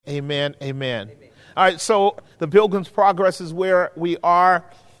Amen. Amen. All right, so the Pilgrim's Progress is where we are,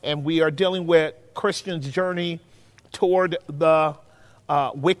 and we are dealing with Christian's journey toward the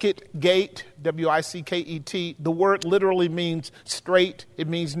wicket gate, W-I-C-K-E-T. The word literally means straight, it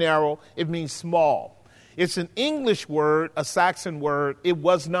means narrow, it means small. It's an English word, a Saxon word. It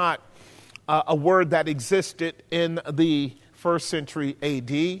was not a word that existed in the first century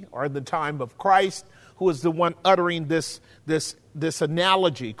A.D. or in the time of Christ, who is the one uttering this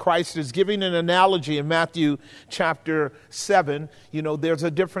analogy. Christ is giving an analogy in Matthew chapter 7. You know, there's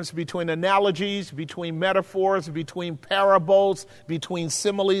a difference between analogies, between metaphors, between parables, between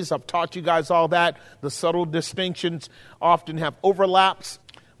similes. I've taught you guys all that. The subtle distinctions often have overlaps,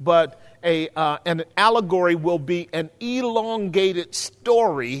 but an allegory will be an elongated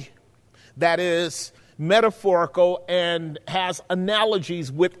story that is metaphorical and has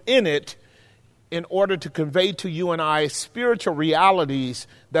analogies within it in order to convey to you and I spiritual realities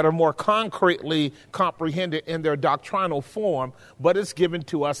that are more concretely comprehended in their doctrinal form, but it's given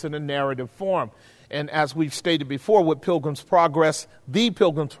to us in a narrative form. And as we've stated before with Pilgrim's Progress, the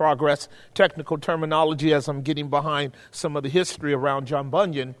Pilgrim's Progress, technical terminology as I'm getting behind some of the history around John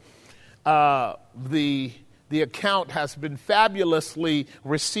Bunyan, the account has been fabulously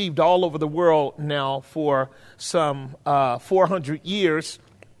received all over the world now for some 400 years.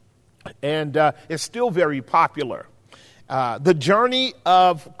 And it's still very popular. The journey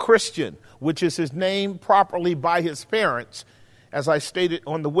of Christian, which is his name properly by his parents, as I stated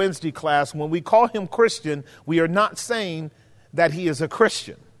on the Wednesday class, when we call him Christian, we are not saying that he is a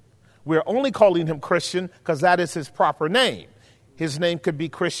Christian. We're only calling him Christian because that is his proper name. His name could be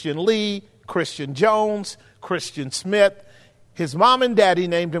Christian Lee, Christian Jones, Christian Smith. His mom and daddy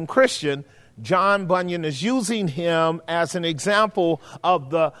named him Christian. John Bunyan is using him as an example of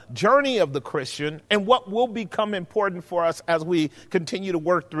the journey of the Christian and what will become important for us as we continue to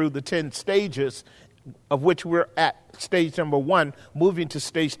work through the 10 stages, of which we're at stage number 1, moving to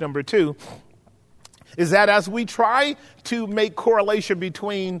stage number 2, is that as we try to make correlation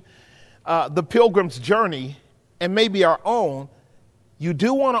between the pilgrim's journey and maybe our own, you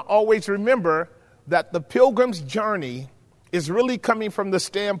do want to always remember that the pilgrim's journey is really coming from the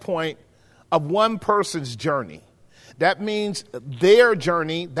standpoint of one person's journey. That means their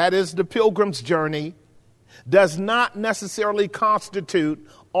journey, that is the pilgrim's journey, does not necessarily constitute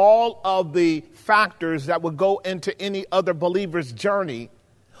all of the factors that would go into any other believer's journey,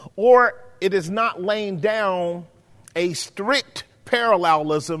 or it is not laying down a strict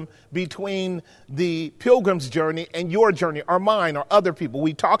parallelism between the pilgrim's journey and your journey, or mine, or other people.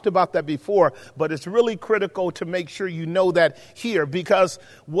 We talked about that before, but it's really critical to make sure you know that here, because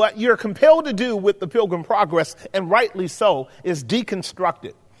what you're compelled to do with the Pilgrim Progress, and rightly so, is deconstruct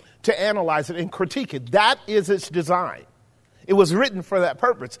it, to analyze it and critique it. That is its design. It was written for that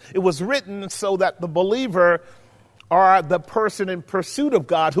purpose. It was written so that the believer or the person in pursuit of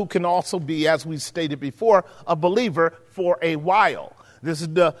God, who can also be, as we stated before, a believer for a while. This is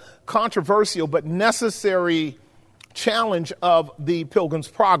the controversial but necessary challenge of the Pilgrim's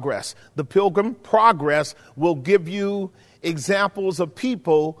Progress. The Pilgrim Progress will give you examples of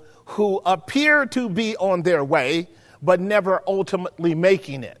people who appear to be on their way, but never ultimately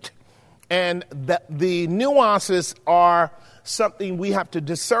making it. And the nuances are something we have to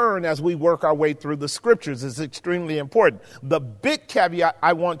discern as we work our way through the scriptures. Is extremely important. The big caveat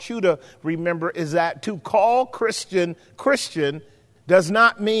I want you to remember is that to call Christian does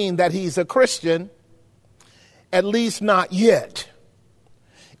not mean that he's a Christian, at least not yet.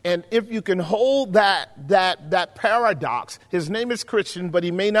 And if you can hold that paradox, his name is Christian, but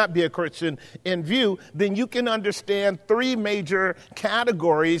he may not be a Christian, in view, then you can understand 3 major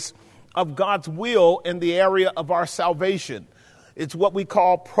categories of God's will in the area of our salvation. It's what we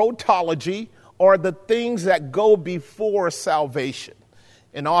call protology, or the things that go before salvation.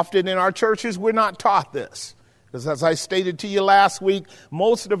 And often in our churches, we're not taught this. Because as I stated to you last week,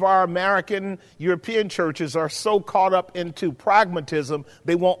 most of our American, European churches are so caught up into pragmatism,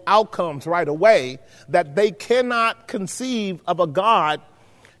 they want outcomes right away, that they cannot conceive of a God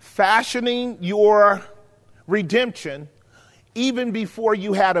fashioning your redemption even before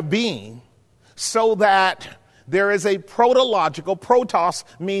you had a being, so that there is a protological, protos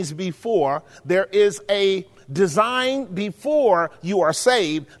means before, there is a design before you are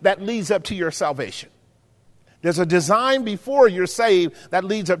saved that leads up to your salvation. There's a design before you're saved that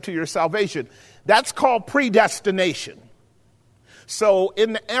leads up to your salvation. That's called predestination. So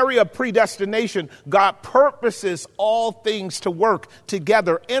in the area of predestination, God purposes all things to work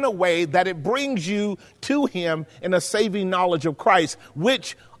together in a way that it brings you to him in a saving knowledge of Christ,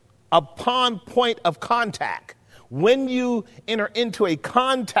 which upon point of contact, When you enter into a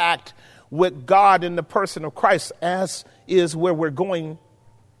contact with God in the person of Christ, as is where we're going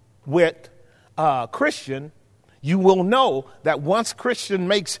with Christian, you will know that once Christian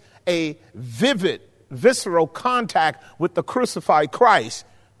makes a vivid, visceral contact with the crucified Christ,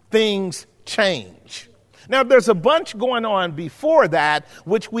 things change. Now, there's a bunch going on before that,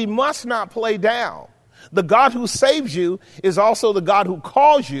 which we must not play down. The God who saves you is also the God who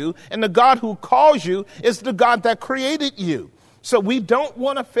calls you, and the God who calls you is the God that created you. So we don't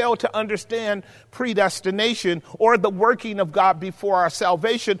want to fail to understand predestination or the working of God before our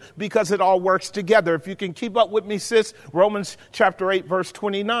salvation, because it all works together. If you can keep up with me, sis, Romans chapter 8, verse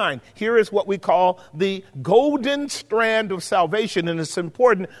 29. Here is what we call the golden strand of salvation, and it's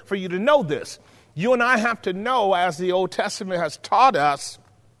important for you to know this. You and I have to know, as the Old Testament has taught us,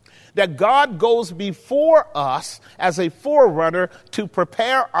 that God goes before us as a forerunner to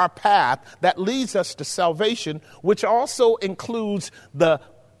prepare our path that leads us to salvation, which also includes the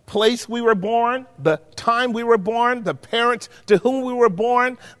place we were born, the time we were born, the parents to whom we were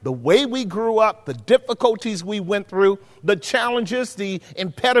born, the way we grew up, the difficulties we went through, the challenges, the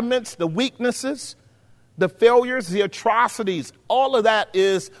impediments, the weaknesses, the failures, the atrocities. All of that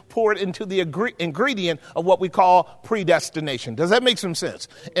is poured into the ingredient of what we call predestination. Does that make some sense?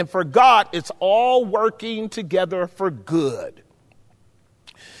 And for God, it's all working together for good.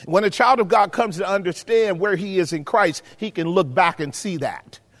 When a child of God comes to understand where he is in Christ, he can look back and see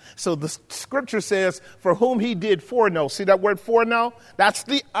that. So the scripture says, for whom he did foreknow. See that word foreknow? That's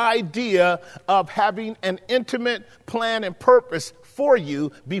the idea of having an intimate plan and purpose for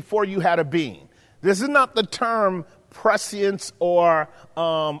you before you had a being. This is not the term prescience or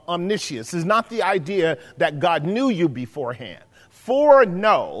omniscience. This is not the idea that God knew you beforehand.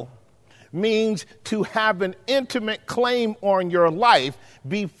 Foreknow means to have an intimate claim on your life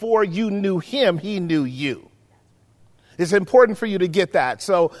before you knew him, he knew you. It's important for you to get that.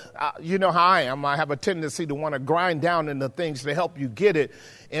 So you know how I am. I have a tendency to want to grind down into things to help you get it.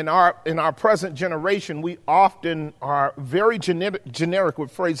 In our present generation, we often are very generic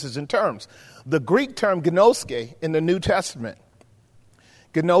with phrases and terms. The Greek term gnoske in the New Testament,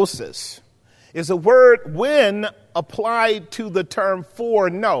 gnosis, is a word when applied to the term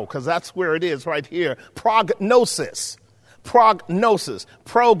foreknow, because that's where it is right here. Prognosis.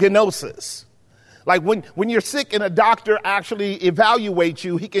 Like when you're sick and a doctor actually evaluates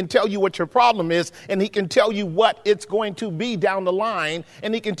you, he can tell you what your problem is, and he can tell you what it's going to be down the line,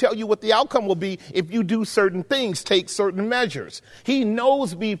 and he can tell you what the outcome will be if you do certain things, take certain measures. He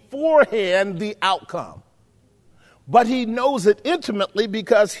knows beforehand the outcome, but he knows it intimately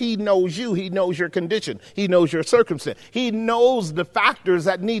because he knows you. He knows your condition. He knows your circumstance. He knows the factors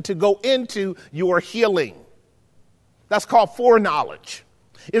that need to go into your healing. That's called foreknowledge.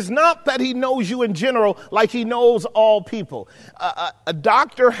 It's not that he knows you in general like he knows all people. A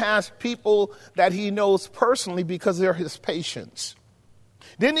doctor has people that he knows personally because they're his patients.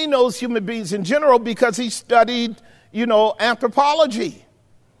 Then he knows human beings in general because he studied, anthropology.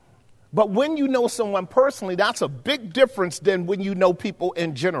 But when you know someone personally, that's a big difference than when you know people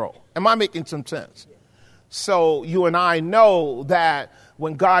in general. Am I making some sense? So you and I know that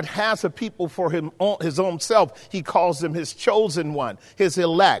when God has a people for his own self, he calls them his chosen one, his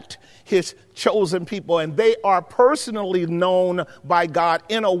elect, his chosen people. And they are personally known by God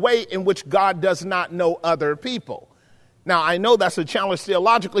in a way in which God does not know other people. Now, I know that's a challenge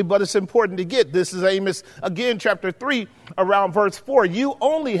theologically, but it's important to get. This is Amos, again, chapter 3, around verse 4. You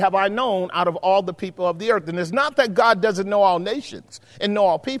only have I known out of all the people of the earth. And it's not that God doesn't know all nations and know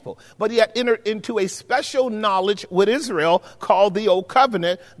all people, but he had entered into a special knowledge with Israel called the Old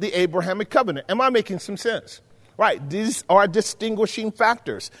Covenant, the Abrahamic Covenant. Am I making some sense? Right. These are distinguishing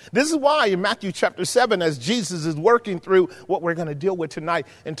factors. This is why in Matthew chapter 7, as Jesus is working through what we're going to deal with tonight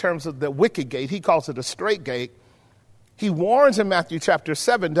in terms of the wicket gate, he calls it a straight gate. He warns in Matthew chapter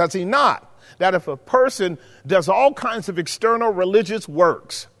 7, does he not, that if a person does all kinds of external religious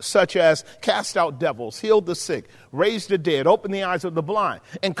works, such as cast out devils, heal the sick, raise the dead, open the eyes of the blind,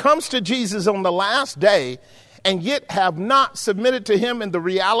 and comes to Jesus on the last day, and yet have not submitted to him in the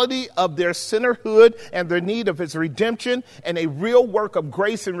reality of their sinnerhood and their need of his redemption and a real work of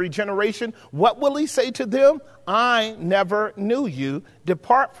grace and regeneration, what will he say to them? I never knew you.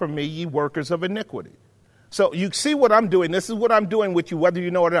 Depart from me, ye workers of iniquity. So you see what I'm doing. This is what I'm doing with you, whether you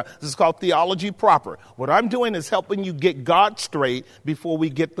know it or not. This is called theology proper. What I'm doing is helping you get God straight before we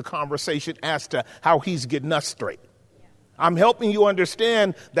get the conversation as to how he's getting us straight. I'm helping you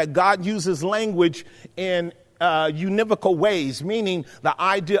understand that God uses language in univocal ways, meaning the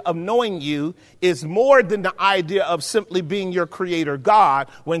idea of knowing you is more than the idea of simply being your creator God.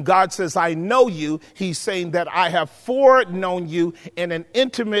 When God says, I know you, he's saying that I have foreknown you in an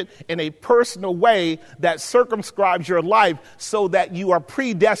intimate, in a personal way that circumscribes your life so that you are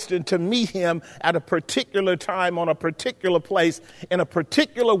predestined to meet him at a particular time on a particular place in a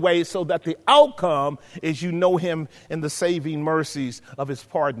particular way so that the outcome is you know him in the saving mercies of his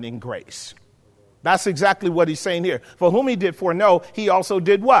pardoning grace. That's exactly what he's saying here. For whom he did foreknow, he also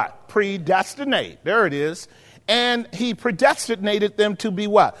did what? Predestinate. There it is. And he predestinated them to be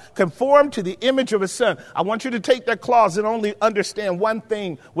what? Conformed to the image of his son. I want you to take that clause and only understand one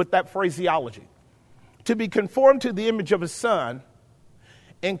thing with that phraseology. To be conformed to the image of his son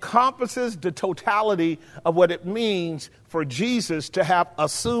encompasses the totality of what it means for Jesus to have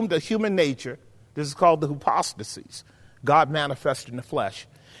assumed a human nature. This is called the hypostasis, God manifest in the flesh.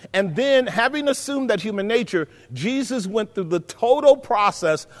 And then, having assumed that human nature, Jesus went through the total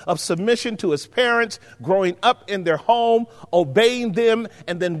process of submission to his parents, growing up in their home, obeying them,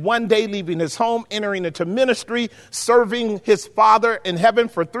 and then one day leaving his home, entering into ministry, serving his Father in heaven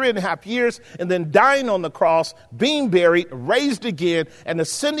for 3.5 years, and then dying on the cross, being buried, raised again, and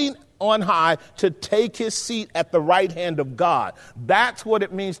ascending on high to take his seat at the right hand of God. That's what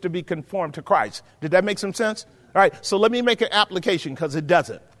it means to be conformed to Christ. Did that make some sense? All right, so let me make an application because it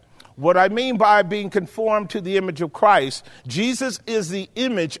doesn't. What I mean by being conformed to the image of Christ, Jesus is the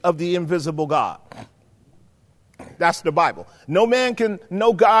image of the invisible God. That's the Bible. No man can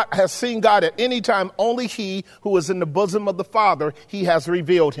know God, has seen God at any time. Only he who is in the bosom of the Father, he has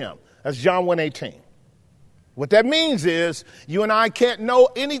revealed him. That's John 1:18. What that means is you and I can't know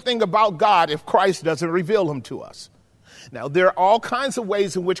anything about God if Christ doesn't reveal him to us. Now, there are all kinds of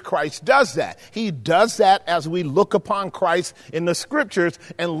ways in which Christ does that. He does that as we look upon Christ in the scriptures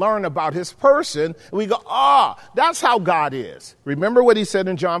and learn about his person. We go, that's how God is. Remember what he said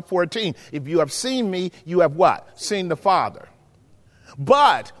in John 14. If you have seen me, you have what? Seen the Father.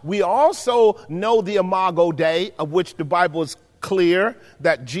 But we also know the Imago Dei, of which the Bible is clear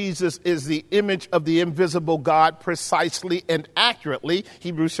that Jesus is the image of the invisible God precisely and accurately.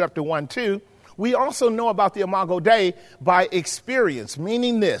 Hebrews chapter 1:2. We also know about the Imago Dei by experience,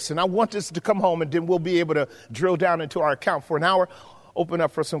 meaning this, and I want this to come home and then we'll be able to drill down into our account for an hour, open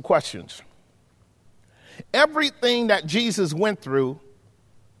up for some questions. Everything that Jesus went through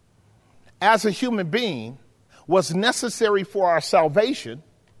as a human being was necessary for our salvation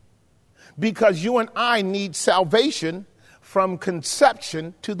because you and I need salvation from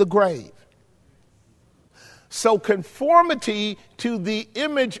conception to the grave. So conformity to the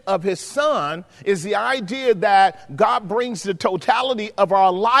image of his son is the idea that God brings the totality of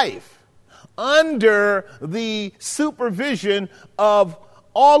our life under the supervision of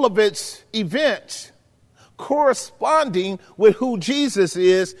all of its events corresponding with who Jesus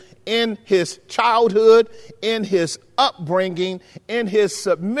is in his childhood, in his upbringing, in his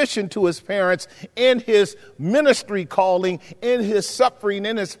submission to his parents, in his ministry calling, in his suffering,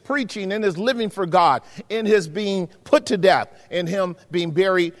 in his preaching, in his living for God, in his being put to death, in him being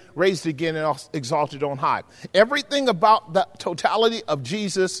buried, raised again, and exalted on high. Everything about the totality of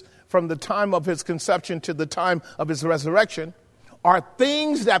Jesus from the time of his conception to the time of his resurrection are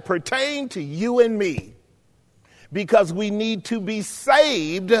things that pertain to you and me, because we need to be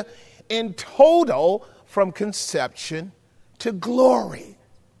saved in total from conception to glory.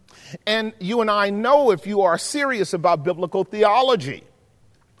 And you and I know, if you are serious about biblical theology,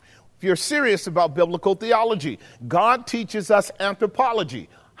 if you're serious about biblical theology, God teaches us anthropology,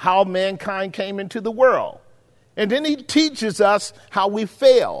 how mankind came into the world. And then he teaches us how we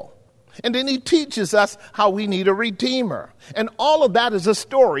fail. And then he teaches us how we need a redeemer. And all of that is a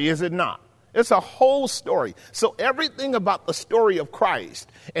story, is it not? It's a whole story. So everything about the story of Christ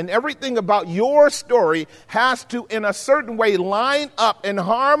and everything about your story has to, in a certain way, line up and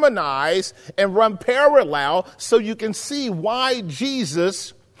harmonize and run parallel so you can see why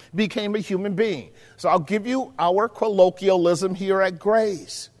Jesus became a human being. So I'll give you our colloquialism here at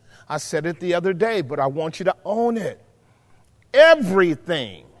Grace. I said it the other day, but I want you to own it.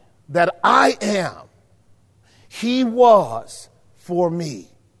 Everything that I am, he was for me.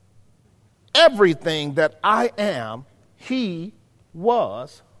 Everything that I am, he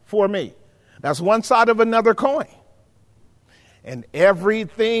was for me. That's one side of another coin. And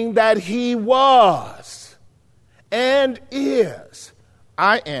everything that he was and is,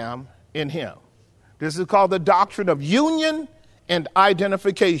 I am in him. This is called the doctrine of union and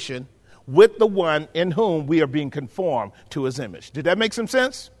identification with the one in whom we are being conformed to his image. Did that make some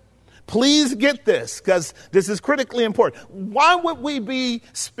sense? Please get this, because this is critically important. Why would we be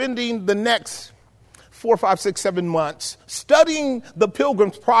spending the next 4, 5, 6, 7 months studying the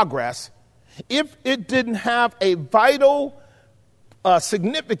Pilgrim's Progress if it didn't have a vital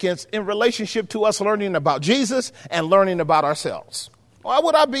significance in relationship to us learning about Jesus and learning about ourselves? Why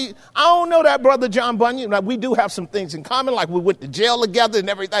would I don't know that, Brother John Bunyan. Now, we do have some things in common, like we went to jail together and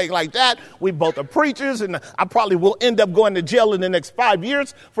everything like that. We both are preachers, and I probably will end up going to jail in the next 5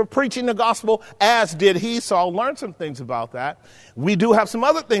 years for preaching the gospel, as did he, so I'll learn some things about that. We do have some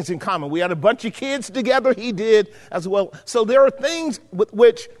other things in common. We had a bunch of kids together. He did as well. So there are things with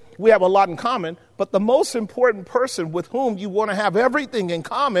which we have a lot in common, but the most important person with whom you want to have everything in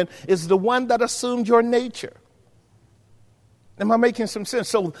common is the one that assumed your nature. Am I making some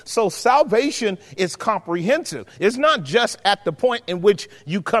sense? So salvation is comprehensive. It's not just at the point in which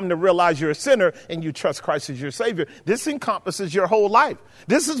you come to realize you're a sinner and you trust Christ as your Savior. This encompasses your whole life.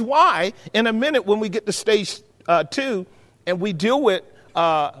 This is why in a minute when we get to stage 2 and we deal with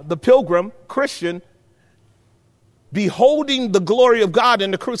the pilgrim Christian beholding the glory of God in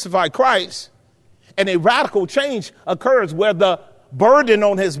the crucified Christ, and a radical change occurs where the burden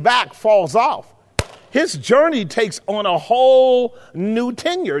on his back falls off. His journey takes on a whole new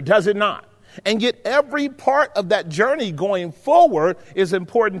tenure, does it not? And yet every part of that journey going forward is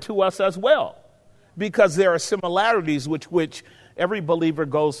important to us as well, because there are similarities which every believer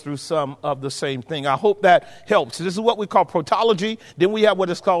goes through some of the same thing. I hope that helps. This is what we call protology. Then we have what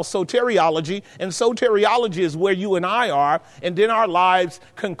is called soteriology. And soteriology is where you and I are. And then our lives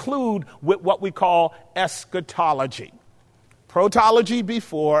conclude with what we call eschatology. Protology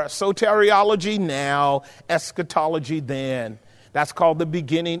before, soteriology now, eschatology then. That's called the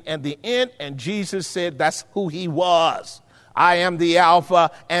beginning and the end. And Jesus said that's who he was. I am the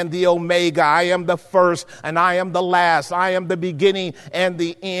Alpha and the Omega. I am the first and I am the last. I am the beginning and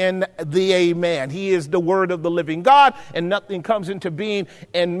the end, the Amen. He is the Word of the living God, and nothing comes into being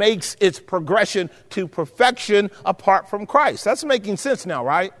and makes its progression to perfection apart from Christ. That's making sense now,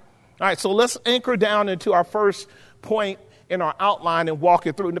 right? All right, so let's anchor down into our first point in our outline and walk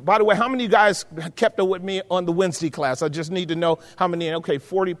it through. By the way, how many of you guys kept up with me on the Wednesday class? I just need to know how many. Okay,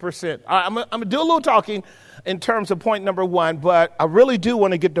 40%. I'm going to do a little talking in terms of point number 1, but I really do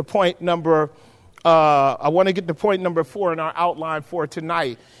want to get to point number 4 in our outline for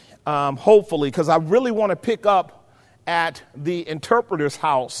tonight, hopefully, because I really want to pick up at the interpreter's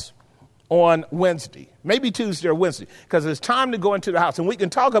house on Wednesday, maybe Tuesday or Wednesday, because it's time to go into the house, and we can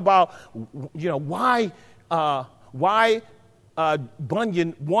talk about, why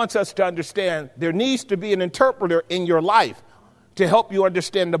Bunyan wants us to understand there needs to be an interpreter in your life to help you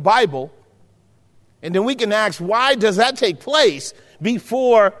understand the Bible. And then we can ask, why does that take place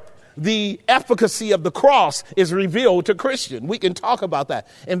before the efficacy of the cross is revealed to Christian? We can talk about that.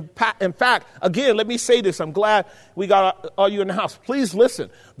 In fact, again, let me say this. I'm glad we got all you in the house. Please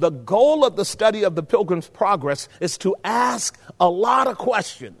listen. The goal of the study of the Pilgrim's Progress is to ask a lot of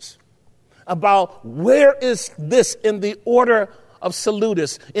questions about where is this in the order of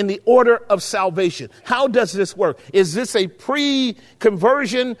salutis, in the order of salvation. How does this work? Is this a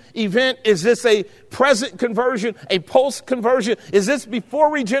pre-conversion event? Is this a present conversion, a post-conversion? Is this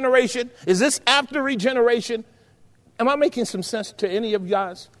before regeneration? Is this after regeneration? Am I making some sense to any of you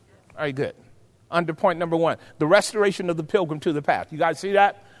guys? All right, good. Under point number 1, the restoration of the pilgrim to the path. You guys see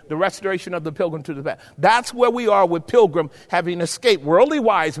that? The restoration of the pilgrim to the path. That's where we are with Pilgrim having escaped worldly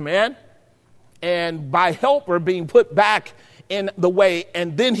wise man, and by helper being put back in the way.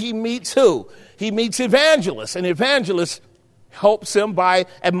 And then he meets who? He meets Evangelist, and Evangelist helps him by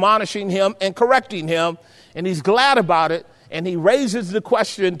admonishing him and correcting him. And he's glad about it. And he raises the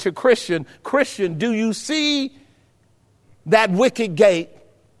question to Christian, do you see that wicket gate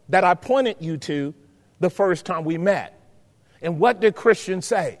that I pointed you to the first time we met? And what did Christian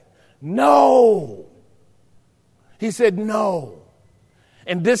say? No. He said no.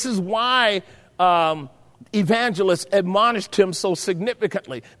 And this is why Evangelist admonished him so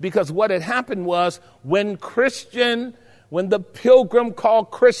significantly, because what had happened was when the pilgrim called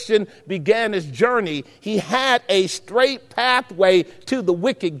Christian began his journey, he had a straight pathway to the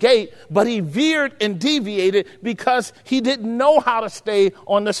wicket gate, but he veered and deviated because he didn't know how to stay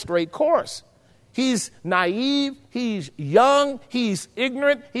on the straight course. He's naive, he's young, he's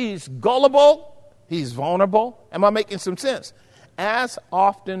ignorant, he's gullible, he's vulnerable. Am I making some sense? As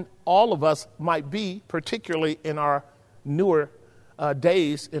often all of us might be, particularly in our newer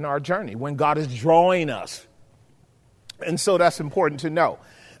days in our journey when God is drawing us. And so that's important to know.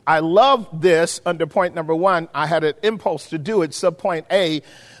 I love this under point number 1. I had an impulse to do it. Subpoint A,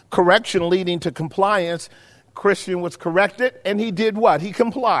 correction leading to compliance. Christian was corrected, and he did what? He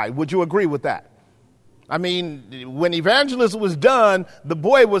complied. Would you agree with that? I mean, when evangelism was done, the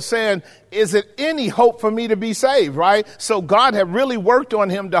boy was saying, is it any hope for me to be saved, right? So God had really worked on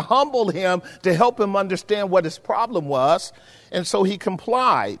him to humble him, to help him understand what his problem was. And so he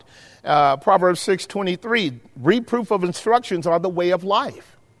complied. Proverbs 6:23, reproof of instructions are the way of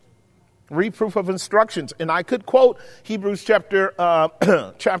life. Reproof of instructions. And I could quote Hebrews chapter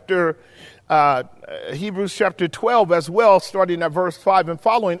 12 as well, starting at verse 5 and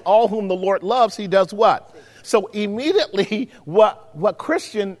following. All whom the Lord loves, he does what? So immediately what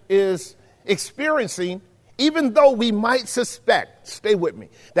Christian is experiencing, even though we might suspect, stay with me,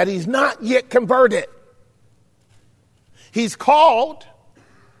 that he's not yet converted. He's called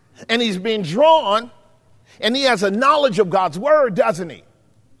and he's being drawn and he has a knowledge of God's word, doesn't he?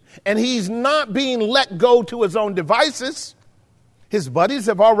 And he's not being let go to his own devices. His buddies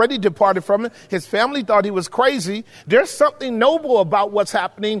have already departed from him. His family thought he was crazy. There's something noble about what's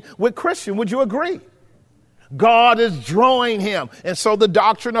happening with Christian. Would you agree? God is drawing him. And so the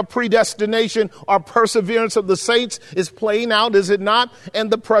doctrine of predestination or perseverance of the saints is playing out, is it not?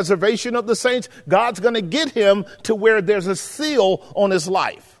 And the preservation of the saints, God's going to get him to where there's a seal on his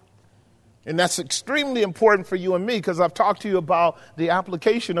life. And that's extremely important for you and me, because I've talked to you about the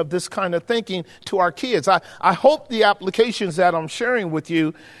application of this kind of thinking to our kids. I hope the applications that I'm sharing with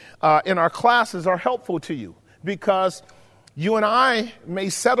you in our classes are helpful to you, because you and I may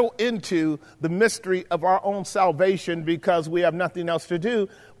settle into the mystery of our own salvation because we have nothing else to do,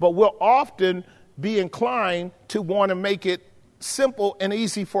 but we'll often be inclined to want to make it simple and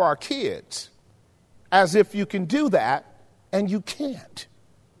easy for our kids, as if you can do that, and you can't.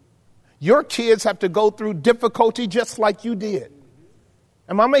 Your kids have to go through difficulty just like you did.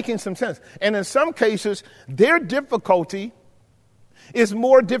 Am I making some sense? And in some cases, their difficulty is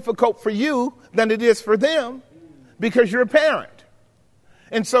more difficult for you than it is for them because you're a parent.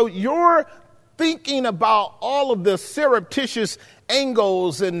 And so you're thinking about all of the surreptitious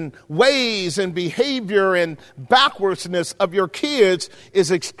angles and ways and behavior and backwardsness of your kids is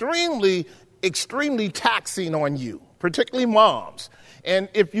extremely, extremely taxing on you, particularly moms. And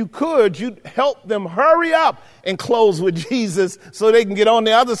if you could, you'd help them hurry up and close with Jesus so they can get on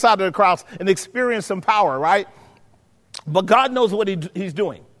the other side of the cross and experience some power, right? But God knows what he's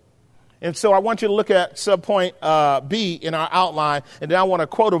doing. And so I want you to look at subpoint B in our outline, and then I want to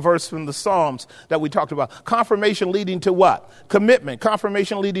quote a verse from the Psalms that we talked about. Confirmation leading to what? Commitment.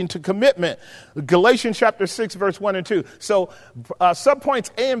 Confirmation leading to commitment. Galatians chapter 6, verse 1 and 2. So subpoints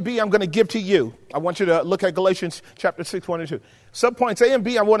A and B I'm going to give to you. I want you to look at Galatians chapter 6, 1 and 2. Subpoints A and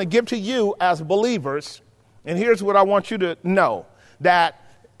B I want to give to you as believers. And here's what I want you to know, that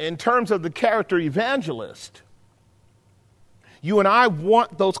in terms of the character evangelist, you and I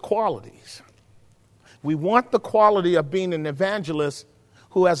want those qualities. We want the quality of being an evangelist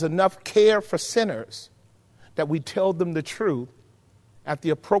who has enough care for sinners that we tell them the truth at the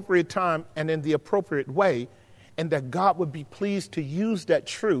appropriate time and in the appropriate way, and that God would be pleased to use that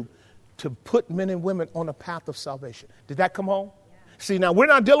truth to put men and women on a path of salvation. Did that come home? Yeah. See, now we're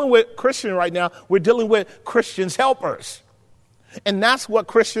not dealing with Christian right now. We're dealing with Christians helpers. And that's what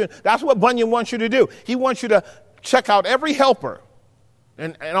Bunyan wants you to do. He wants you to check out every helper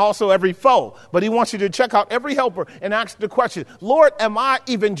and also every foe. But he wants you to check out every helper and ask the question, Lord, am I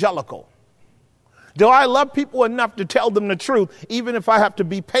evangelical? Do I love people enough to tell them the truth, even if I have to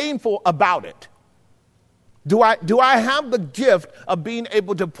be painful about it? Do I have the gift of being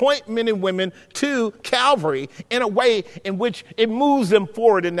able to point men and women to Calvary in a way in which it moves them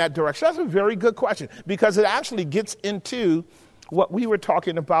forward in that direction? That's a very good question, because it actually gets into what we were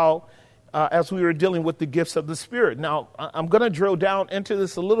talking about as we were dealing with the gifts of the Spirit. Now, I'm going to drill down into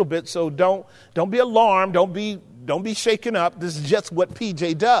this a little bit, so don't be alarmed, don't be shaken up. This is just what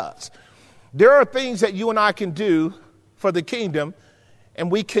PJ does. There are things that you and I can do for the kingdom,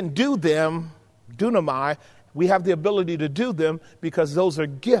 and we can do them, dunamai. We have the ability to do them because those are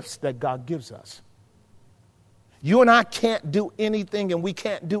gifts that God gives us. You and I can't do anything, and we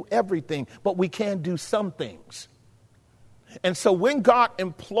can't do everything, but we can do some things. And so when God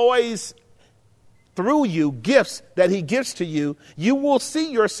employs through you gifts that he gives to you, you will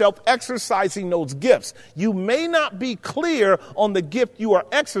see yourself exercising those gifts. You may not be clear on the gift you are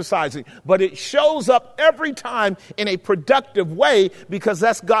exercising, but it shows up every time in a productive way, because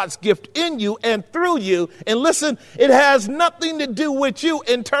that's God's gift in you and through you. And listen, it has nothing to do with you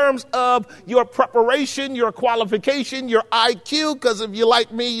in terms of your preparation, your qualification, your IQ, because if you're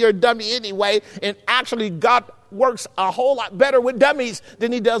like me, you're a dummy anyway. And actually, God works a whole lot better with dummies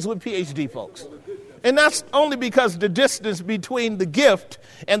than he does with PhD folks. And that's only because the distance between the gift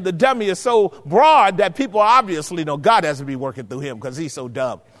and the dummy is so broad that people obviously know God has to be working through him because he's so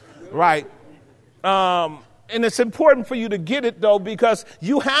dumb, right? And it's important for you to get it, though, because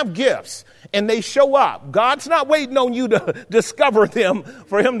you have gifts and they show up. God's not waiting on you to discover them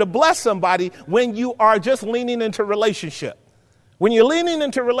for him to bless somebody when you are just leaning into relationship. When you're leaning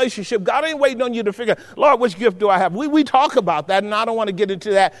into relationship, God ain't waiting on you to figure, Lord, which gift do I have? We talk about that, and I don't want to get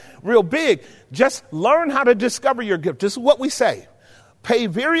into that real big. Just learn how to discover your gift. This is what we say. Pay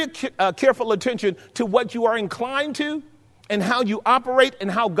very careful attention to what you are inclined to and how you operate and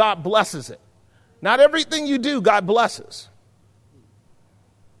how God blesses it. Not everything you do, God blesses.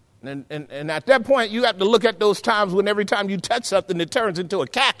 And at that point, you have to look at those times when every time you touch something, it turns into a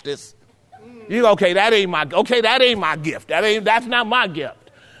cactus. You go, that ain't my gift. That's not my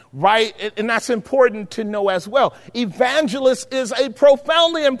gift. Right? And that's important to know as well. Evangelist is a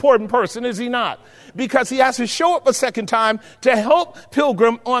profoundly important person, is he not? Because he has to show up a second time to help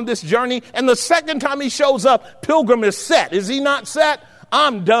Pilgrim on this journey. And the second time he shows up, Pilgrim is set. Is he not set?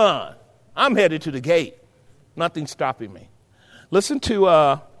 I'm done. I'm headed to the gate. Nothing's stopping me. Listen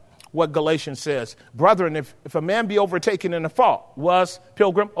to what Galatians says. Brethren, if a man be overtaken in a fault, was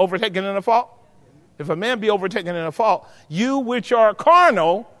Pilgrim overtaken in a fault? If a man be overtaken in a fault, you which are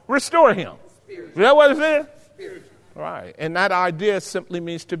carnal, restore him. Spiritual. Is that what it says? Spiritual. Right. And that idea simply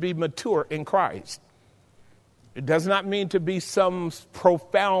means to be mature in Christ. It does not mean to be some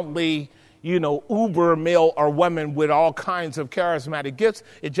profoundly, uber male or woman with all kinds of charismatic gifts.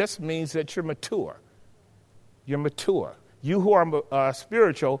 It just means that you're mature. You're mature. You who are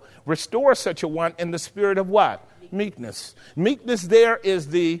spiritual, restore such a one in the spirit of what? Meekness. Meekness there is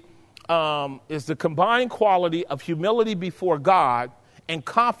the combined quality of humility before God and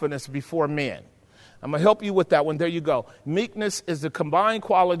confidence before men. I'm going to help you with that one. There you go. Meekness is the combined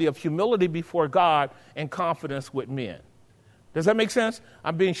quality of humility before God and confidence with men. Does that make sense?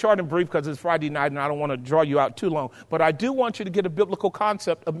 I'm being short and brief because it's Friday night and I don't want to draw you out too long. But I do want you to get a biblical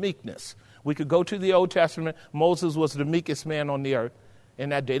concept of meekness. We could go to the Old Testament. Moses was the meekest man on the earth in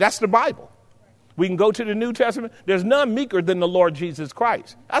that day. That's the Bible. We can go to the New Testament. There's none meeker than the Lord Jesus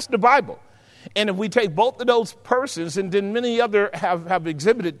Christ. That's the Bible. And if we take both of those persons, and then many other have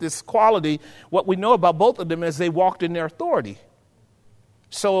exhibited this quality, what we know about both of them is they walked in their authority.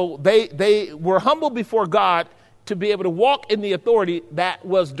 So they were humble before God to be able to walk in the authority that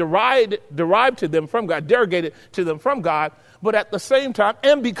was derived to them from God, derogated to them from God. But at the same time,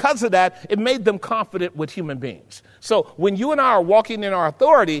 and because of that, it made them confident with human beings. So when you and I are walking in our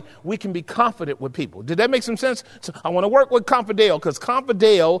authority, we can be confident with people. Did that make some sense? So I want to work with confideo, because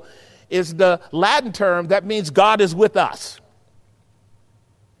confideo is the Latin term that means God is with us.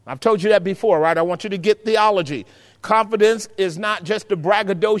 I've told you that before, right? I want you to get theology. Confidence is not just a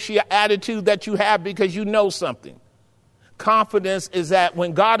braggadocio attitude that you have because you know something. Confidence is that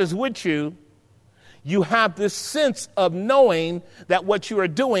when God is with you, you have this sense of knowing that what you are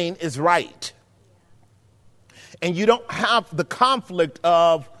doing is right. And you don't have the conflict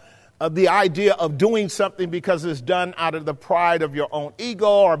of the idea of doing something because it's done out of the pride of your own ego,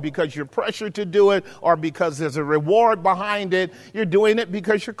 or because you're pressured to do it, or because there's a reward behind it. You're doing it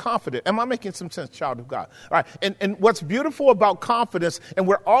because you're confident. Am I making some sense, child of God? All right. And what's beautiful about confidence, and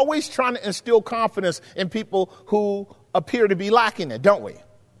we're always trying to instill confidence in people who appear to be lacking it, don't we?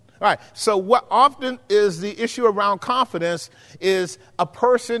 All right, so what often is the issue around confidence is a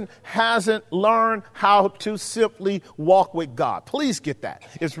person hasn't learned how to simply walk with God. Please get that.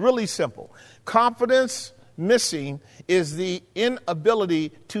 It's really simple. Confidence missing is the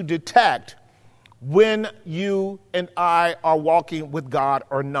inability to detect when you and I are walking with God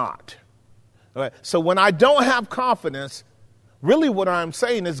or not. All right, so when I don't have confidence, really what I'm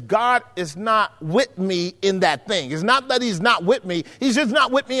saying is God is not with me in that thing. It's not that he's not with me. He's just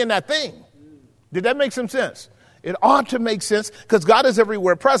not with me in that thing. Did that make some sense? It ought to make sense because God is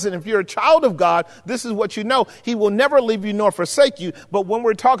everywhere present. If you're a child of God, this is what you know. He will never leave you nor forsake you. But when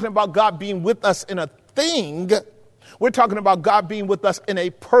we're talking about God being with us in a thing, we're talking about God being with us in a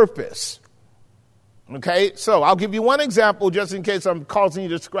purpose. Okay, so I'll give you one example just in case I'm causing you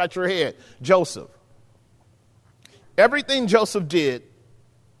to scratch your head. Joseph. Everything Joseph did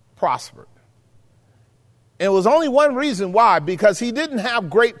prospered. And it was only one reason why, because he didn't have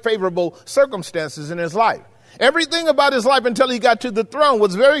great favorable circumstances in his life. Everything about his life until he got to the throne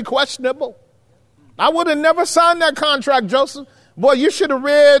was very questionable. I would have never signed that contract, Joseph. Boy, you should have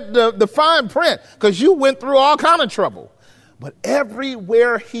read the fine print because you went through all kind of trouble. But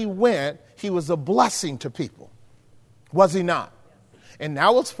everywhere he went, he was a blessing to people. Was he not? And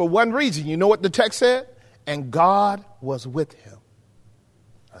that was for one reason. You know what the text said? And God was with him.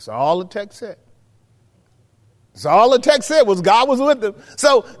 That's all the text said. That's all the text said was God was with him.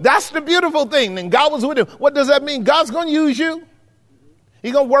 So that's the beautiful thing. And God was with him. What does that mean? God's going to use you.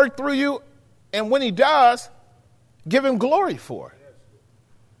 He's going to work through you. And when he does, give him glory for it.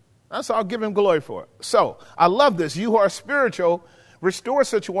 That's all. Give him glory for it. So I love this. You who are spiritual, restore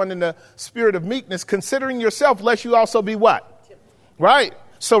such a one in the spirit of meekness, considering yourself, lest you also be what? Right.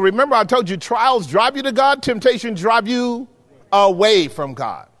 So remember, I told you trials drive you to God. Temptations drive you away from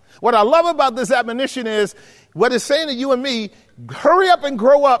God. What I love about this admonition is what it's saying to you and me, hurry up and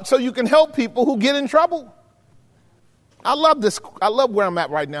grow up so you can help people who get in trouble. I love this. I love where I'm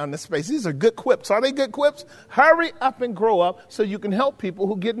at right now in this space. These are good quips. Are they good quips? Hurry up and grow up so you can help people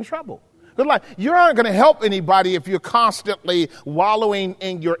who get in trouble. Good life. You aren't going to help anybody if you're constantly wallowing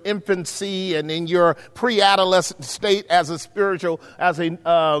in your infancy and in your pre-adolescent state as a spiritual, as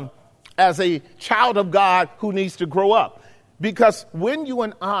a child of God who needs to grow up. Because when you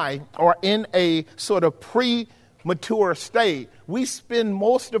and I are in a sort of premature state, we spend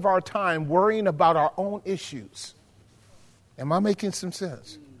most of our time worrying about our own issues. Am I making some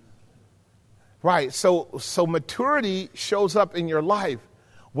sense? Right. So maturity shows up in your life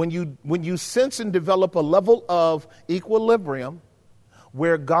when you sense and develop a level of equilibrium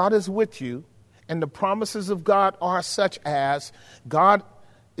where God is with you and the promises of God are such as God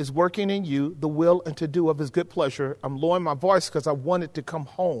is working in you the will and to do of his good pleasure. I'm lowering my voice because I want it to come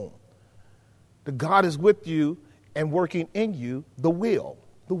home. The God is with you and working in you the will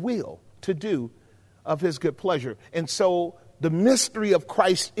to do of his good pleasure. And so the mystery of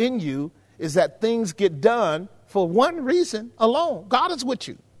Christ in you is that things get done for one reason alone. God is with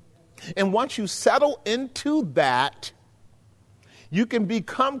you. And once you settle into that, you can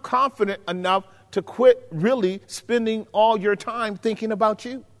become confident enough to quit really spending all your time thinking about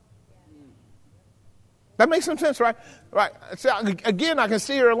you. That makes some sense, right? Right. So again, I can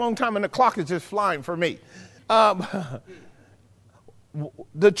sit here a long time and the clock is just flying for me. The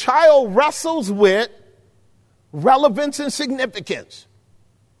child wrestles with relevance and significance.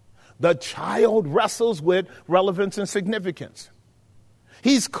 The child wrestles with relevance and significance.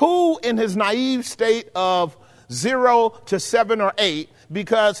 He's cool in his naive state of 0 to 7 or 8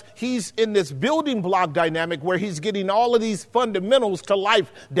 because he's in this building block dynamic where he's getting all of these fundamentals to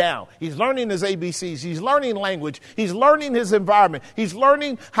life down. He's learning his ABCs. He's learning language. He's learning his environment. He's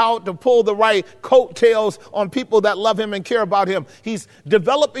learning how to pull the right coattails on people that love him and care about him. He's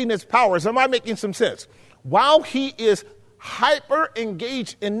developing his powers. Am I making some sense? While he is hyper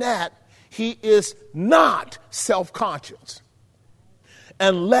engaged in that, he is not self-conscious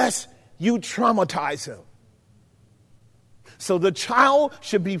unless you traumatize him. So the child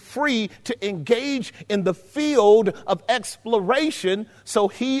should be free to engage in the field of exploration so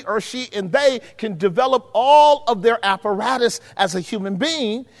he or she and they can develop all of their apparatus as a human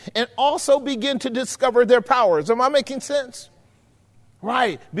being and also begin to discover their powers. Am I making sense?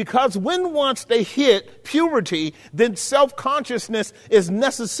 Right, because once they hit puberty, then self-consciousness is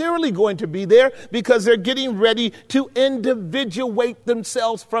necessarily going to be there because they're getting ready to individuate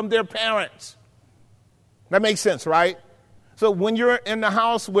themselves from their parents. That makes sense, right? So when you're in the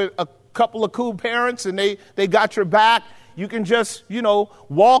house with a couple of cool parents and they got your back, you can just,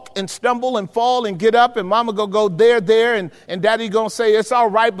 walk and stumble and fall and get up and mama go there, and daddy gonna say it's all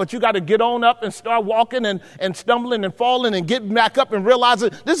right, but you got to get on up and start walking and stumbling and falling and getting back up and realizing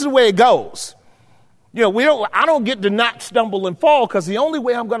this is the way it goes. I don't get to not stumble and fall because the only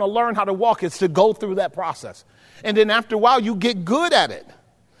way I'm going to learn how to walk is to go through that process. And then after a while, you get good at it.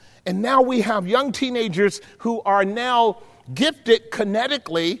 And now we have young teenagers who are now gifted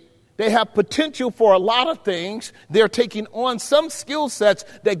kinetically. They have potential for a lot of things. They're taking on some skill sets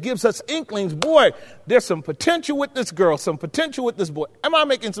that gives us inklings. Boy, there's some potential with this girl, some potential with this boy. Am I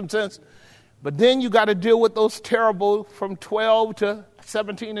making some sense? But then you got to deal with those terrible from 12 to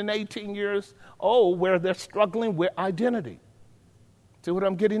 17 and 18 years old where they're struggling with identity. See what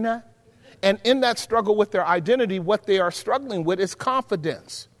I'm getting at? And in that struggle with their identity, what they are struggling with is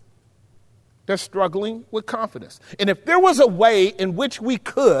confidence. They're struggling with confidence. And if there was a way in which we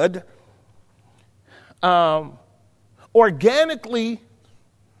could organically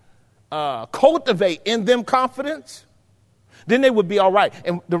cultivate in them confidence, then they would be all right.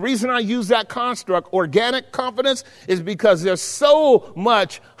 And the reason I use that construct, organic confidence, is because there's so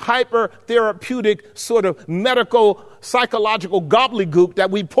much hyper-therapeutic sort of medical, psychological gobbledygook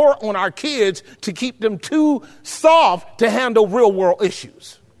that we pour on our kids to keep them too soft to handle real-world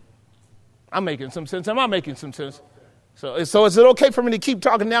issues. I'm making some sense. Am I making some sense? So is it okay for me to keep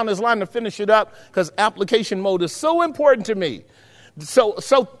talking down this line to finish it up? Because application mode is so important to me. So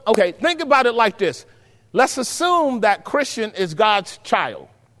okay, think about it like this. Let's assume that Christian is God's child.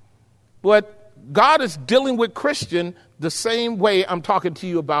 But God is dealing with Christian the same way I'm talking to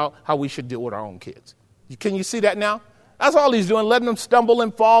you about how we should deal with our own kids. Can you see that now? That's all he's doing, letting him stumble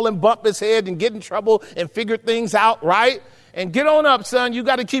and fall and bump his head and get in trouble and figure things out, right? And get on up, son. You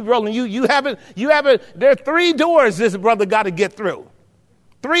got to keep rolling. You haven't, there are 3 doors this brother got to get through.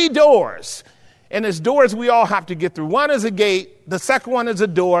 3 doors. And it's doors we all have to get through. One is a gate. The second one is a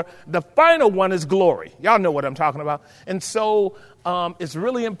door. The final one is glory. Y'all know what I'm talking about. And so it's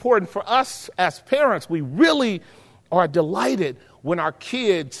really important for us as parents. We really are delighted when our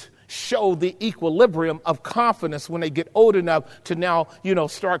kids show the equilibrium of confidence when they get old enough to now,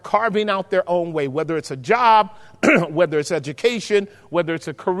 start carving out their own way, whether it's a job, whether it's education, whether it's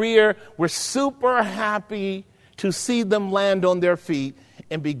a career. We're super happy to see them land on their feet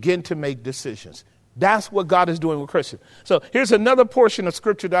and begin to make decisions. That's what God is doing with Christians. So here's another portion of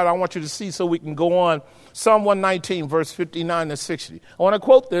scripture that I want you to see so we can go on. Psalm 119, verse 59 to 60. I want to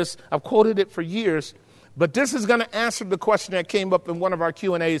quote this. I've quoted it for years. But this is going to answer the question that came up in one of our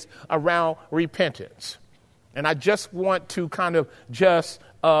Q&As around repentance. And I just want to kind of just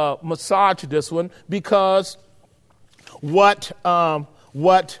massage this one because what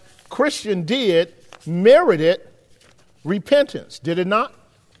Christian did merited repentance, did it not?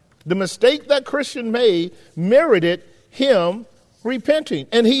 The mistake that Christian made merited him repenting.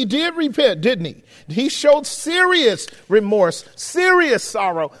 And he did repent, didn't he? He showed serious remorse, serious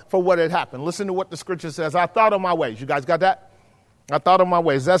sorrow for what had happened. Listen to what the scripture says. I thought on my ways. You guys got that? I thought on my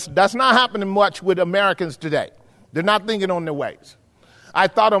ways. That's not happening much with Americans today. They're not thinking on their ways. I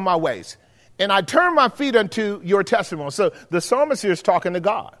thought on my ways. And I turned my feet unto your testimony. So the psalmist here is talking to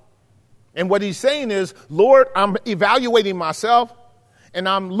God. And what he's saying is, Lord, I'm evaluating myself and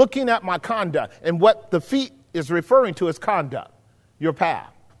I'm looking at my conduct. And what the feet is referring to is conduct, your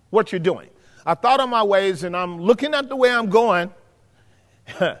path, what you're doing. I thought on my ways and I'm looking at the way I'm going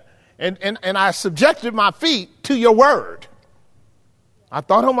and I subjected my feet to your word. I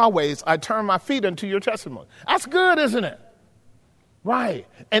thought on my ways, I turned my feet unto your testimony. That's good, isn't it? Right.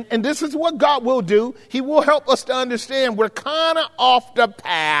 And this is what God will do. He will help us to understand we're kind of off the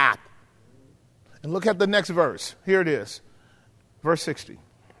path. And look at the next verse. Here it is. Verse 60.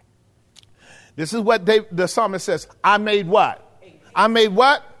 This is what the psalmist says. I made what? I made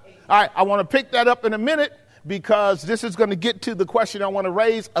what? All right. I want to pick that up in a minute because this is going to get to the question I want to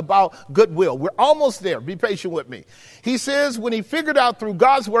raise about goodwill. We're almost there. Be patient with me. He says when he figured out through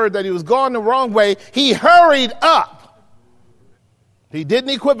God's word that he was going the wrong way, he hurried up. He didn't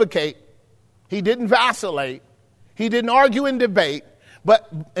equivocate. He didn't vacillate. He didn't argue and debate. But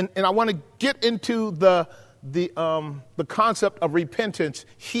and I want to get into the concept of repentance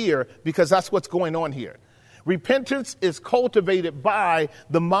here because that's what's going on here. Repentance is cultivated by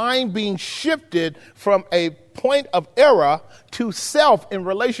the mind being shifted from a point of error to self in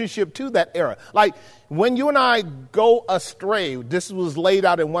relationship to that error. Like when you and I go astray, this was laid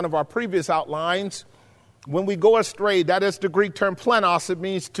out in one of our previous outlines. When we go astray, that is the Greek term planos. It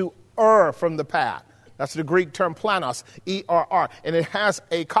means to err from the path. That's the Greek term planos, E-R-R, and it has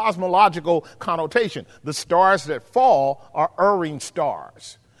a cosmological connotation. The stars that fall are erring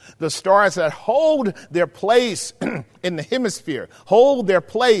stars. The stars that hold their place in the hemisphere, hold their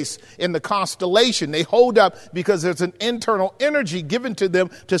place in the constellation. They hold up because there's an internal energy given to them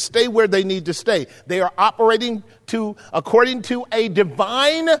to stay where they need to stay. They are operating according to a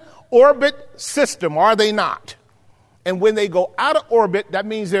divine orbit system, are they not? And when they go out of orbit, that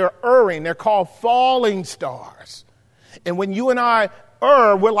means they're erring. They're called falling stars. And when you and I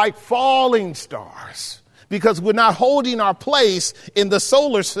err, we're like falling stars because we're not holding our place in the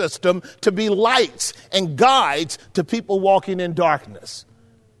solar system to be lights and guides to people walking in darkness.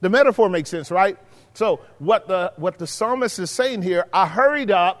 The metaphor makes sense, right? So what the psalmist is saying here, I hurried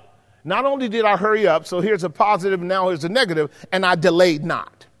up. Not only did I hurry up, so here's a positive, now here's a negative, and I delayed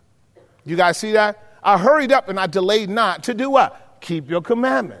not. You guys see that? I hurried up and I delayed not to do what? Keep your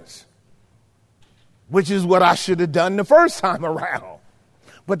commandments, which is what I should have done the first time around.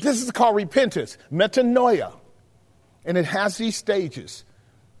 But this is called repentance, metanoia. And it has these stages.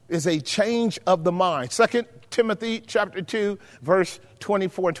 It's a change of the mind. 2 Timothy chapter 2, verse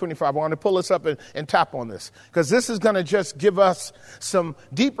 24 and 25. I want to pull this up and tap on this because this is going to just give us some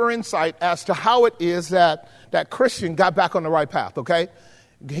deeper insight as to how it is that Christian got back on the right path, okay?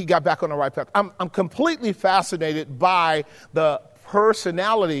 He got back on the right path. I'm completely fascinated by the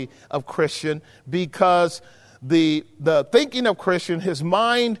personality of Christian because the thinking of Christian, his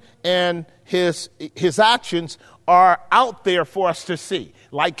mind and his actions are out there for us to see,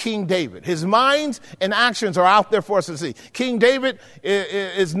 like King David. His minds and actions are out there for us to see. King David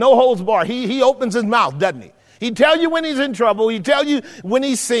is no holds barred. He opens his mouth, doesn't he? He tells you when he's in trouble. He tells you when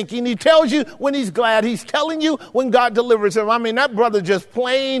he's sinking. He tells you when he's glad. He's telling you when God delivers him. I mean, that brother just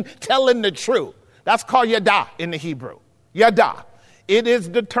plain telling the truth. That's called yada in the Hebrew. Yada. It is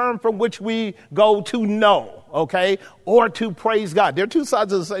the term from which we go to know, okay, or to praise God. They're two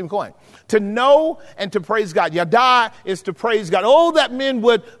sides of the same coin. To know and to praise God. Yada is to praise God. Oh, that men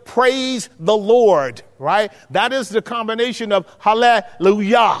would praise the Lord, right? That is the combination of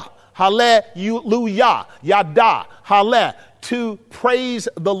hallelujah, hallelujah, yada, hallel, to praise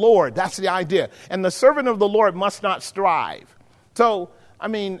the Lord. That's the idea. And the servant of the Lord must not strive. So, I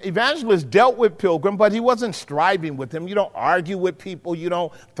mean, evangelist dealt with Pilgrim, but he wasn't striving with him. You don't argue with people. You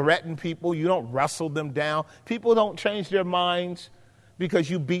don't threaten people. You don't wrestle them down. People don't change their minds because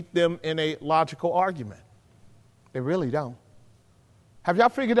you beat them in a logical argument. They really don't. Have y'all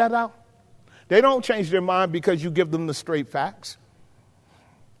figured that out? They don't change their mind because you give them the straight facts.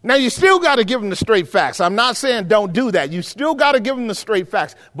 Now, you still got to give them the straight facts. I'm not saying don't do that. You still got to give them the straight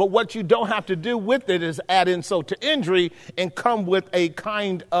facts. But what you don't have to do with it is add insult to injury and come with a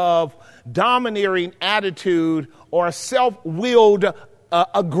kind of domineering attitude or self-willed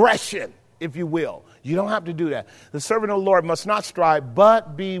aggression, if you will. You don't have to do that. The servant of the Lord must not strive,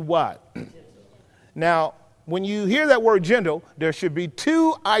 but be what? Now, when you hear that word gentle, there should be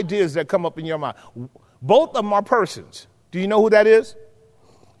two ideas that come up in your mind. Both of them are persons. Do you know who that is?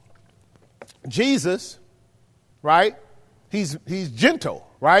 Jesus, right? He's gentle,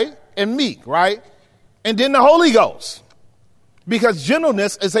 right? And meek, right? And then the Holy Ghost. Because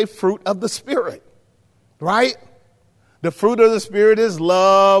gentleness is a fruit of the Spirit, right? The fruit of the Spirit is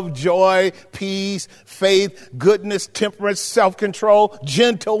love, joy, peace, faith, goodness, temperance, self-control,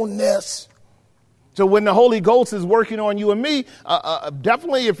 gentleness. So when the Holy Ghost is working on you and me,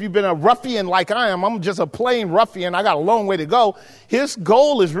 definitely if you've been a ruffian like I am, I'm just a plain ruffian, I got a long way to go. His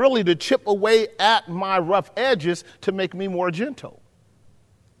goal is really to chip away at my rough edges to make me more gentle.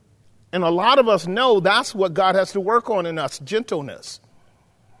 And a lot of us know that's what God has to work on in us, gentleness.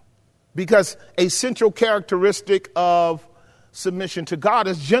 Because a central characteristic of submission to God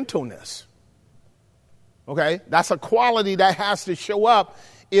is gentleness. Okay? That's a quality that has to show up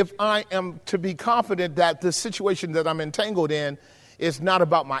if I am to be confident that the situation that I'm entangled in is not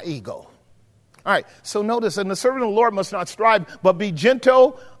about my ego. All right, so notice, and the servant of the Lord must not strive, but be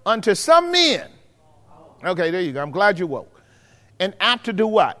gentle unto some men. Okay, there you go. I'm glad you woke. And apt to do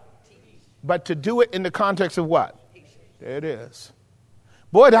what? But to do it in the context of what? There it is.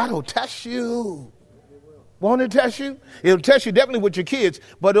 Boy, that'll test you. Won't it test you? It'll test you definitely with your kids,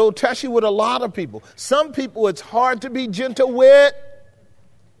 but it'll test you with a lot of people. Some people it's hard to be gentle with.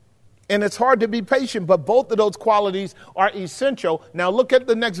 And it's hard to be patient, but both of those qualities are essential. Now look at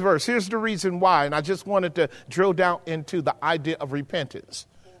the next verse. Here's the reason why. And I just wanted to drill down into the idea of repentance.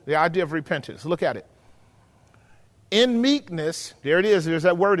 The idea of repentance. Look at it. In meekness, there it is. There's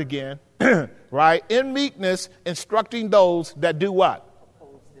that word again. Right? In meekness, instructing those that do what?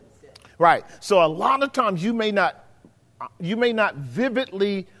 Right. So a lot of times you may not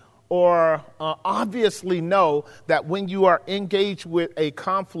vividly or obviously know that when you are engaged with a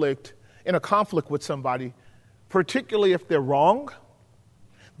conflict, in a conflict with somebody, particularly if they're wrong,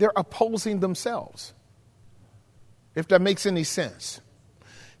 they're opposing themselves. If that makes any sense.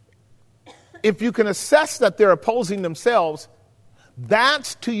 If you can assess that they're opposing themselves,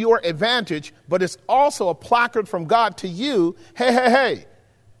 that's to your advantage, but it's also a placard from God to you. Hey,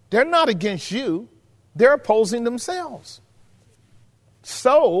 they're not against you. They're opposing themselves.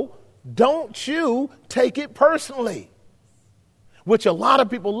 So don't you take it personally, which a lot of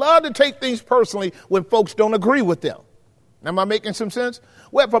people love to take things personally when folks don't agree with them. Am I making some sense?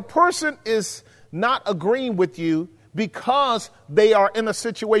 Well, if a person is not agreeing with you because they are in a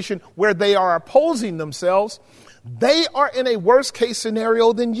situation where they are opposing themselves, they are in a worse case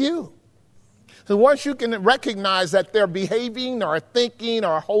scenario than you. So once you can recognize that they're behaving or thinking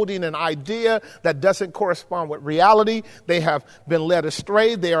or holding an idea that doesn't correspond with reality, they have been led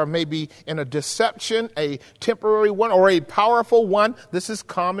astray, they are maybe in a deception, a temporary one or a powerful one. This is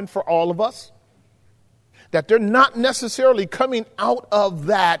common for all of us. That they're not necessarily coming out of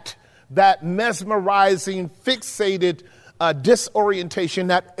that mesmerizing, fixated disorientation,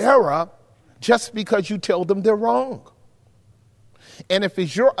 that era, just because you tell them they're wrong. And if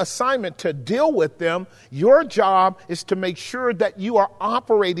it's your assignment to deal with them, your job is to make sure that you are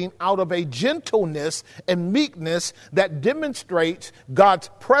operating out of a gentleness and meekness that demonstrates God's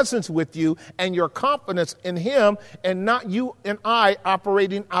presence with you and your confidence in Him, and not you and I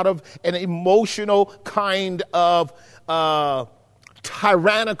operating out of an emotional kind of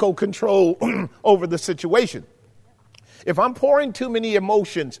tyrannical control over the situation. If I'm pouring too many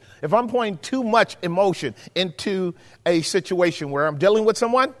emotions, if I'm pouring too much emotion into a situation where I'm dealing with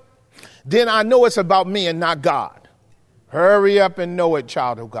someone, then I know it's about me and not God. Hurry up and know it,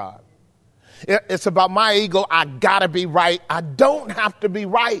 child of God. It's about my ego. I got to be right. I don't have to be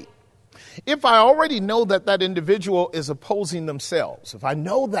right. If I already know that that individual is opposing themselves, if I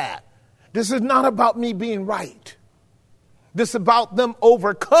know that, this is not about me being right. This is about them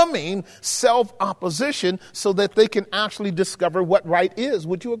overcoming self-opposition so that they can actually discover what right is.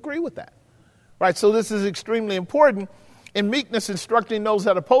 Would you agree with that? Right. So this is extremely important. In meekness, instructing those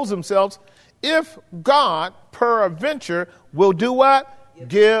that oppose themselves, if God, peradventure, will do what?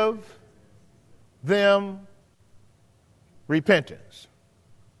 Give them repentance.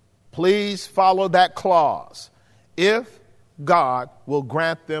 Please follow that clause. If God will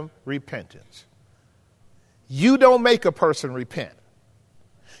grant them repentance. You don't make a person repent.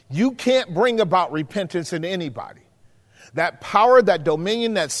 You can't bring about repentance in anybody. That power, that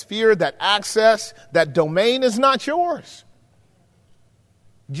dominion, that sphere, that access, that domain is not yours.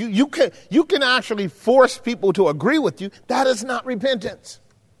 You can actually force people to agree with you. That is not repentance.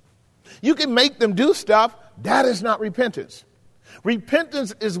 You can make them do stuff. That is not repentance.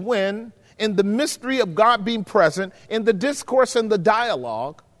 Repentance is when, in the mystery of God being present, in the discourse and the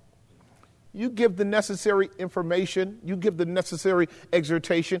dialogue, you give the necessary information, you give the necessary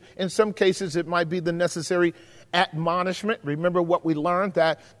exhortation. In some cases, it might be the necessary admonishment. Remember what we learned,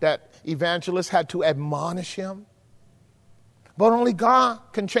 that evangelists had to admonish him. But only God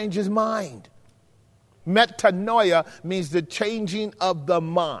can change his mind. Metanoia means the changing of the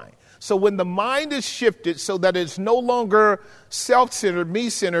mind. So when the mind is shifted so that it's no longer self-centered,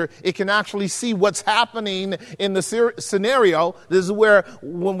 me-centered, it can actually see what's happening in the scenario. This is where,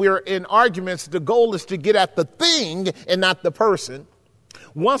 when we're in arguments, the goal is to get at the thing and not the person.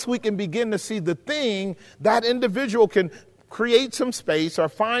 Once we can begin to see the thing, that individual can create some space or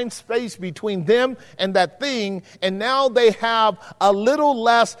find space between them and that thing, and now they have a little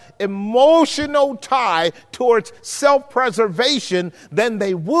less emotional tie towards self-preservation than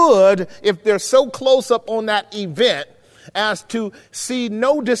they would if they're so close up on that event as to see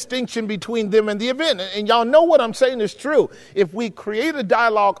no distinction between them and the event. And y'all know what I'm saying is true. If we create a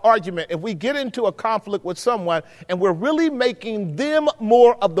dialogue argument, if we get into a conflict with someone and we're really making them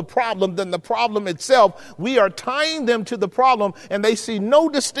more of the problem than the problem itself, we are tying them to the problem and they see no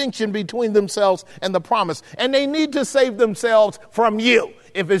distinction between themselves and the promise. And they need to save themselves from you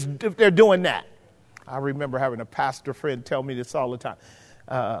if they're doing that. I remember having a pastor friend tell me this all the time.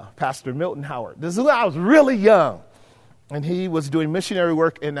 Pastor Milton Howard. This is when I was really young. And he was doing missionary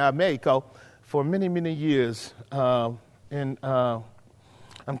work in Mexico for many, many years. I got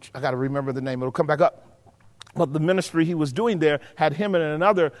to remember the name. It'll come back up. But the ministry he was doing there had him and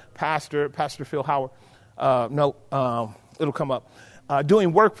another pastor, Pastor Phil Howard. It'll come up.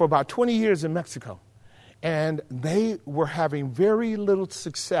 Doing work for about 20 years in Mexico. And they were having very little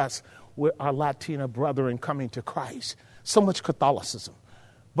success with our Latina brethren coming to Christ. So much Catholicism.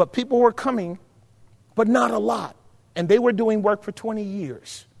 But people were coming, but not a lot. And they were doing work for 20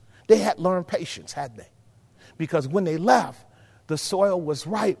 years. They had learned patience, had they? Because when they left, the soil was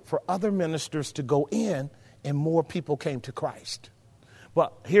ripe for other ministers to go in and more people came to Christ.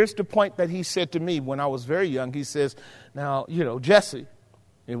 But here's the point that he said to me when I was very young. He says, now, Jesse,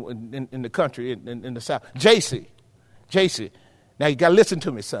 in the country, in the South, JC, now you got to listen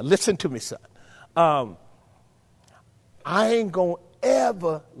to me, son. Listen to me, son. I ain't going to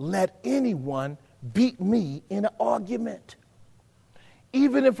ever let anyone beat me in an argument.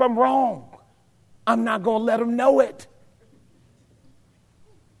 Even if I'm wrong, I'm not going to let them know it.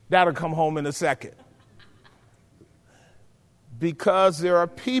 That'll come home in a second. Because there are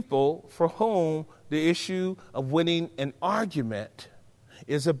people for whom the issue of winning an argument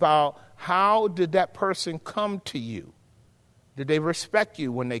is about how did that person come to you? Did they respect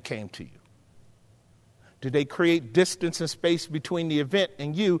you when they came to you? Did they create distance and space between the event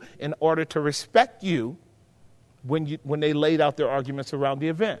and you in order to respect you when they laid out their arguments around the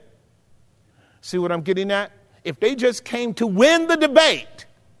event? See what I'm getting at? If they just came to win the debate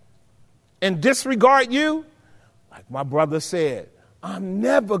and disregard you, like my brother said, I'm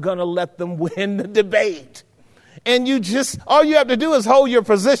never going to let them win the debate. And all you have to do is hold your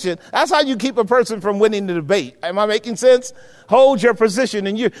position. That's how you keep a person from winning the debate. Am I making sense? Hold your position.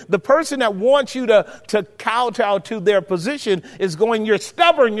 And the person that wants you to kowtow to their position is going, you're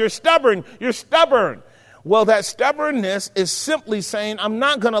stubborn. Well, that stubbornness is simply saying, I'm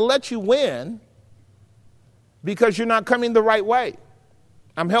not going to let you win because you're not coming the right way.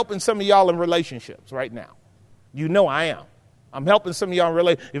 I'm helping some of y'all in relationships right now. You know I am. I'm helping some of y'all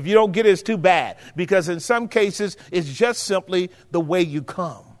relate. If you don't get it, it's too bad. Because in some cases, it's just simply the way you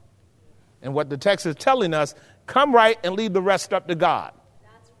come. And what the text is telling us, come right and leave the rest up to God.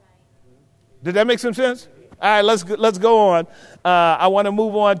 That's right. Did that make some sense? All right, let's go on. I want to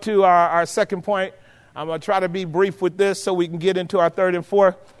move on to our second point. I'm going to try to be brief with this so we can get into our third and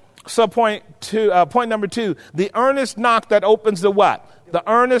fourth. Point number 2, the earnest knock that opens the what? The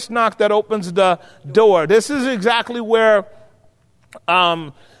earnest knock that opens the door. This is exactly where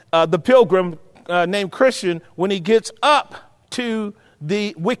the pilgrim named Christian, when he gets up to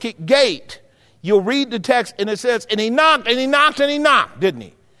the wicket gate, you'll read the text and it says, and he knocked and he knocked and he knocked, didn't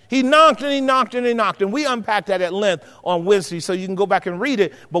he? He knocked and he knocked and he knocked. And we unpacked that at length on Wednesday, so you can go back and read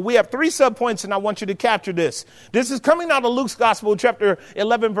it. But we have 3 subpoints, and I want you to capture this. This is coming out of Luke's Gospel, chapter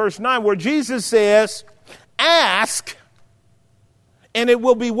 11, verse 9, where Jesus says, ask, and it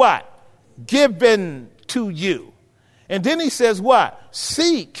will be what? Given to you. And then he says what?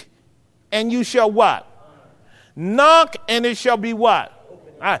 Seek, and you shall what? Knock, and it shall be what?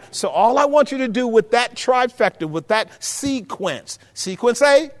 All right. So all I want you to do with that trifecta, with that sequence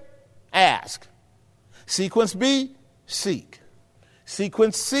A, ask. Sequence B, seek.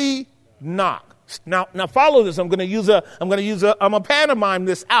 Sequence C, knock. Now follow this. I'm going to pantomime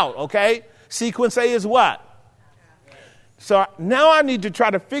this out, okay? Sequence A is what? So now I need to try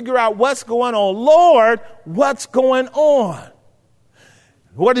to figure out what's going on. Lord, what's going on?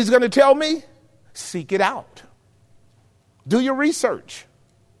 What he's going to tell me? Seek it out. Do your research.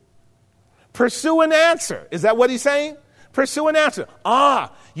 Pursue an answer. Is that what he's saying? Pursue an answer.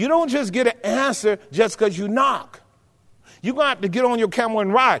 You don't just get an answer just because you knock. You're going to have to get on your camel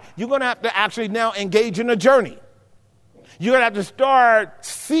and ride. You're going to have to actually now engage in a journey. You're going to have to start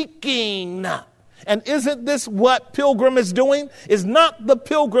seeking. And isn't this what Pilgrim is doing? Is not the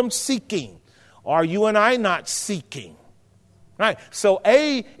pilgrim seeking? Are you and I not seeking? Right. So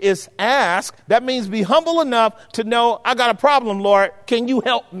A is ask. That means be humble enough to know, I got a problem, Lord. Can you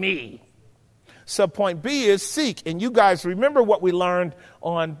help me? Subpoint B is seek. And you guys remember what we learned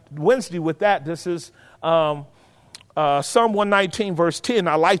on Wednesday with that. This is Psalm 119, verse 10.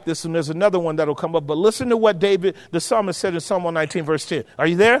 I like this, and there's another one that'll come up. But listen to what David, the psalmist, said in Psalm 119, verse 10. Are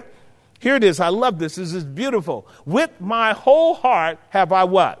you there? Here it is. I love this. This is beautiful. With my whole heart have I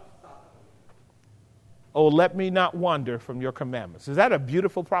what? Oh, let me not wander from your commandments. Is that a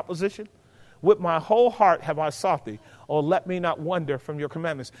beautiful proposition? With my whole heart have I sought thee. Oh, let me not wander from your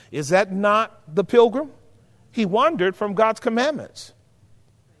commandments. Is that not the pilgrim? He wandered from God's commandments.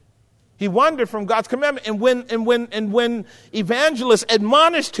 He wandered from God's commandment. And when evangelists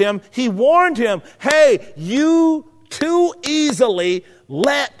admonished him, he warned him, hey, you too easily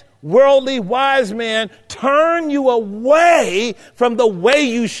let worldly wise men turn you away from the way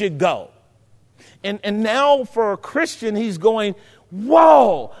you should go. And now for a Christian, he's going,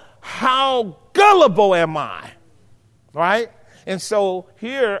 whoa, how gullible am I? Right? And so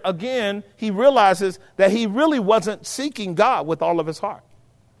here again, he realizes that he really wasn't seeking God with all of his heart.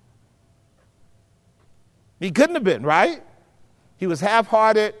 He couldn't have been, right? He was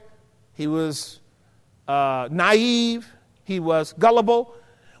half-hearted. He was naive. He was gullible.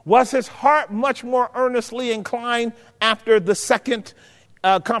 Was his heart much more earnestly inclined after the second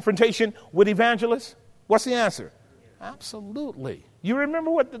confrontation with evangelists? What's the answer? Absolutely. You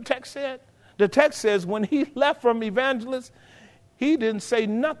remember what the text said? The text says when he left from evangelists, he didn't say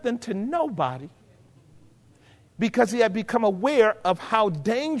nothing to nobody because he had become aware of how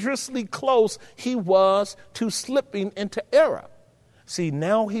dangerously close he was to slipping into error. See,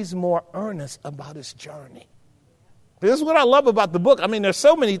 now he's more earnest about his journey. This is what I love about the book. I mean, there's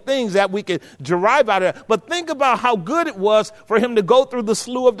so many things that we could derive out of it, but think about how good it was for him to go through the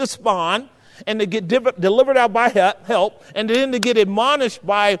slough of despond and to get delivered out by help, and then to get admonished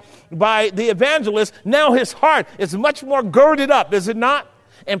by the evangelist. Now his heart is much more girded up, is it not?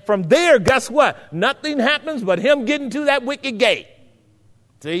 And from there, guess what? Nothing happens but him getting to that wicket gate.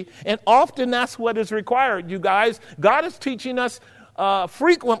 See? And often that's what is required, you guys. God is teaching us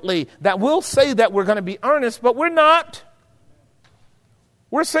frequently that we'll say that we're going to be earnest, but we're not.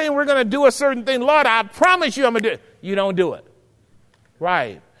 We're saying we're going to do a certain thing. Lord, I promise you I'm going to do it. You don't do it.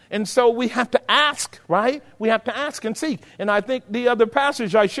 Right. And so we have to ask, right? We have to ask and seek. And I think the other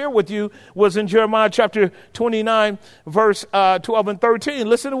passage I shared with you was in Jeremiah chapter 29, verse 12 and 13.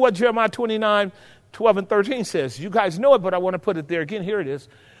 Listen to what Jeremiah 29, 12 and 13 says. You guys know it, but I want to put it there again. Here it is.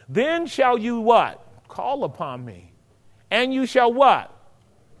 Then shall you what? Call upon me. And you shall what?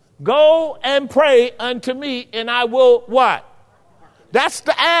 Go and pray unto me, and I will what? That's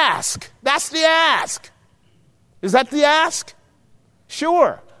the ask. That's the ask. Is that the ask?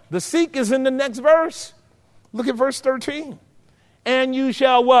 Sure. The seek is in the next verse. Look at verse 13. And you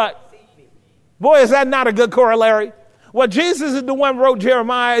shall what? Boy, is that not a good corollary? Well, Jesus is the one who wrote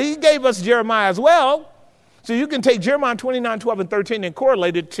Jeremiah. He gave us Jeremiah as well. So you can take Jeremiah 29, 12, and 13 and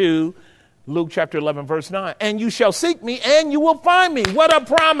correlate it to Luke chapter 11, verse 9. And you shall seek me and you will find me. What a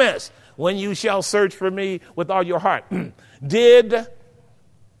promise. When you shall search for me with all your heart. Did the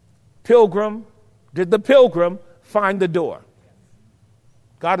pilgrim find the door?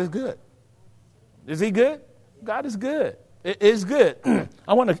 God is good. Is he good? God is good. It is good.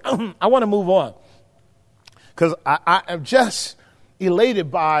 I want to move on because I am just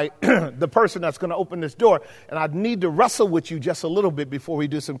elated by the person that's going to open this door, and I need to wrestle with you just a little bit before we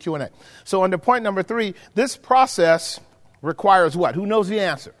do some Q&A. So under point number 3, this process requires what? Who knows the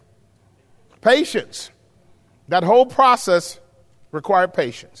answer? Patience. That whole process required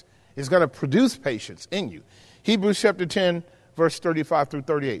patience. It's going to produce patience in you. Hebrews chapter 10, verse 35 through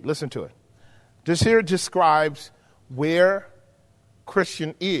 38. Listen to it. This here describes where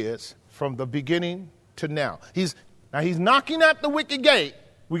Christian is from the beginning to now. He's knocking at the wicket gate.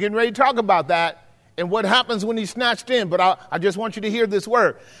 We're getting ready to talk about that and what happens when he's snatched in. But I just want you to hear this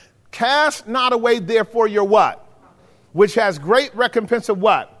word. Cast not away therefore your what? Which has great recompense of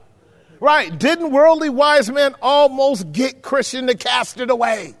what? Right. Didn't worldly wise men almost get Christian to cast it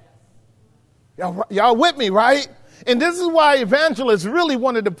away? Y'all with me, right? And this is why evangelists really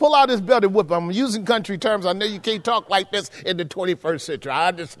wanted to pull out his belt and whip. I'm using country terms. I know you can't talk like this in the 21st century. I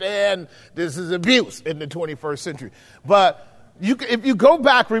understand this is abuse in the 21st century. But if you go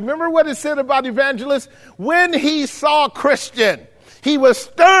back, remember what it said about evangelists? When he saw Christian, he was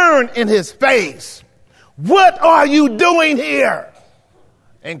stern in his face. What are you doing here?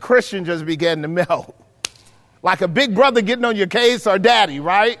 And Christian just began to melt. Like a big brother getting on your case or daddy,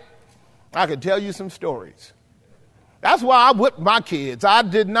 right? I could tell you some stories. That's why I whipped my kids. I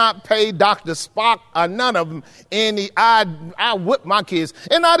did not pay Dr. Spock or none of them I whipped my kids.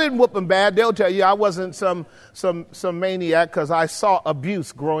 And I didn't whip them bad. They'll tell you I wasn't some maniac because I saw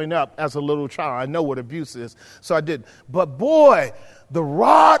abuse growing up as a little child. I know what abuse is, so I did. But boy, the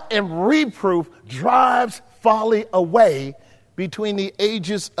rod and reproof drives folly away between the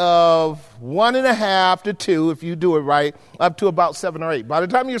ages of 1.5 to 2, if you do it right, up to about 7 or 8. By the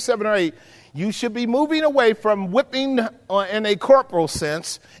time you're 7 or 8, you should be moving away from whipping in a corporal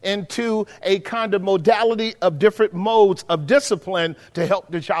sense into a kind of modality of different modes of discipline to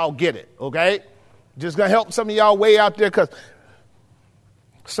help the child get it, okay? Just going to help some of y'all way out there because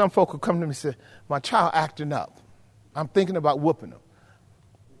some folk will come to me and say, my child acting up. I'm thinking about whooping them.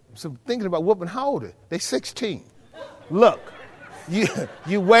 So thinking about whooping, how old are they? They're 16. Look,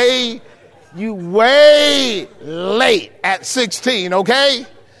 you way late at 16, okay?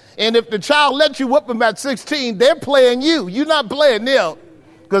 And if the child lets you whoop them at 16, they're playing you. You're not playing them.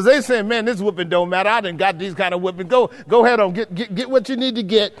 Because they saying, man, this whooping don't matter. I done got these kind of whooping. Go ahead on, get what you need to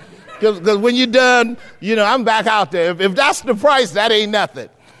get. Because when you're done, I'm back out there. If that's the price, that ain't nothing.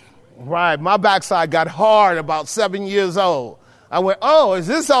 Right, my backside got hard about 7 years old. I went, oh, is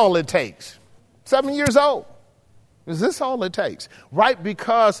this all it takes? 7 years old. Is this all it takes? Right,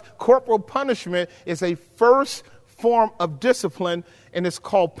 because corporal punishment is a first form of discipline, and it's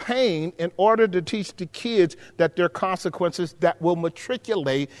called pain in order to teach the kids that there are consequences that will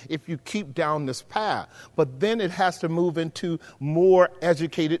matriculate if you keep down this path. But then it has to move into more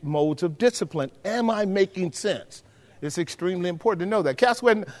educated modes of discipline. Am I making sense? It's extremely important to know that.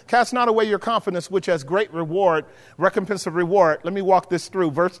 Cast not away your confidence, which has great reward, recompense of reward. Let me walk this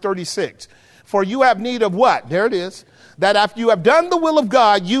through. Verse 36. For you have need of what? There it is. That after you have done the will of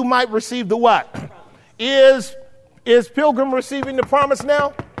God, you might receive the what? Is Pilgrim receiving the promise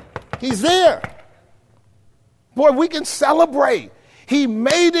now? He's there. Boy, we can celebrate. He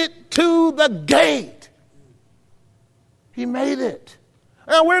made it to the gate. He made it.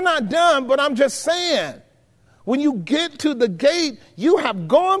 Now, we're not done, but I'm just saying, when you get to the gate, you have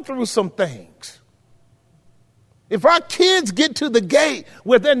gone through some things. If our kids get to the gate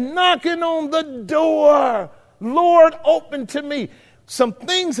where they're knocking on the door, Lord, open to me, some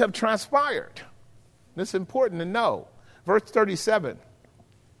things have transpired. It's important to know. Verse 37.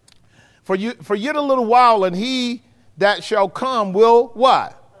 For yet a little while, and he that shall come will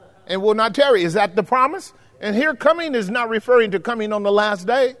what? And will not tarry. Is that the promise? And here coming is not referring to coming on the last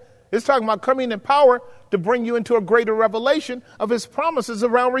day. It's talking about coming in power to bring you into a greater revelation of his promises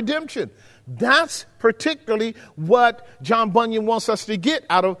around redemption. That's particularly what John Bunyan wants us to get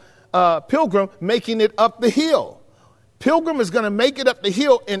out of Pilgrim making it up the hill. Pilgrim is going to make it up the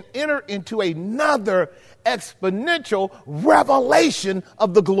hill and enter into another exponential revelation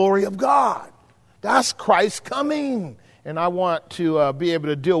of the glory of God. That's Christ coming. And I want to be able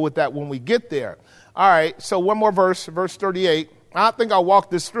to deal with that when we get there. All right, so one more verse 38. I think I'll walk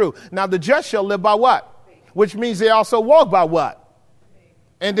this through. Now, the just shall live by what? Which means they also walk by what?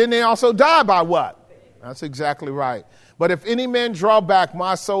 And then they also die by what? That's exactly right. But if any man draw back,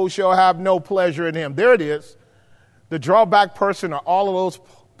 my soul shall have no pleasure in him. There it is. The drawback person are all of those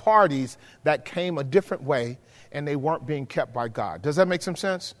parties that came a different way and they weren't being kept by God. Does that make some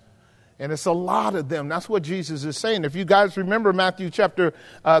sense? And it's a lot of them. That's what Jesus is saying. If you guys remember Matthew chapter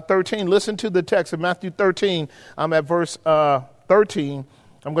 13, listen to the text of Matthew 13. I'm at verse 13.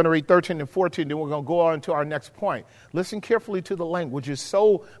 I'm going to read 13 and 14, then we're going to go on to our next point. Listen carefully to the language. It's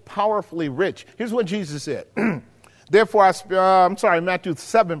so powerfully rich. Here's what Jesus said. Therefore, Matthew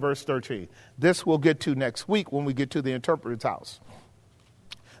 7, verse 13. This we'll get to next week when we get to the interpreter's house.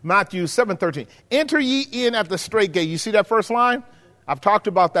 Matthew 7:13. Enter ye in at the straight gate. You see that first line? I've talked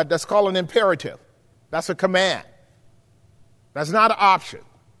about that. That's called an imperative. That's a command. That's not an option.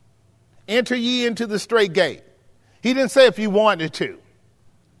 Enter ye into the straight gate. He didn't say if you wanted to.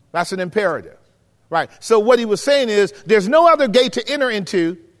 That's an imperative. Right. So what he was saying is there's no other gate to enter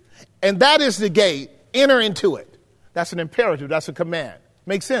into, and that is the gate. Enter into it. That's an imperative. That's a command.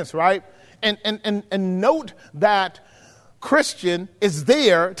 Makes sense, right? And note that Christian is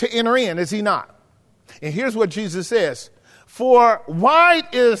there to enter in, is he not? And here's what Jesus says. For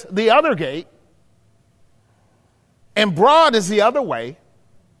wide is the other gate, and broad is the other way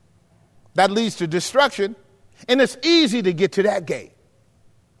that leads to destruction, and it's easy to get to that gate,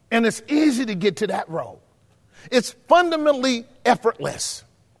 and it's easy to get to that road. It's fundamentally effortless.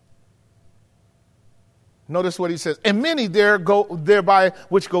 Notice what he says. And many there go thereby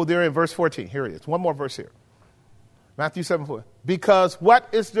which go there in verse 14. Here it is. One more verse here. Matthew 7:4. Because what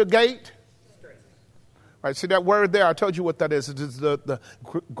is the gate? Straight. Right. See that word there? I told you what that is. It is the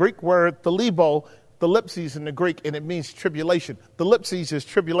Greek word thalibo, thalipsis in the Greek, and it means tribulation. Thalipsis is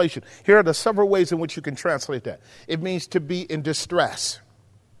tribulation. Here are the several ways in which you can translate that. It means to be in distress.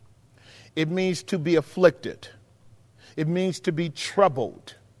 It means to be afflicted. It means to be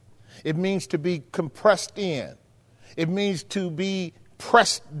troubled. It means to be compressed in. It means to be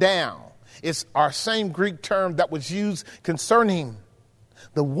pressed down. It's our same Greek term that was used concerning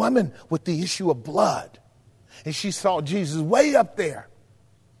the woman with the issue of blood. And she saw Jesus way up there.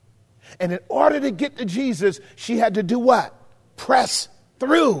 And in order to get to Jesus, she had to do what? Press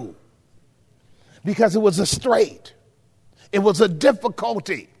through. Because it was a strait. It was a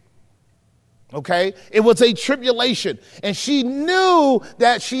difficulty. Okay, it was a tribulation, and she knew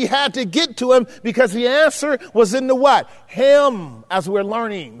that she had to get to him because the answer was in the what? Hem, as we're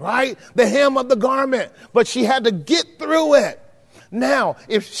learning, right? The hem of the garment, but she had to get through it. Now,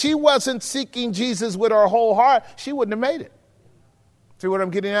 if she wasn't seeking Jesus with her whole heart, she wouldn't have made it. See what I'm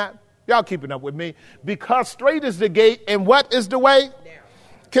getting at? Y'all keeping up with me? Because straight is the gate, and what is the way?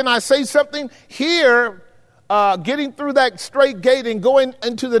 Can I say something? Here, getting through that straight gate and going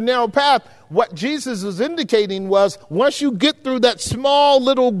into the narrow path, what Jesus was indicating was once you get through that small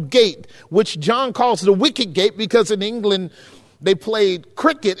little gate, which John calls the wicket gate, because in England they played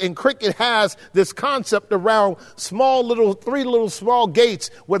cricket, and cricket has this concept around three little small gates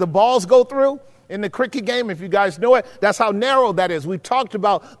where the balls go through. In the cricket game, if you guys know it, that's how narrow that is. We talked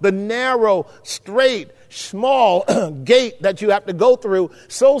about the narrow, straight, small gate that you have to go through,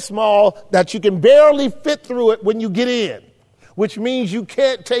 so small that you can barely fit through it when you get in, which means you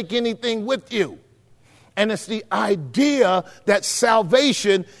can't take anything with you. And it's the idea that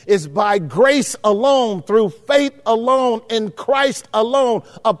salvation is by grace alone, through faith alone, in Christ alone,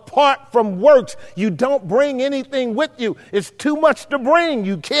 apart from works. You don't bring anything with you. It's too much to bring.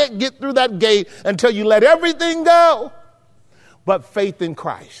 You can't get through that gate until you let everything go but faith in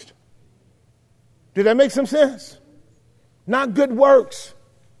Christ. Did that make some sense? Not good works.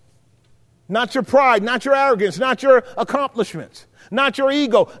 Not your pride, not your arrogance, not your accomplishments, not your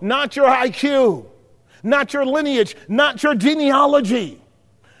ego, not your IQ. Not your lineage, not your genealogy.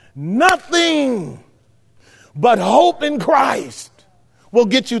 Nothing but hope in Christ will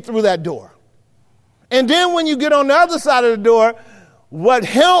get you through that door. And then when you get on the other side of the door, what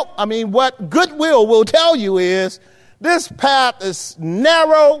goodwill will tell you is this path is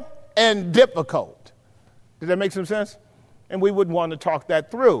narrow and difficult. Does that make some sense? And we would want to talk that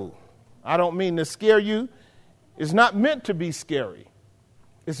through. I don't mean to scare you. It's not meant to be scary.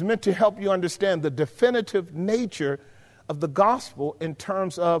 It's meant to help you understand the definitive nature of the gospel in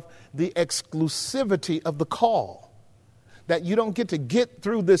terms of the exclusivity of the call. That you don't get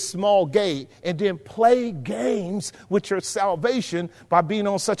through this small gate and then play games with your salvation by being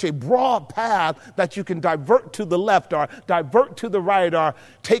on such a broad path that you can divert to the left or divert to the right or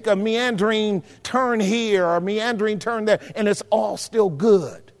take a meandering turn here or a meandering turn there, and it's all still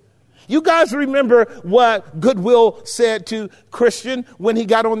good. You guys remember what Goodwill said to Christian when he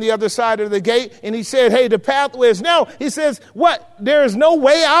got on the other side of the gate and he said, hey, the pathway is narrow. He says, what? There is no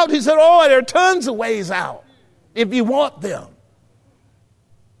way out? He said, oh, there are tons of ways out. if you want them.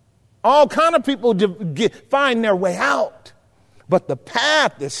 All kind of people find their way out, but the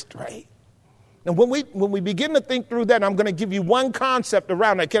path is straight. And when we begin to think through that, I'm going to give you one concept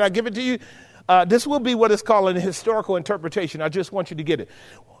around that. Can I give it to you? This will be what is called an historical interpretation. I just want you to get it.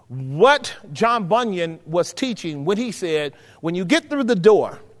 What John Bunyan was teaching when he said, when you get through the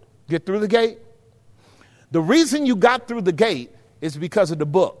door, get through the gate, the reason you got through the gate is because of the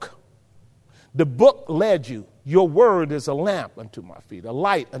book. The book led you. Your word is a lamp unto my feet, a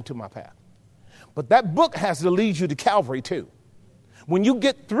light unto my path. But that book has to lead you to Calvary too. When you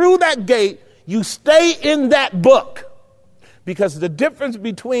get through that gate, you stay in that book. Because the difference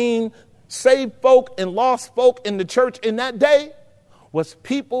between saved folk and lost folk in the church in that day was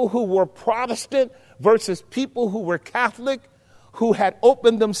people who were Protestant versus people who were Catholic, who had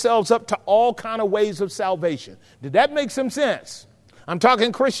opened themselves up to all kind of ways of salvation. Did that make some sense? I'm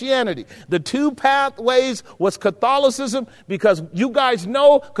talking Christianity. The two pathways was Catholicism, because you guys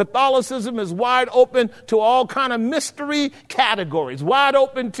know Catholicism is wide open to all kind of mystery categories, wide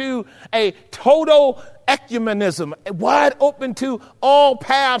open to a total ecumenism, wide open to all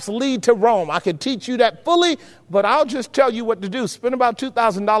paths lead to Rome. I can teach you that fully, but I'll just tell you what to do. Spend about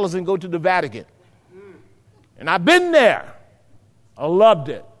 $2,000 and go to the Vatican. And I've been there. I loved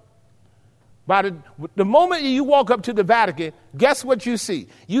it. By the moment you walk up to the Vatican, guess what you see?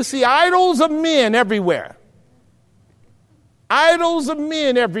 You see idols of men everywhere. Idols of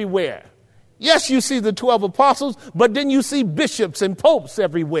men everywhere. Yes, you see the 12 apostles, but then you see bishops and popes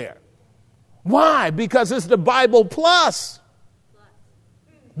everywhere. Why? Because it's the Bible plus.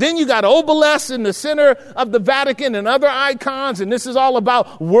 Then you got obelisks in the center of the Vatican and other icons, and this is all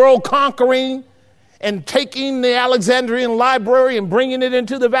about world conquering and taking the Alexandrian library and bringing it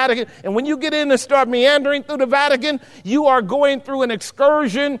into the Vatican. And when you get in and start meandering through the Vatican, you are going through an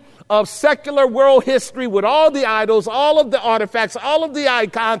excursion of secular world history with all the idols, all of the artifacts, all of the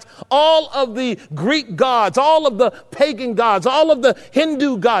icons, all of the Greek gods, all of the pagan gods, all of the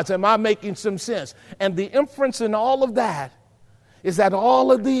Hindu gods. Am I making some sense? And the inference in all of that is that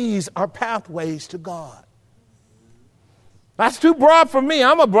all of these are pathways to God. That's too broad for me.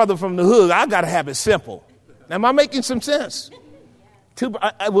 I'm a brother from the hood. I got to have it simple. Am I making some sense?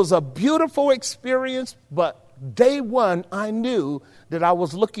 It was a beautiful experience, but day one, I knew that I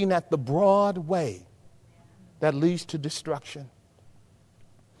was looking at the broad way that leads to destruction.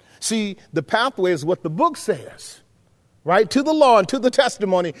 See, the pathway is what the book says. Right? To the law and to the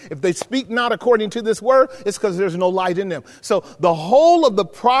testimony. If they speak not according to this word, it's because there's no light in them. So the whole of the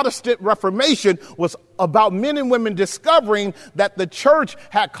Protestant Reformation was about men and women discovering that the church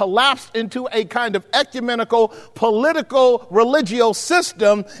had collapsed into a kind of ecumenical, political, religio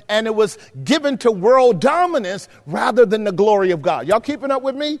system, and it was given to world dominance rather than the glory of God. Y'all keeping up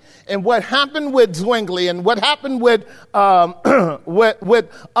with me? And what happened with Zwingli and what happened with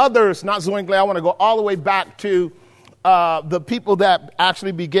others, not Zwingli, I want to go all the way back to the people that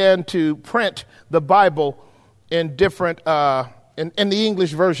actually began to print the Bible in different, in the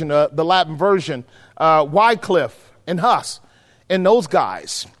English version, the Latin version, Wycliffe and Huss and those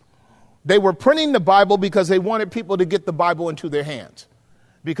guys. They were printing the Bible because they wanted people to get the Bible into their hands.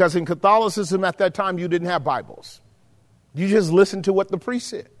 Because in Catholicism at that time, you didn't have Bibles. You just listened to what the priest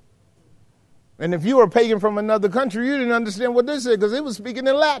said. And if you were a pagan from another country, you didn't understand what they said because they were speaking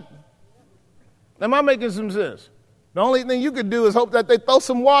in Latin. Am I making some sense? The only thing you could do is hope that they throw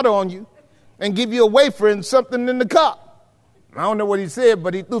some water on you and give you a wafer and something in the cup. I don't know what he said,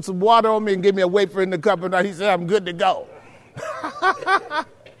 but he threw some water on me and gave me a wafer in the cup, and he said, I'm good to go.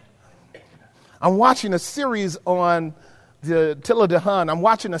 I'm watching a series on the Attila the Hun. I'm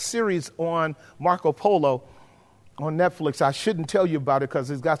watching a series on Marco Polo on Netflix. I shouldn't tell you about it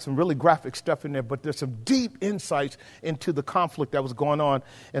because it's got some really graphic stuff in there, but there's some deep insights into the conflict that was going on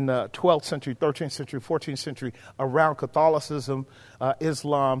in the 12th century, 13th century, 14th century around Catholicism,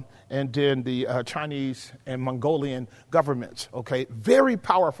 Islam, and then the Chinese and Mongolian governments. Okay, very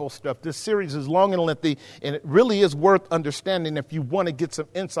powerful stuff. This series is long and lengthy, and it really is worth understanding if you want to get some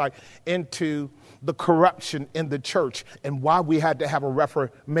insight into the corruption in the church and why we had to have a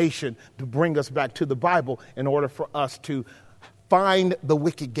reformation to bring us back to the Bible in order for us to find the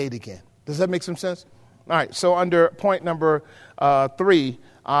wicket gate again. Does that make some sense? All right, so under point number 3,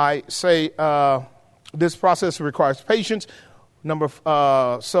 I say this process requires patience.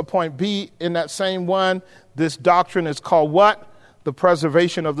 Subpoint B in that same one, this doctrine is called what? The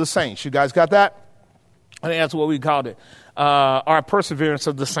preservation of the saints. You guys got that? I think that's what we called it. Our perseverance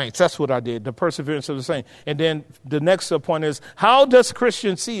of the saints. That's what I did, the perseverance of the saints. And then the next point is, how does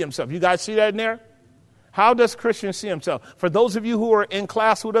Christian see himself? You guys see that in there? How does Christian see himself? For those of you who are in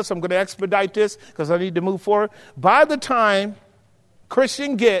class with us, I'm going to expedite this because I need to move forward. By the time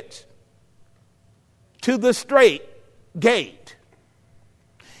Christian gets to the straight gate,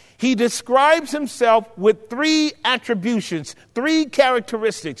 he describes himself with 3 attributions, 3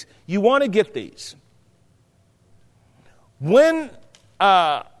 characteristics. You want to get these. When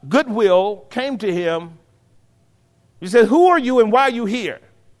goodwill came to him, he said, who are you and why are you here?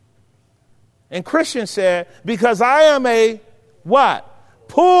 And Christian said, because I am a what?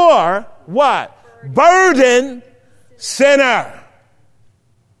 Poor what? Burdened sinner.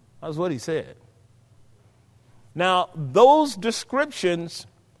 That's what he said. Now, those descriptions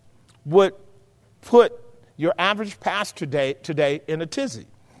would put your average pastor today in a tizzy.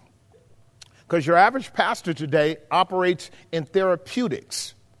 Because your average pastor today operates in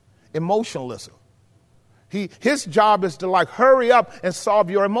therapeutics, emotionalism. His job is to like hurry up and solve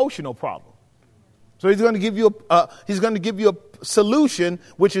your emotional problem. So he's going to give you a solution,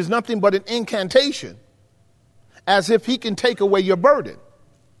 which is nothing but an incantation, as if he can take away your burden.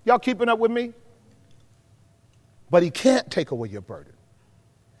 Y'all keeping up with me? But he can't take away your burden.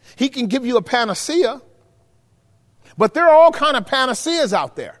 He can give you a panacea, but there are all kind of panaceas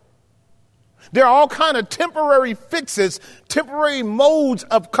out there. There are all kind of temporary fixes, temporary modes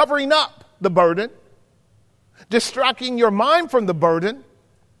of covering up the burden, distracting your mind from the burden,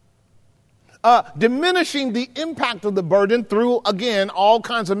 diminishing the impact of the burden through, again, all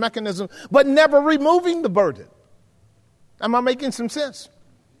kinds of mechanisms, but never removing the burden. Am I making some sense?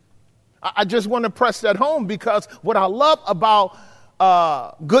 I just want to press that home because what I love about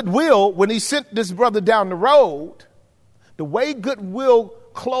Goodwill, when he sent this brother down the road, the way Goodwill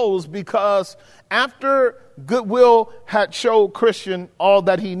closed, because after Goodwill had showed Christian all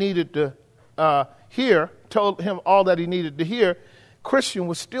that he needed to hear, told him all that he needed to hear, Christian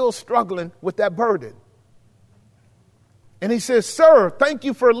was still struggling with that burden. And he says, sir, thank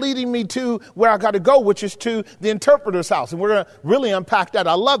you for leading me to where I got to go, which is to the interpreter's house. And we're going to really unpack that.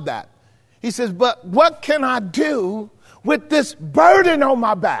 I love that. He says, but what can I do with this burden on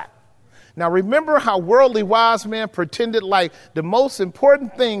my back? Now, remember how worldly wise men pretended like the most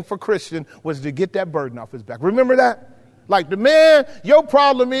important thing for Christian was to get that burden off his back. Remember that? Like the man, your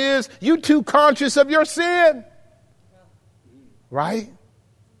problem is you too conscious of your sin. Right?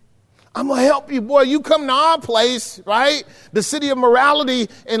 I'm going to help you, boy. You come to our place, right? The city of morality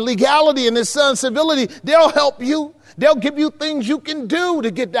and legality and the son civility. They'll help you. They'll give you things you can do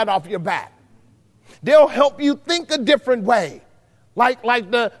to get that off your back. They'll help you think a different way. Like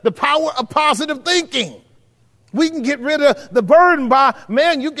the power of positive thinking. We can get rid of the burden by,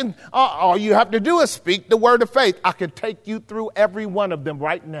 man, you can, all you have to do is speak the word of faith. I can take you through every one of them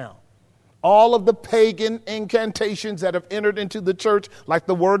right now. All of the pagan incantations that have entered into the church, like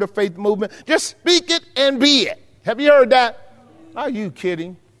the word of faith movement, just speak it and be it. Have you heard that? Are you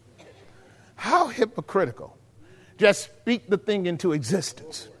kidding? How hypocritical. Just speak the thing into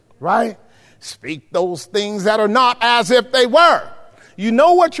existence, right? Speak those things that are not as if they were. You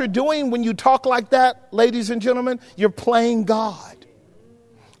know what you're doing when you talk like that, ladies and gentlemen? You're playing God.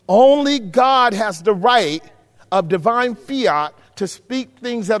 Only God has the right of divine fiat to speak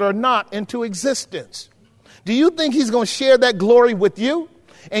things that are not into existence. Do you think he's going to share that glory with you?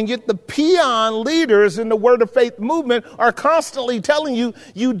 And yet the peon leaders in the word of faith movement are constantly telling you,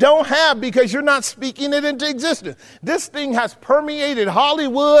 you don't have because you're not speaking it into existence. This thing has permeated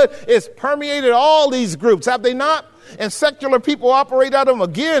Hollywood. It's permeated all these groups, have they not? And secular people operate out of them.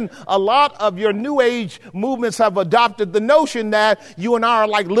 Again, a lot of your new age movements have adopted the notion that you and I are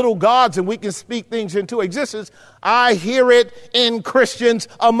like little gods and we can speak things into existence. I hear it in Christians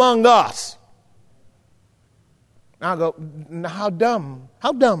among us. I go, how dumb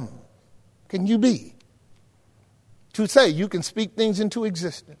can you be to say you can speak things into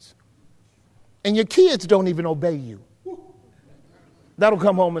existence and your kids don't even obey you? That'll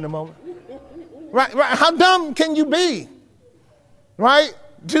come home in a moment. Right? How dumb can you be? Right?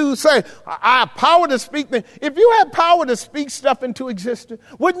 To say, I have power to speak things. If you had power to speak stuff into existence,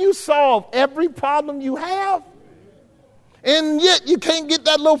 wouldn't you solve every problem you have? And yet you can't get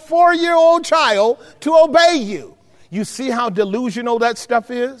that little 4-year-old child to obey you. You see how delusional that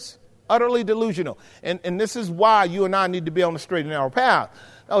stuff is? Utterly delusional. And this is why you and I need to be on the straight and narrow path.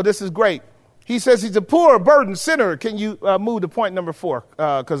 Oh, this is great. He says he's a poor, burdened sinner. Can you move to point number 4?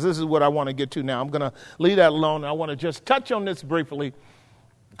 Because this is what I want to get to now. I'm going to leave that alone. I want to just touch on this briefly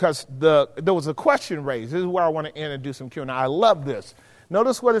because there was a question raised. This is where I want to end and do some Q&A. I love this.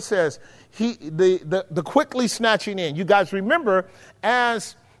 Notice what it says. The quickly snatching in. You guys remember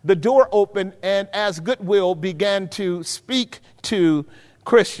as the door opened and as Goodwill began to speak to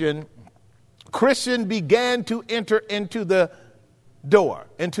Christian, Christian began to enter into the door,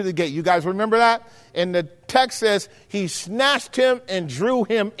 into the gate. You guys remember that? And the text says he snatched him and drew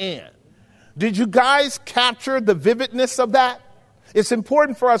him in. Did you guys capture the vividness of that? It's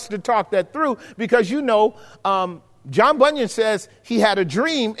important for us to talk that through because, John Bunyan says he had a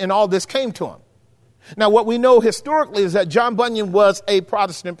dream and all this came to him. Now, what we know historically is that John Bunyan was a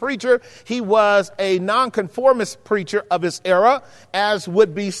Protestant preacher. He was a nonconformist preacher of his era, as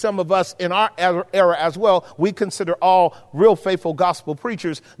would be some of us in our era as well. We consider all real faithful gospel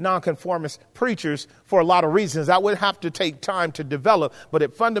preachers nonconformist preachers for a lot of reasons. That would have to take time to develop, but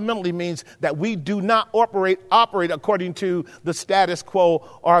it fundamentally means that we do not operate according to the status quo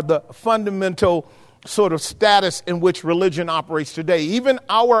or the fundamental sort of status in which religion operates today. Even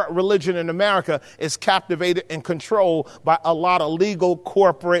our religion in America is captivated and controlled by a lot of legal,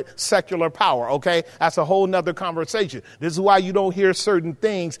 corporate, secular power, okay? That's a whole nother conversation. This is why you don't hear certain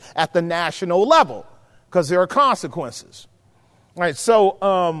things at the national level, because there are consequences. All right,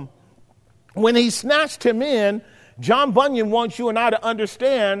 so when he snatched him in, John Bunyan wants you and I to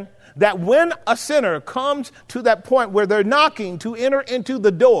understand that when a sinner comes to that point where they're knocking to enter into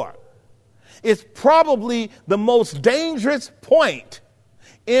the door, it's probably the most dangerous point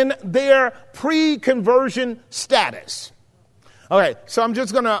in their pre-conversion status. Okay, so I'm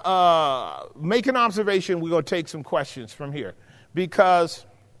just going to make an observation. We're going to take some questions from here. Because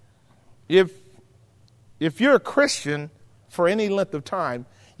if you're a Christian for any length of time,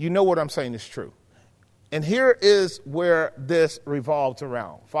 you know what I'm saying is true. And here is where this revolves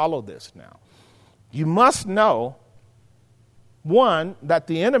around. Follow this now. You must know, one, that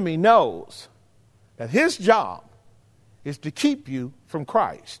the enemy knows that his job is to keep you from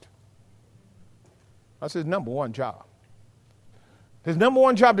Christ. That's his number one job. His number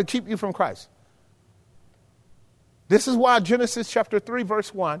one job to keep you from Christ. This is why Genesis chapter 3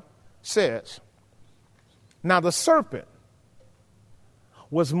 verse 1 says, now the serpent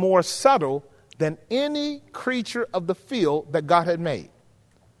was more subtle than any creature of the field that God had made.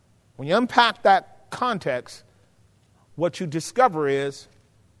 When you unpack that context, what you discover is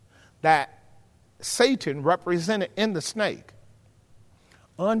that Satan, represented in the snake,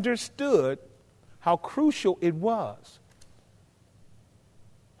 understood how crucial it was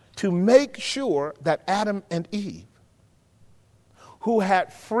to make sure that Adam and Eve, who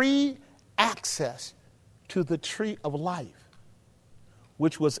had free access to the tree of life,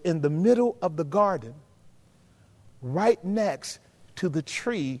 which was in the middle of the garden, right next to the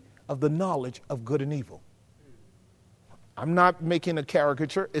tree of the knowledge of good and evil. I'm not making a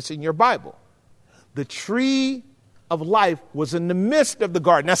caricature, it's in your Bible. The tree of life was in the midst of the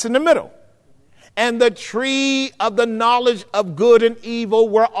garden. That's in the middle. And the tree of the knowledge of good and evil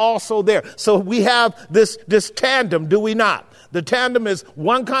were also there. So we have this tandem, do we not? The tandem is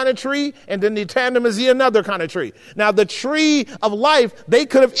one kind of tree, and then the tandem is the another kind of tree. Now, the tree of life, they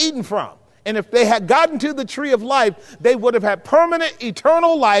could have eaten from. And if they had gotten to the tree of life, they would have had permanent,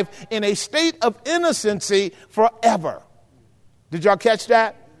 eternal life in a state of innocency forever. Did y'all catch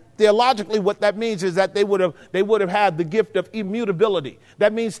that? Theologically, what that means is that they would have had the gift of immutability.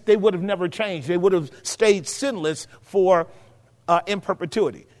 That means they would have never changed. They would have stayed sinless in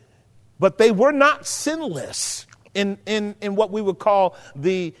perpetuity. But they were not sinless in what we would call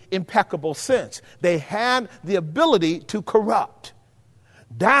the impeccable sense. They had the ability to corrupt.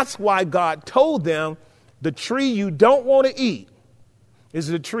 That's why God told them the tree you don't want to eat is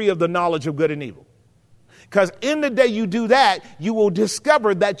the tree of the knowledge of good and evil. Because in the day you do that, you will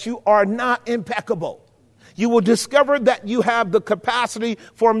discover that you are not impeccable. You will discover that you have the capacity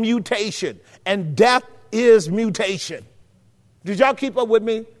for mutation. And death is mutation. Did y'all keep up with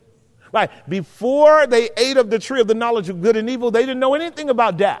me? Right. Before they ate of the tree of the knowledge of good and evil, they didn't know anything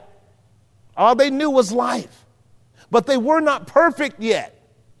about death. All they knew was life. But they were not perfect yet.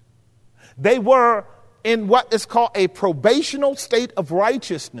 They were in what is called a probational state of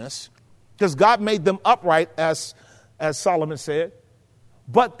righteousness, because God made them upright, as Solomon said,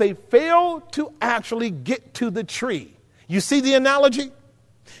 but they failed to actually get to the tree. You see the analogy?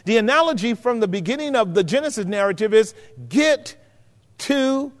 The analogy from the beginning of the Genesis narrative is get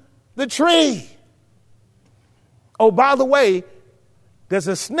to the tree. Oh, by the way, there's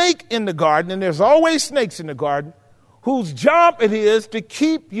a snake in the garden, and there's always snakes in the garden, whose job it is to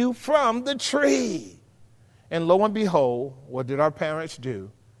keep you from the tree. And lo and behold, what did our parents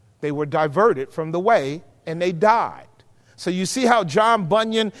do? They were diverted from the way, and they died. So you see how John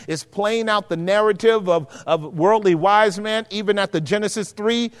Bunyan is playing out the narrative of worldly wise men, even at the Genesis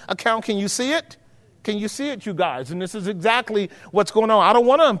 3 account. Can you see it? Can you see it, you guys? And this is exactly what's going on. I don't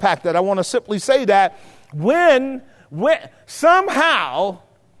want to unpack that. I want to simply say that when somehow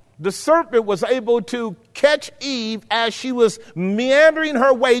the serpent was able to catch Eve as she was meandering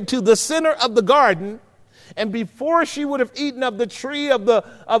her way to the center of the garden. And before she would have eaten of the tree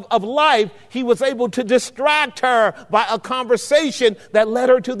of life, he was able to distract her by a conversation that led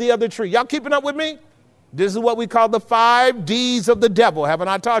her to the other tree. Y'all keeping up with me? This is what we call the 5 D's of the devil. Haven't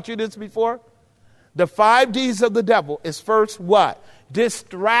I taught you this before? The 5 D's of the devil is first what?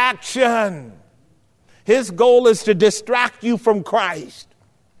 Distraction. His goal is to distract you from Christ.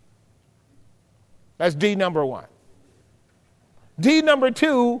 That's D number 1. D number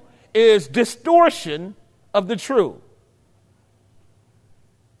 2 is distortion of the truth.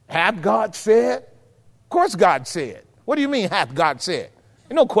 Hath God said? Of course God said. What do you mean, hath God said?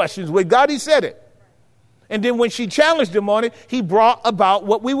 No questions with God, he said it. And then when she challenged him on it, he brought about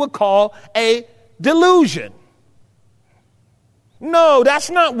what we would call a delusion. No,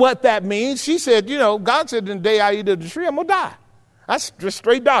 that's not what that means. She said, God said, in the day I eat of the tree, I'm going to die. That's just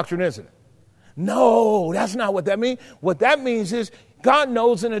straight doctrine, isn't it? No, that's not what that means. What that means is God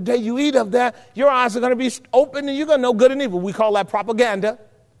knows in the day you eat of that, your eyes are going to be open and you're going to know good and evil. We call that propaganda.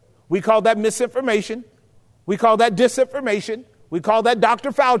 We call that misinformation. We call that disinformation. We call that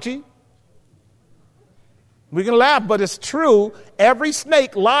Dr. Fauci. We can laugh, but it's true. Every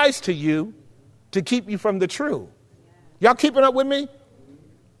snake lies to you to keep you from the truth. Y'all keeping up with me?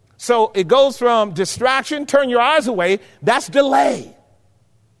 So it goes from distraction, turn your eyes away, that's delay,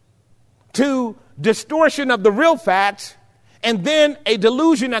 to distortion of the real facts, and then a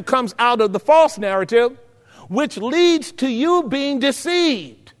delusion that comes out of the false narrative, which leads to you being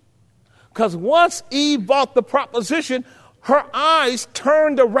deceived. Because once Eve bought the proposition, her eyes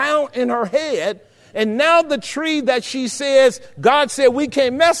turned around in her head, and now the tree that she says, God said we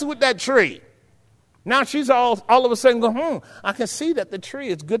can't mess with that tree. Now she's all of a sudden going, I can see that the tree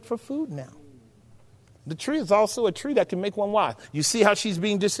is good for food now. The tree is also a tree that can make one wise. You see how she's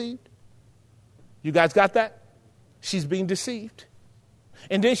being deceived? You guys got that? She's being deceived.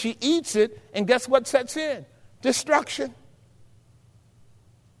 And then she eats it, and guess what sets in? Destruction.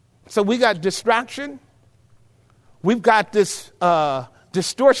 So we got distraction. We've got this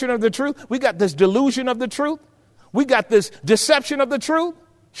distortion of the truth. We got this delusion of the truth. We got this deception of the truth.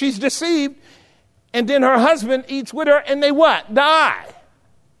 She's deceived. And then her husband eats with her, and they what? Die.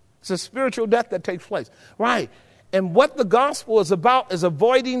 It's a spiritual death that takes place. Right. And what the gospel is about is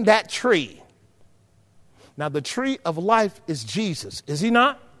avoiding that tree. Now, the tree of life is Jesus, is he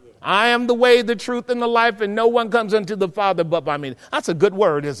not? Yeah. I am the way, the truth, and the life, and no one comes unto the Father but by me. That's a good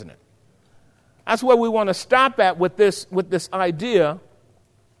word, isn't it? That's where we want to stop at with this idea,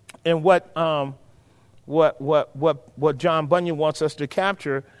 and what John Bunyan wants us to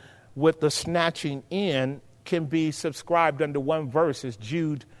capture with the snatching in can be subscribed under one verse. It's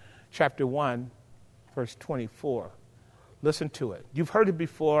Jude chapter 1, verse 24. Listen to it. You've heard it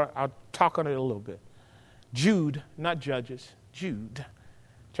before. I'll talk on it a little bit. Jude, not Judges, Jude,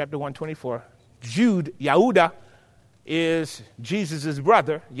 chapter 1, 24. Jude, Yahuda, is Jesus'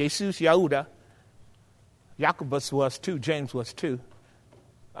 brother, Jesus Yahuda. Jacobus was too, James was too.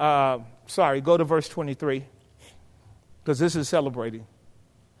 Go to verse 23, because this is celebrating.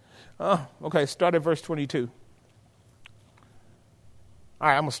 Okay, start at verse 22. All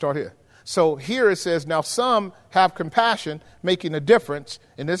right, I'm going to start here. So here it says, now some have compassion, making a difference.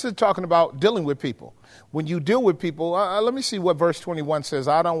 And this is talking about dealing with people. When you deal with people, let me see what verse 21 says.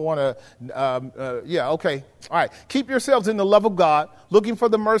 I don't want to, okay. All right. Keep yourselves in the love of God, looking for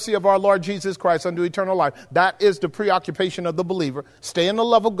the mercy of our Lord Jesus Christ unto eternal life. That is the preoccupation of the believer. Stay in the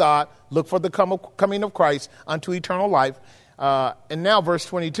love of God, look for the coming of Christ unto eternal life. And now verse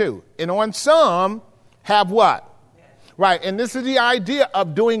 22. And on some have what? Right, and this is the idea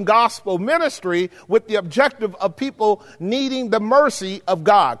of doing gospel ministry with the objective of people needing the mercy of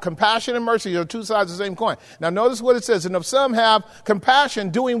God. Compassion and mercy are two sides of the same coin. Now notice what it says, and if some have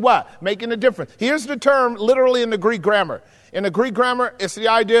compassion, doing what? Making a difference. Here's the term literally in the Greek grammar. In the Greek grammar, it's the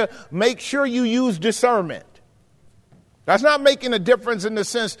idea, make sure you use discernment. That's not making a difference in the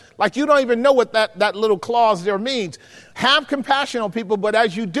sense, like you don't even know what that little clause there means. Have compassion on people, but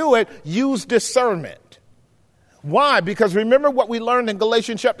as you do it, use discernment. Why? Because remember what we learned in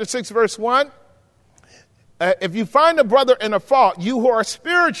Galatians chapter 6, verse 1? If you find a brother in a fault, you who are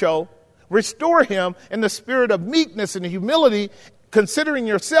spiritual, restore him in the spirit of meekness and humility, considering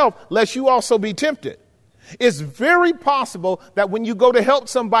yourself, lest you also be tempted. It's very possible that when you go to help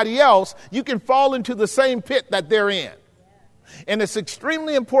somebody else, you can fall into the same pit that they're in. And it's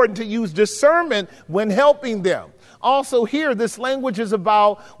extremely important to use discernment when helping them. Also here, this language is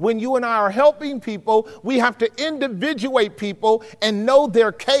about when you and I are helping people, we have to individuate people and know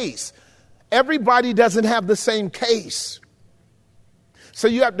their case. Everybody doesn't have the same case. So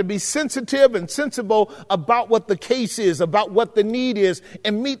you have to be sensitive and sensible about what the case is, about what the need is,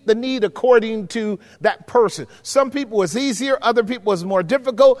 and meet the need according to that person. Some people it's easier. Other people it's more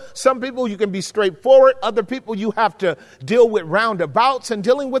difficult. Some people you can be straightforward. Other people you have to deal with roundabouts and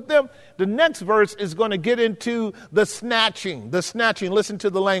dealing with them. The next verse is going to get into the snatching. The snatching. Listen to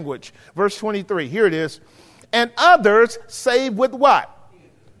the language. Verse 23. Here it is. And others save with what?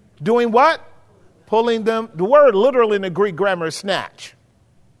 Doing what? Pulling them. The word literally in the Greek grammar is snatch.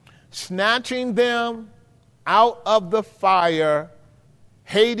 Snatching them out of the fire,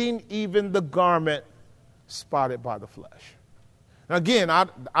 hating even the garment spotted by the flesh. Now again,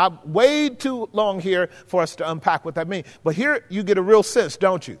 I waited too long here for us to unpack what that means. But here you get a real sense,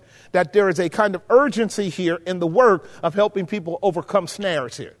 don't you? That there is a kind of urgency here in the work of helping people overcome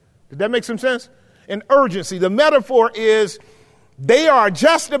snares here. Did that make some sense? An urgency. The metaphor is they are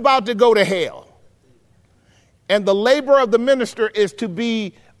just about to go to hell. And the labor of the minister is to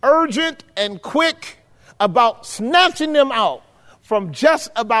be urgent and quick about snatching them out from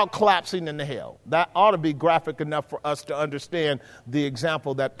just about collapsing into hell. That ought to be graphic enough for us to understand the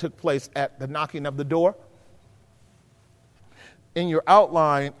example that took place at the knocking of the door. In your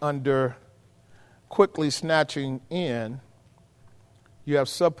outline under quickly snatching in, you have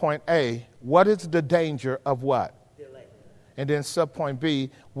subpoint A, what is the danger of what? Delay. And then subpoint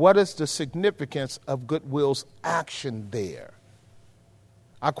B, what is the significance of goodwill's action there?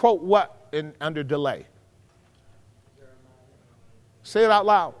 I quote what under delay? Say it out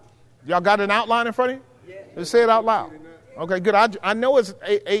loud. Y'all got an outline in front of you? Yeah. Let's say it out loud. Okay, good. I know it's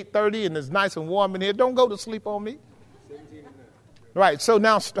 8:30 and it's nice and warm in here. Don't go to sleep on me. Right, so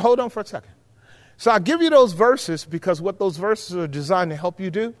now hold on for a second. So I'll give you those verses because what those verses are designed to help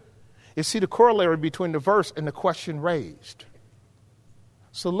you do is see the corollary between the verse and the question raised.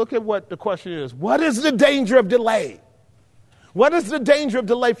 So look at what the question is. What is the danger of delay? What is the danger of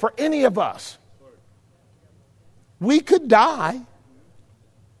delay for any of us? We could die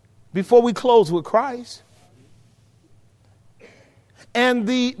before we close with Christ. And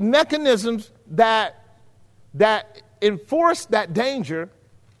the mechanisms that enforce that danger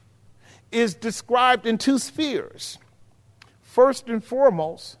is described in two spheres. First and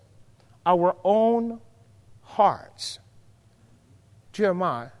foremost, our own hearts.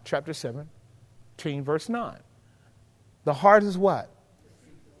 Jeremiah chapter 17, verse 9. The heart is what?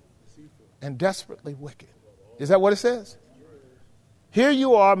 And desperately wicked. Is that what it says? Here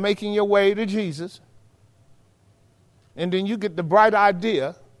you are making your way to Jesus, and then you get the bright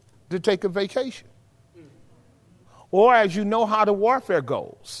idea to take a vacation. Or as you know how the warfare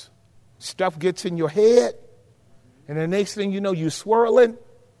goes, stuff gets in your head, and the next thing you know, you're swirling,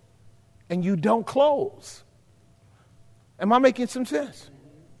 and you don't close. Am I making some sense?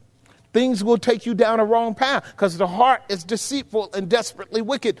 Things will take you down a wrong path because the heart is deceitful and desperately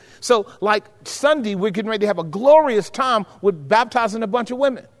wicked. So like Sunday, we're getting ready to have a glorious time with baptizing a bunch of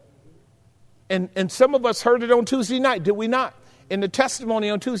women. And some of us heard it on Tuesday night, did we not? In the testimony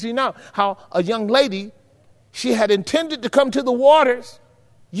on Tuesday night, how a young lady, she had intended to come to the waters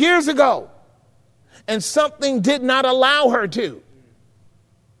years ago, and something did not allow her to.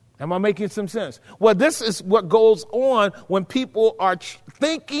 Am I making some sense? Well, this is what goes on when people are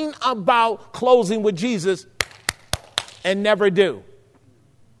thinking about closing with Jesus and never do.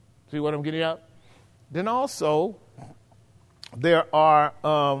 See what I'm getting at? Then also, there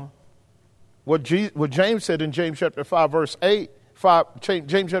are what James said in James chapter 5, verse 8,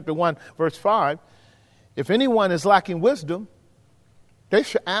 James chapter 1, verse 5. If anyone is lacking wisdom, they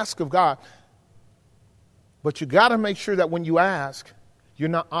should ask of God. But you got to make sure that when you ask, you're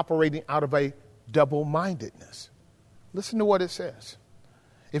not operating out of a double-mindedness. Listen to what it says.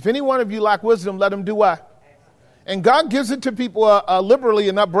 If any one of you lack wisdom, let him do what? And God gives it to people liberally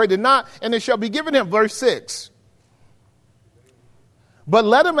and upbraided not, and it shall be given him. Verse 6. But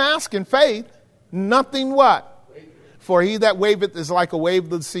let him ask in faith, nothing what? For he that waveth is like a wave of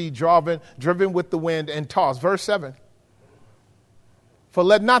the sea, driven with the wind and tossed. Verse 7. For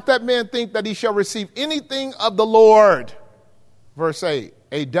let not that man think that he shall receive anything of the Lord. Verse 8,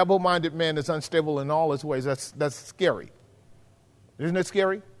 a double-minded man is unstable in all his ways. That's scary. Isn't it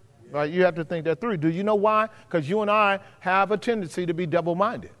scary? Right? You have to think that through. Do you know why? Because you and I have a tendency to be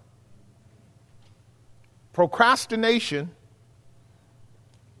double-minded. Procrastination,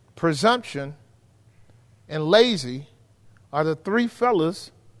 presumption, and lazy are the three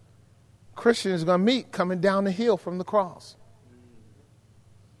fellas Christians are going to meet coming down the hill from the cross.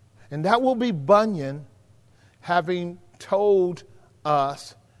 And that will be Bunyan having told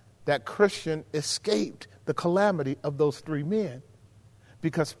us that Christian escaped the calamity of those three men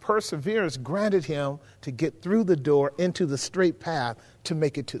because perseverance granted him to get through the door into the straight path to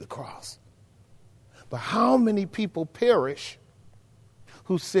make it to the cross. But how many people perish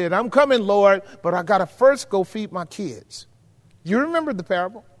who said, I'm coming, Lord, but I got to first go feed my kids. You remember the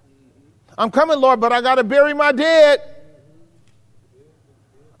parable? I'm coming, Lord, but I got to bury my dead.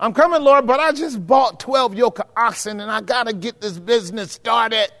 I'm coming, Lord, but I just bought 12 yoke of oxen and I got to get this business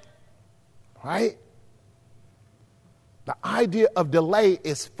started. Right? The idea of delay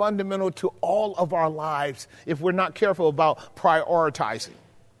is fundamental to all of our lives if we're not careful about prioritizing.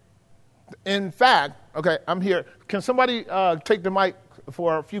 In fact, okay, I'm here. Can somebody take the mic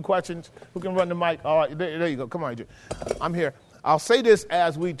for a few questions? Who can run the mic? All right, there you go. Come on, I'm here. I'll say this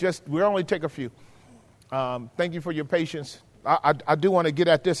as we only take a few. Thank you for your patience. I do want to get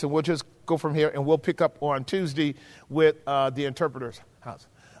at this, and we'll just go from here, and we'll pick up on Tuesday with the interpreter's house.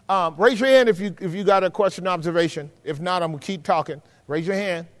 Raise your hand if you got a question or observation. If not, I'm going to keep talking. Raise your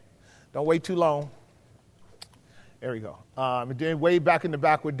hand. Don't wait too long. There we go. And then way back in the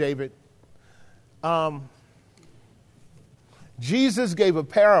back with David. Jesus gave a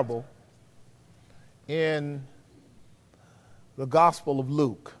parable in the Gospel of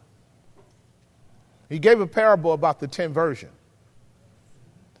Luke. He gave a parable about the 10 virgins.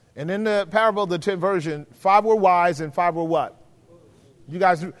 And in the parable of the 10 virgins, 5 were wise and 5 were what? You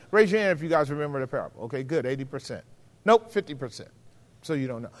guys, raise your hand if you guys remember the parable. Okay, good, 80%. Nope, 50%. So you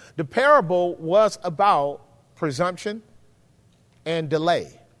don't know. The parable was about presumption and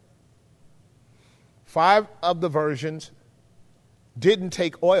delay. 5 of the virgins didn't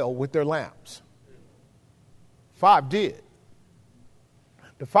take oil with their lamps. 5 did.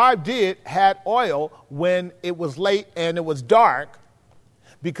 The 5 had oil when it was late and it was dark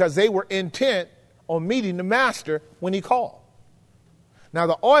because they were intent on meeting the master when he called. Now,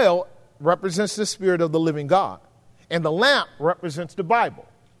 the oil represents the Spirit of the living God, and the lamp represents the Bible.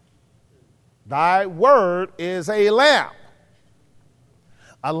 Thy word is a lamp.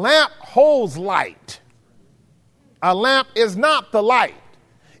 A lamp holds light. A lamp is not the light.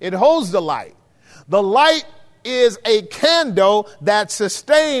 It holds the light. The light is a candle that's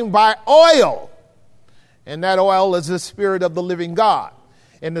sustained by oil, and that oil is the Spirit of the living God.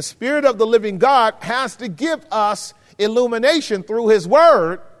 And the Spirit of the living God has to give us illumination through his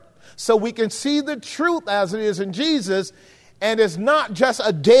word so we can see the truth as it is in Jesus. And it's not just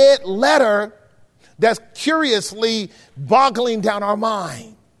a dead letter that's curiously boggling down our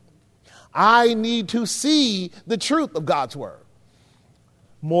mind. I need to see the truth of God's word.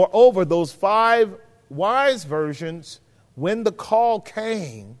 Moreover, those 5 wise virgins, when the call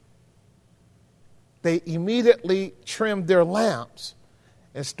came, they immediately trimmed their lamps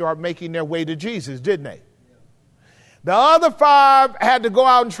and started making their way to Jesus, didn't they? The other 5 had to go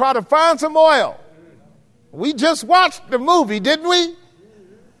out and try to find some oil. We just watched the movie, didn't we?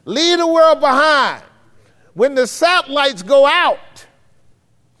 Leave the world behind. When the satellites go out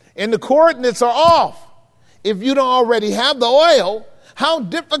and the coordinates are off, if you don't already have the oil, how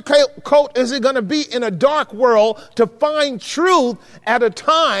difficult is it going to be in a dark world to find truth at a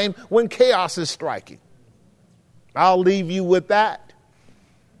time when chaos is striking? I'll leave you with that,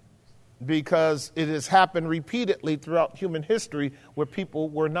 because it has happened repeatedly throughout human history where people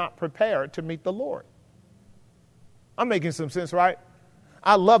were not prepared to meet the Lord. I'm making some sense, right?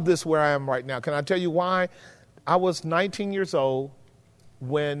 I love this where I am right now. Can I tell you why? I was 19 years old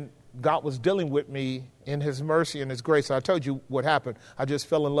when God was dealing with me in his mercy and his grace. I told you what happened. I just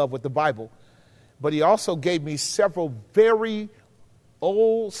fell in love with the Bible. But he also gave me several very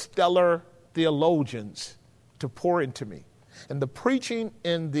old, stellar theologians to pour into me. And the preaching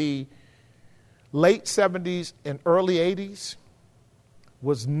in the late 70s and early 80s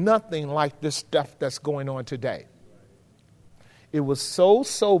was nothing like this stuff that's going on today. It was so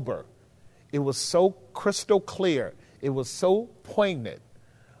sober. It was so crystal clear. It was so poignant.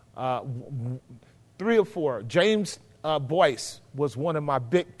 3 or 4. James Boyce was one of my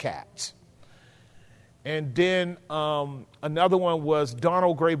big cats. And then another one was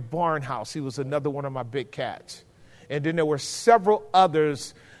Donald Gray Barnhouse. He was another one of my big cats. And then there were several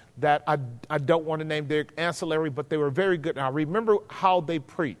others that I don't want to name. They're ancillary, but they were very good. And I remember how they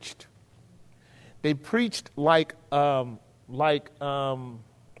preached. They preached like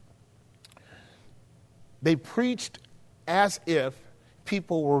they preached as if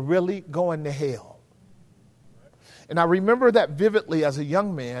people were really going to hell. And I remember that vividly as a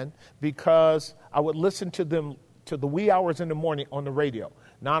young man because I would listen to them to the wee hours in the morning on the radio,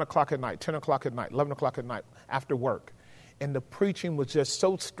 9 o'clock at night, 10 o'clock at night, 11 o'clock at night, after work. And the preaching was just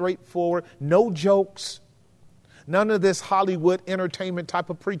so straightforward, no jokes, none of this Hollywood entertainment type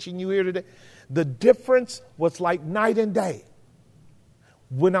of preaching you hear today. The difference was like night and day.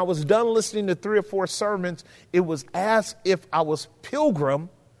 When I was done listening to 3 or 4 sermons, it was as if I was Pilgrim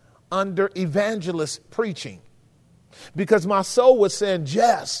under evangelist preaching. Because my soul was saying,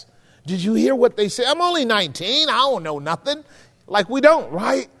 Jess, did you hear what they said? I'm only 19. I don't know nothing. Like we don't,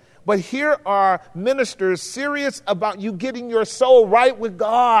 right? But here are ministers serious about you getting your soul right with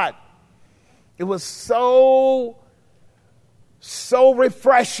God. It was so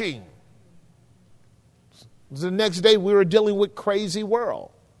refreshing. The next day we were dealing with crazy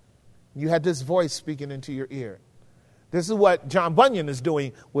world. You had this voice speaking into your ear. This is what John Bunyan is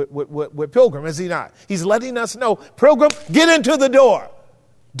doing with Pilgrim, is he not? He's letting us know, Pilgrim, get into the door.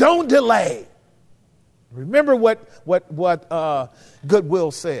 Don't delay. Remember what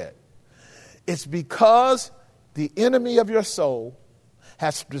Goodwill said. It's because the enemy of your soul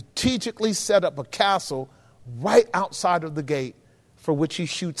has strategically set up a castle right outside of the gate for which he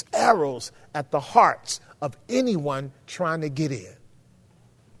shoots arrows at the hearts of anyone trying to get in.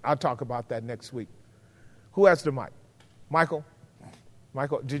 I'll talk about that next week. Who has the mic? Michael?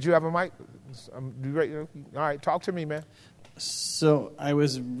 Michael, did you have a mic? You ready? All right, talk to me, man. So I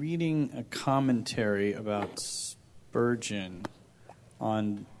was reading a commentary about Spurgeon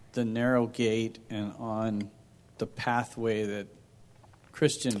on the narrow gate and on the pathway that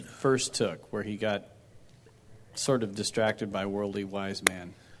Christian first took, where he got sort of distracted by worldly wise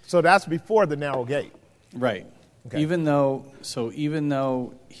man. So that's before the narrow gate. Right. Okay. Even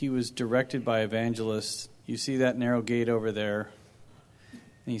though he was directed by evangelists, you see that narrow gate over there.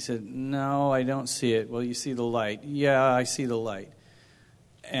 And he said, no, I don't see it. Well, you see the light. Yeah, I see the light.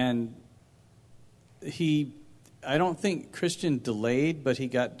 And I don't think Christian delayed, but he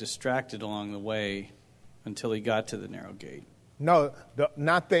got distracted along the way until he got to the narrow gate. No,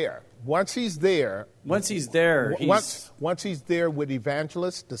 not there. Once he's there with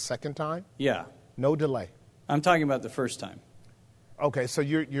evangelists the second time, yeah, no delay. I'm talking about the first time. Okay, so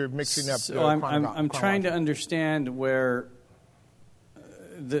you're mixing up. So I'm trying to understand where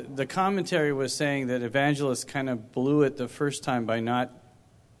the commentary was saying that evangelists kind of blew it the first time by not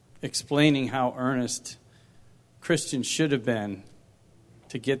explaining how earnest Christians should have been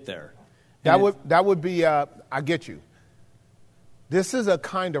to get there. That would be. I get you. This is a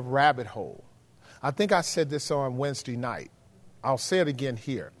kind of rabbit hole. I think I said this on Wednesday night. I'll say it again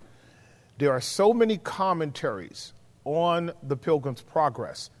here. There are so many commentaries on the Pilgrim's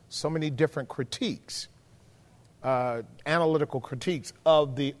Progress, so many different critiques, analytical critiques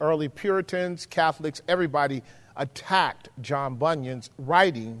of the early Puritans, Catholics. Everybody attacked John Bunyan's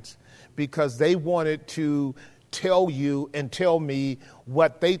writings because they wanted to tell you and tell me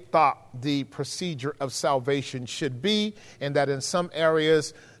what they thought the procedure of salvation should be, and that in some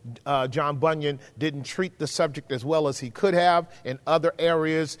areas John Bunyan didn't treat the subject as well as he could have. In other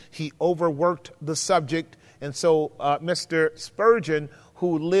areas, he overworked the subject. And so Mr. Spurgeon,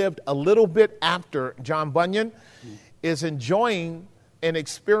 who lived a little bit after John Bunyan, is enjoying an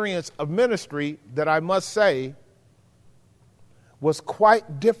experience of ministry that I must say was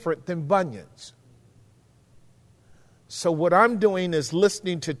quite different than Bunyan's. So what I'm doing is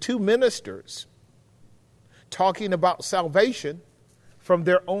listening to 2 ministers talking about salvation from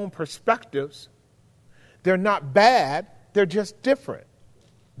their own perspectives. They're not bad, they're just different.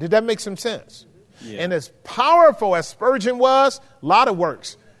 Did that make some sense? Yeah. And as powerful as Spurgeon was, a lot of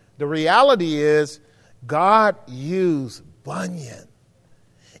works. The reality is God used Bunyan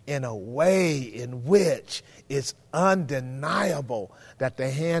in a way in which it's undeniable that the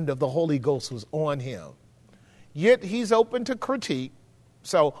hand of the Holy Ghost was on him. Yet he's open to critique.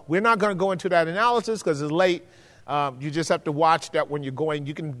 So we're not going to go into that analysis because it's late. You just have to watch that when you're going.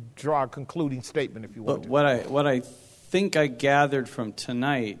 You can draw a concluding statement if you want to. But what I think I gathered from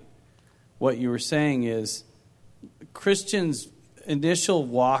tonight, what you were saying is Christian's initial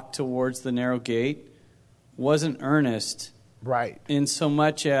walk towards the narrow gate wasn't earnest. Right. In so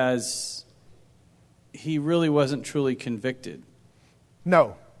much as he really wasn't truly convicted.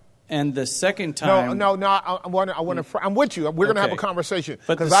 No. And the second time... No, I'm with you. We're going to have a conversation.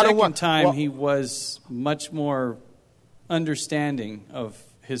 But the second time, he was much more understanding of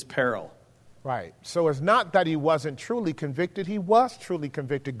his peril. Right. So it's not that he wasn't truly convicted. He was truly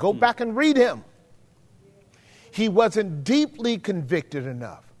convicted. Go back and read him. He wasn't deeply convicted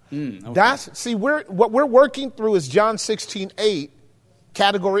enough. Okay. What we're working through is John 16:8,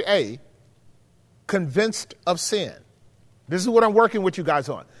 category A, convinced of sin. This is what I'm working with you guys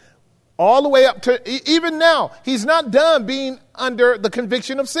on. All the way up to, even now, he's not done being under the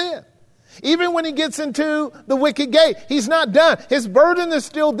conviction of sin. Even when he gets into the wicket gate, he's not done. His burden is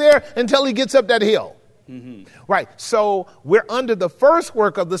still there until he gets up that hill. Mm-hmm. Right. So we're under the first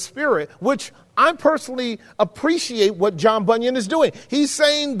work of the Spirit, which I personally appreciate what John Bunyan is doing. He's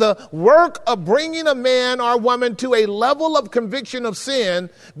saying the work of bringing a man or woman to a level of conviction of sin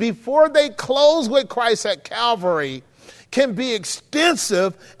before they close with Christ at Calvary can be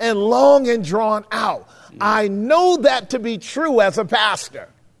extensive and long and drawn out. I know that to be true as a pastor.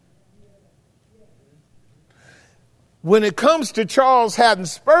 When it comes to Charles Haddon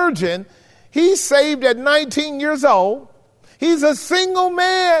Spurgeon, he's saved at 19 years old. He's a single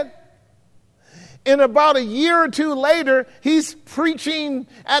man. And about a year or two later, he's preaching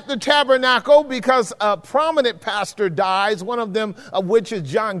at the tabernacle because a prominent pastor dies, one of them of which is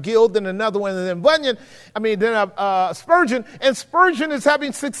John Gill, and another one of them Spurgeon. And Spurgeon is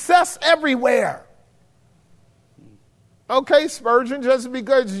having success everywhere. Okay, Spurgeon, just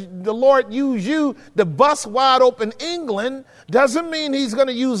because the Lord used you to bust wide open England doesn't mean he's going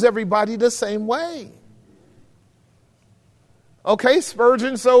to use everybody the same way. Okay,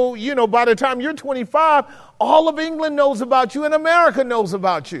 Spurgeon, so, by the time you're 25, all of England knows about you and America knows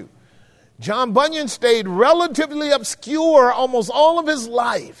about you. John Bunyan stayed relatively obscure almost all of his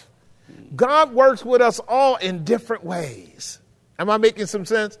life. God works with us all in different ways. Am I making some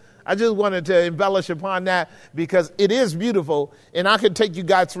sense? I just wanted to embellish upon that because it is beautiful, and I could take you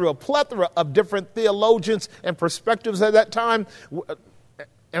guys through a plethora of different theologians and perspectives at that time,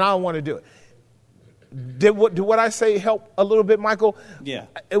 and I don't want to do it. Did what I say help a little bit, Michael? Yeah.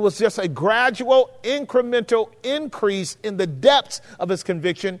 It was just a gradual, incremental increase in the depths of his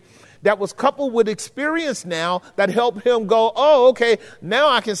conviction that was coupled with experience now that helped him go, oh, okay, now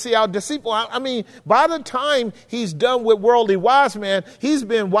I can see how deceitful. I mean, by the time he's done with Worldly Wise Man, he's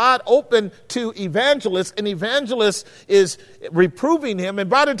been wide open to evangelists, and evangelist is reproving him. And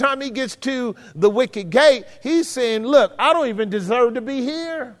by the time he gets to the wicket gate, he's saying, look, I don't even deserve to be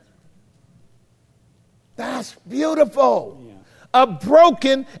here. That's beautiful. Yeah. A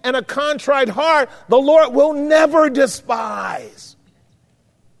broken and a contrite heart, the Lord will never despise.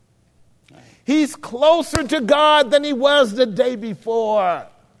 He's closer to God than he was the day before.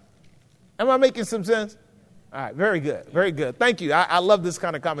 Am I making some sense? All right, very good, very good. Thank you. I love this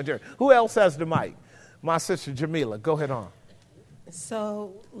kind of commentary. Who else has the mic? My sister Jamila, go ahead on.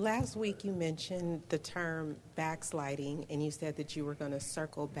 So last week you mentioned the term backsliding, and you said that you were going to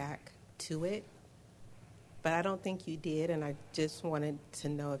circle back to it. But I don't think you did, and I just wanted to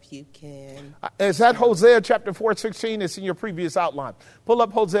know if you can. Is that Hosea chapter 4:16? It's in your previous outline. Pull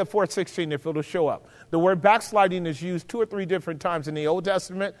up Hosea 4:16 if it'll show up. The word backsliding is used 2 or 3 different times in the Old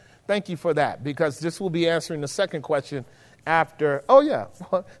Testament. Thank you for that, because this will be answering the second question after. Oh, yeah.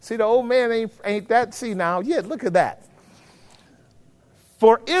 See, the old man ain't that. See, now, yeah, look at that.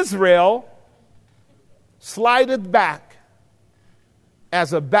 For Israel slideth back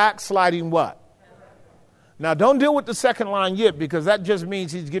as a backsliding what? Now, don't deal with the second line yet, because that just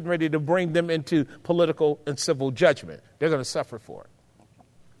means he's getting ready to bring them into political and civil judgment. They're going to suffer for it.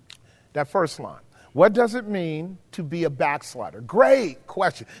 That first line. What does it mean to be a backslider? Great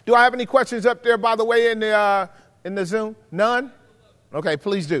question. Do I have any questions up there, by the way, in the Zoom? None? Okay,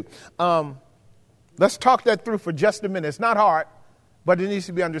 please do. Let's talk that through for just a minute. It's not hard, but it needs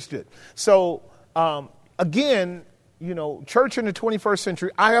to be understood. So, again, church in the 21st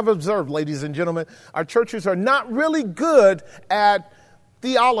century, I have observed, ladies and gentlemen, our churches are not really good at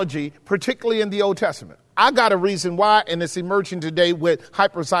theology, particularly in the Old Testament. I got a reason why, and it's emerging today with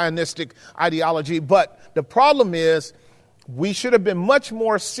hyper-Zionistic ideology. But the problem is we should have been much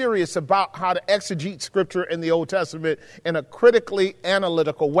more serious about how to exegete Scripture in the Old Testament in a critically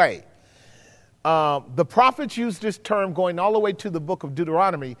analytical way. The prophets used this term going all the way to the book of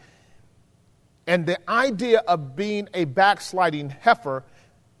Deuteronomy. And the idea of being a backsliding heifer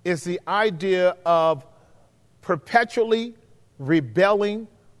is the idea of perpetually rebelling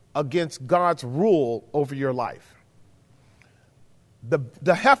against God's rule over your life.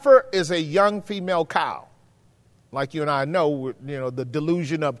 The heifer is a young female cow. Like you and I know, the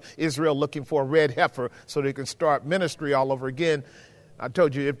delusion of Israel looking for a red heifer so they can start ministry all over again. I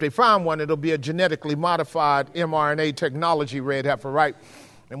told you, if they find one, it'll be a genetically modified mRNA technology red heifer, right?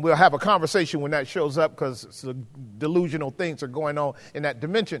 And we'll have a conversation when that shows up, because some delusional things are going on in that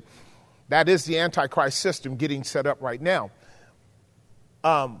dimension. That is the Antichrist system getting set up right now.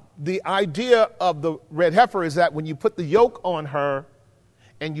 The idea of the red heifer is that when you put the yoke on her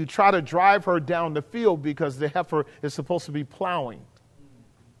and you try to drive her down the field, because the heifer is supposed to be plowing.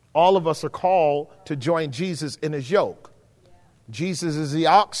 All of us are called to join Jesus in his yoke. Jesus is the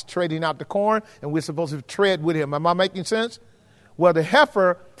ox treading out the corn, and we're supposed to tread with him. Am I making sense? Well, the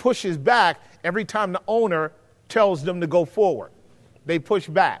heifer pushes back every time the owner tells them to go forward. They push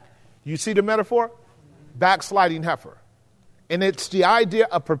back. You see the metaphor? Backsliding heifer. And it's the idea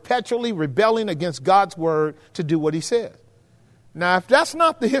of perpetually rebelling against God's word to do what he said. Now, if that's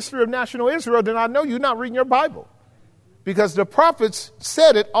not the history of national Israel, then I know you're not reading your Bible. Because the prophets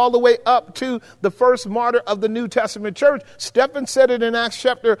said it all the way up to the first martyr of the New Testament church. Stephen said it in Acts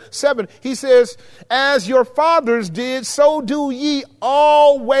chapter 7. He says, as your fathers did, so do ye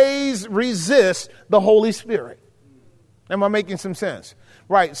always resist the Holy Spirit. Am I making some sense?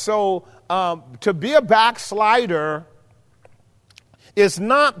 Right. So to be a backslider is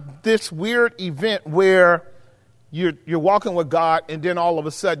not this weird event where you're walking with God and then all of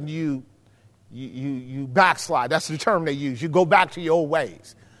a sudden you backslide. That's the term they use. You go back to your old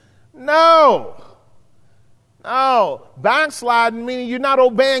ways. No. Backsliding meaning you're not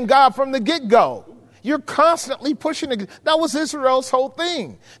obeying God from the get-go. You're constantly pushing it. That was Israel's whole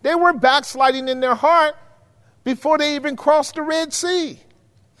thing. They were backsliding in their heart before they even crossed the Red Sea.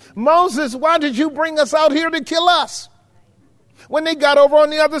 Moses, why did you bring us out here to kill us? When they got over on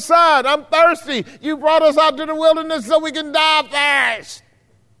the other side, I'm thirsty. You brought us out to the wilderness so we can die of thirst.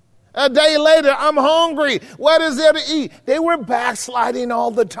 A day later, I'm hungry. What is there to eat? They were backsliding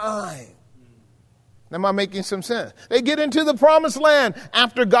all the time. Am I making some sense? They get into the promised land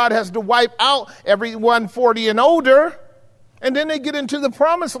after God has to wipe out everyone 40 and older. And then they get into the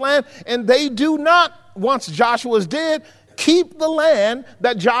promised land and they do not, once Joshua's dead, keep the land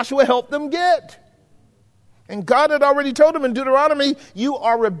that Joshua helped them get. And God had already told them in Deuteronomy, you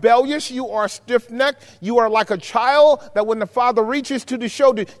are rebellious, you are stiff-necked, you are like a child that when the father reaches to the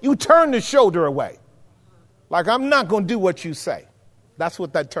shoulder, you turn the shoulder away. Like, I'm not going to do what you say. That's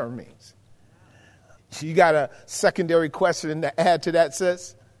what that term means. You got a secondary question to add to that,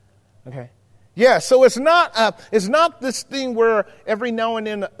 sis? Okay. Yeah, so it's not this thing where every now and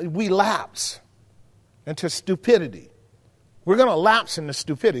then we lapse into stupidity. We're going to lapse into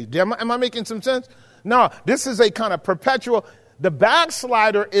stupidity. Am I making some sense? No, this is a kind of perpetual. The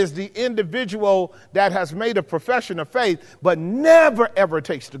backslider is the individual that has made a profession of faith, but never, ever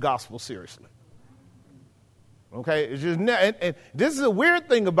takes the gospel seriously. Okay, it's just and this is a weird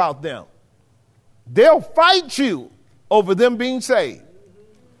thing about them. They'll fight you over them being saved.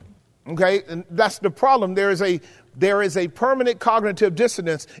 Okay, and that's the problem. There is a permanent cognitive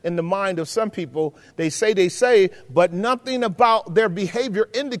dissonance in the mind of some people. They say, but nothing about their behavior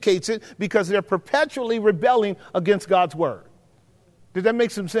indicates it because they're perpetually rebelling against God's word. Did that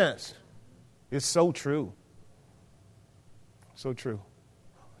make some sense? It's so true. So true.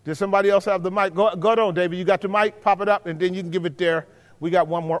 Did somebody else have the mic? Go on, David. You got the mic? Pop it up, and then you can give it there. We got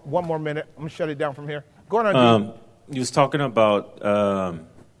one more minute. I'm going to shut it down from here. Go on, David. You was talking about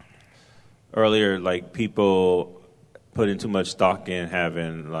earlier, like people putting too much stock in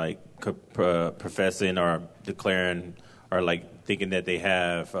having like professing or declaring or like thinking that they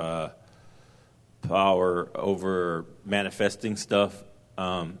have power over manifesting stuff.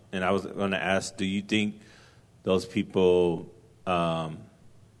 And I was going to ask, do you think those people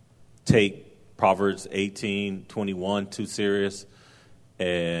take Proverbs 18:21 too serious?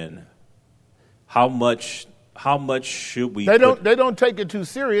 And how much should we? They don't take it too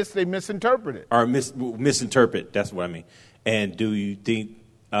serious. They misinterpret it. Or misinterpret. That's what I mean. And do you think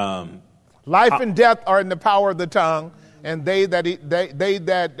life and death are in the power of the tongue, and they that eat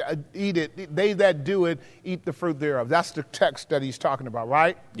it, they that do it, eat the fruit thereof. That's the text that he's talking about,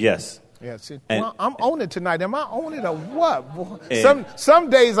 right? Yes. Yeah. See, well, I'm on it tonight. Am I on it or what? Boy?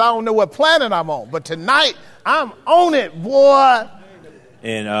 Some days I don't know what planet I'm on, but tonight I'm on it, boy.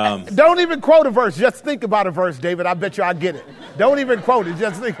 And don't even quote a verse. Just think about a verse, David. I bet you I get it. Don't even quote it.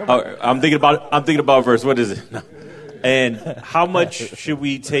 Just think about it. I'm thinking about a verse. What is it? No. And how much should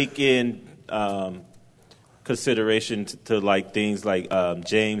we take in consideration to like things like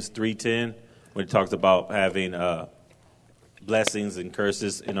James 3:10, when it talks about having blessings and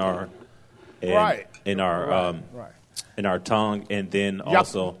curses in our in our tongue, and then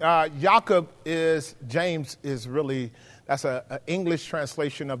also James is really. That's an English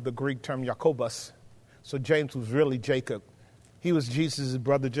translation of the Greek term Jacobus. So James was really Jacob. He was Jesus'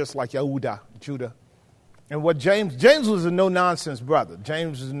 brother, just like Judah. And what James was a no-nonsense brother.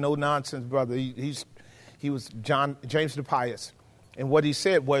 James was a no-nonsense brother. He was James the Pious. And what he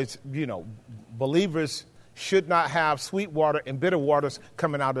said was, believers should not have sweet water and bitter waters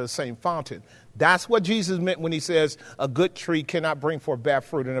coming out of the same fountain. That's what Jesus meant when he says a good tree cannot bring forth bad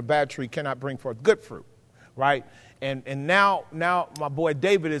fruit and a bad tree cannot bring forth good fruit, right? And now my boy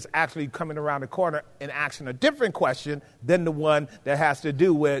David is actually coming around the corner and asking a different question than the one that has to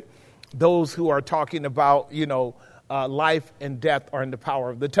do with those who are talking about, life and death are in the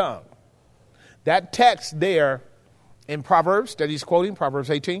power of the tongue. That text there in Proverbs that he's quoting, Proverbs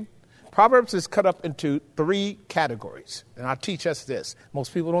 18, Proverbs is cut up into 3 categories, and I'll teach us this.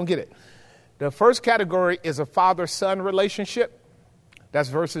 Most people don't get it. The first category is a father-son relationship.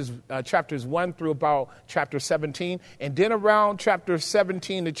 That's chapters 1 through about chapter 17. And then around chapter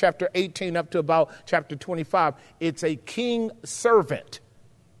 17 to chapter 18 up to about chapter 25, it's a king-servant.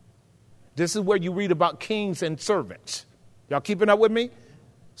 This is where you read about kings and servants. Y'all keeping up with me?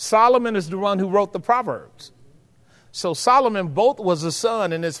 Solomon is the one who wrote the Proverbs. So Solomon both was a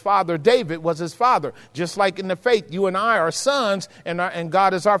son, and his father David was his father. Just like in the faith, you and I are sons, and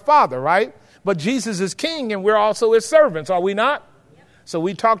God is our father, right? But Jesus is king, and we're also his servants, are we not? Yep. So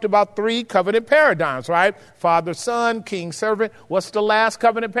we talked about 3 covenant paradigms, right? Father, son, king, servant. What's the last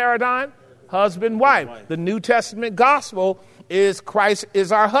covenant paradigm? Husband, wife. The New Testament gospel is Christ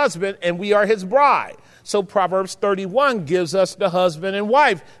is our husband, and we are his bride. So Proverbs 31 gives us the husband and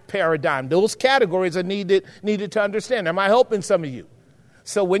wife paradigm. Those categories are needed to understand. Am I helping some of you?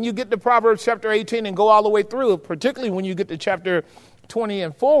 So when you get to Proverbs chapter 18 and go all the way through, particularly when you get to chapter 20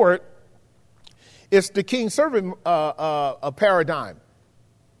 and forward, it's the king-servant paradigm.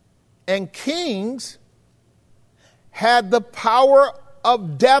 And kings had the power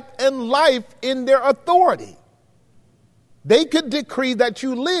of death and life in their authority. They could decree that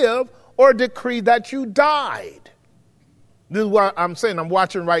you live or decree that you died. This is what I'm saying. I'm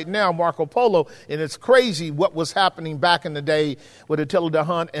watching right now Marco Polo, and it's crazy what was happening back in the day with Attila the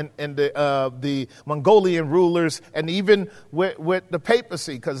Hun and the Mongolian rulers, and even with the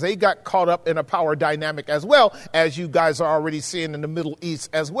papacy, because they got caught up in a power dynamic as well, as you guys are already seeing in the Middle East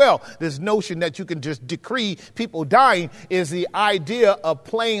as well. This notion that you can just decree people dying is the idea of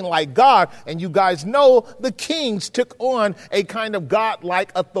playing like God, and you guys know the kings took on a kind of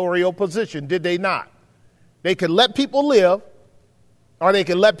God-like authorial position, did they not? They could let people live, or they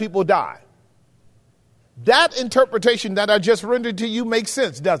could let people die. That interpretation that I just rendered to you makes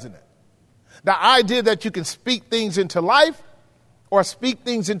sense, doesn't it? The idea that you can speak things into life or speak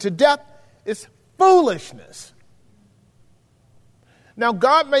things into death is foolishness. Now,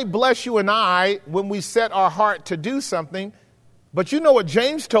 God may bless you and I when we set our heart to do something, but you know what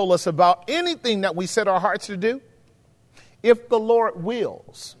James told us about anything that we set our hearts to do? If the Lord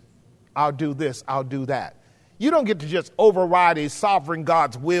wills, I'll do this, I'll do that. You don't get to just override a sovereign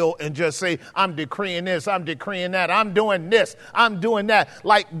God's will and just say, I'm decreeing this, I'm decreeing that, I'm doing this, I'm doing that.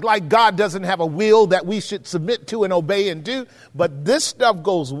 Like God doesn't have a will that we should submit to and obey and do. But this stuff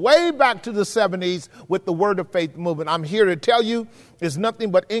goes way back to the 70s with the Word of Faith movement. I'm here to tell you it's nothing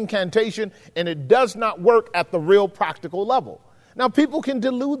but incantation, and it does not work at the real practical level. Now, people can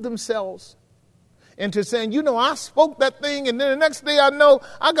delude themselves into saying, you know, I spoke that thing, and then the next day I know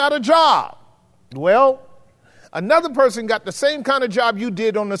I got a job. Well, another person got the same kind of job you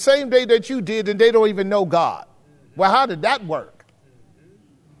did on the same day that you did, and they don't even know God. Well, how did that work?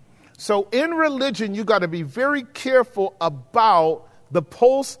 So in religion, you got to be very careful about the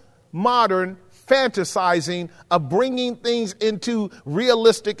postmodern fantasizing of bringing things into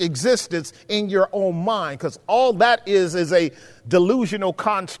realistic existence in your own mind, because all that is a delusional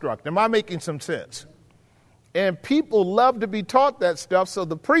construct. Am I making some sense? And people love to be taught that stuff, so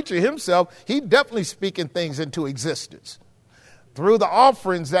the preacher himself, he definitely speaking things into existence through the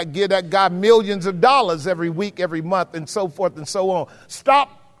offerings that give that guy millions of dollars every week, every month, and so forth and so on.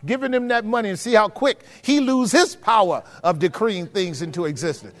 Stop giving him that money and see how quick he loses his power of decreeing things into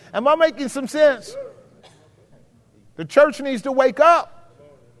existence. Am I making some sense? The church needs to wake up.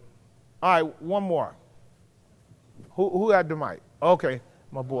 All right, one more. Who had the mic? Okay,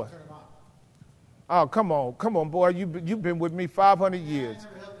 my boy. Oh, come on, boy. You've been with me 500 years.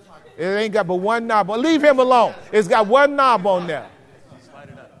 It ain't got but one knob. Leave him alone. It's got one knob on there. Slide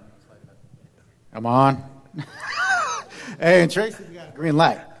it up. I'm on. Hey, and Tracy, you got a green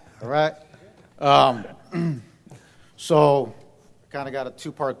light. All right. So, kind of got a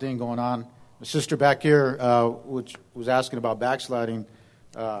 2-part thing going on. The sister back here, which was asking about backsliding,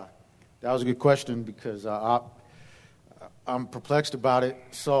 that was a good question because I'm perplexed about it.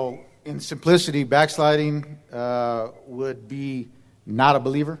 So, in simplicity, backsliding would be not a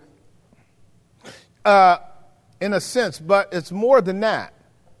believer? In a sense, but it's more than that.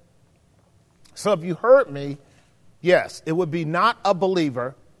 So if you heard me, yes, it would be not a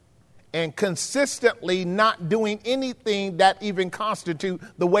believer and consistently not doing anything that even constitute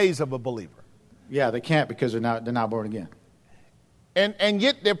the ways of a believer. Yeah, they can't because they're not born again. And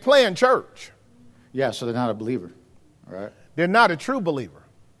yet they're playing church. Yeah, so they're not a believer, all right? They're not a true believer.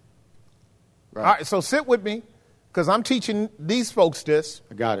 Right. All right, so sit with me, because I'm teaching these folks this.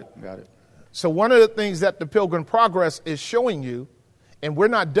 I got it. So one of the things that the Pilgrim Progress is showing you, and we're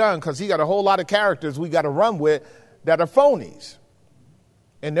not done because he got a whole lot of characters we got to run with that are phonies.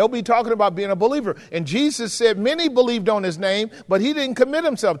 And they'll be talking about being a believer. And Jesus said many believed on his name, but he didn't commit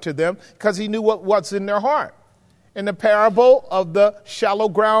himself to them because he knew what's in their heart. In the parable of the shallow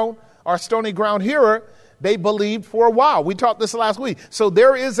ground or stony ground hearer, they believed for a while. We taught this last week. So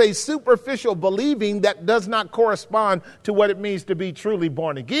there is a superficial believing that does not correspond to what it means to be truly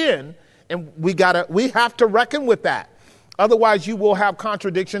born again. And we have to reckon with that. Otherwise, you will have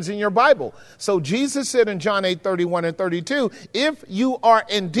contradictions in your Bible. So Jesus said in John 8:31 and 32, if you are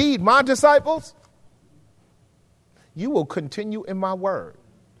indeed my disciples, you will continue in my word.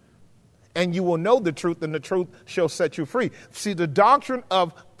 And you will know the truth, and the truth shall set you free. See, the doctrine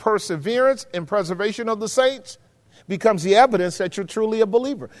of perseverance and preservation of the saints becomes the evidence that you're truly a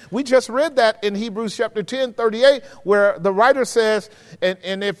believer. We just read that in Hebrews chapter 10:38, where the writer says,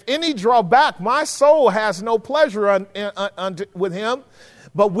 and if any draw back, my soul has no pleasure with him.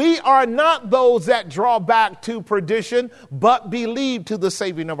 But we are not those that draw back to perdition, but believe to the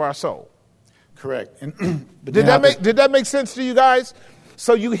saving of our soul. Correct. Did that make sense to you guys?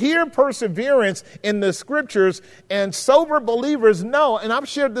 So you hear perseverance in the scriptures, and sober believers know, and I've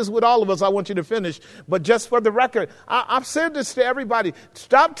shared this with all of us, I want you to finish, but just for the record, I've said this to everybody.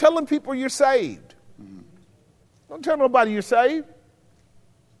 Stop telling people you're saved. Don't tell nobody you're saved.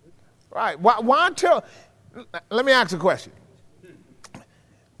 Right. Why tell? Let me ask a question.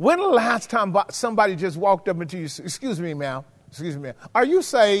 When the last time somebody just walked up into you, excuse me, ma'am, are you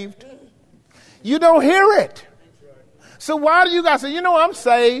saved? You don't hear it. So why do you guys say, I'm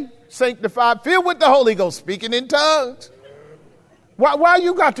saved, sanctified, filled with the Holy Ghost, speaking in tongues? Why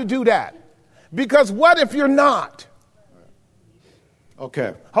you got to do that? Because what if you're not?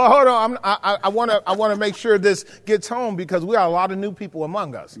 Okay. Hold on. I want to make sure this gets home because we got a lot of new people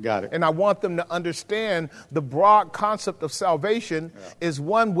among us. Got it. And I want them to understand the broad concept of salvation is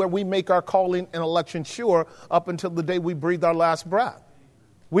one where we make our calling and election sure up until the day we breathe our last breath.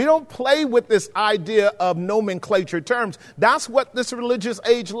 We don't play with this idea of nomenclature terms. That's what this religious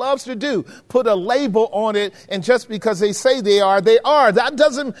age loves to do. Put a label on it, and just because they say they are, they are.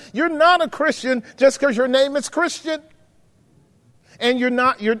 You're not a Christian just because your name is Christian. And you're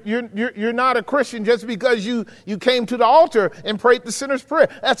not a Christian just because you came to the altar and prayed the sinner's prayer.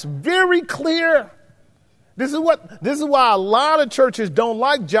 That's very clear. This is why a lot of churches don't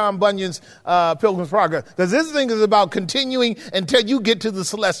like John Bunyan's Pilgrim's Progress, because this thing is about continuing until you get to the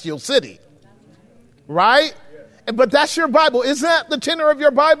celestial city, right? But that's your Bible. Isn't that the tenor of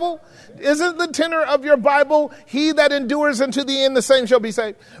your Bible? Isn't the tenor of your Bible, he that endures unto the end, the same shall be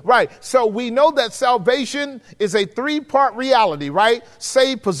saved? Right. So we know that salvation is a three-part reality, right?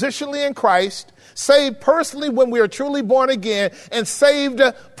 Saved positionally in Christ, saved personally when we are truly born again, and saved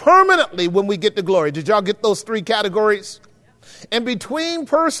permanently when we get to glory. Did y'all get those three categories? And between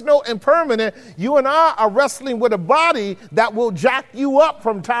personal and permanent, you and I are wrestling with a body that will jack you up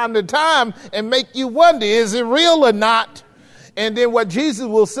from time to time and make you wonder, is it real or not? And then what Jesus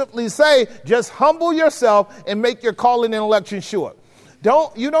will simply say, just humble yourself and make your calling and election sure.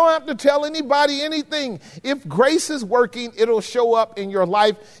 You don't have to tell anybody anything. If grace is working, it'll show up in your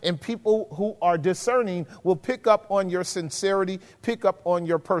life, and people who are discerning will pick up on your sincerity, pick up on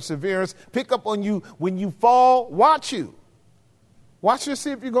your perseverance, pick up on you when you fall. Watch you. Watch to see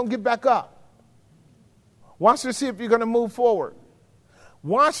if you're going to get back up. Watch to see if you're going to move forward.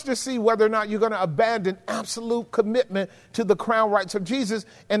 Watch to see whether or not you're going to abandon absolute commitment to the crown rights of Jesus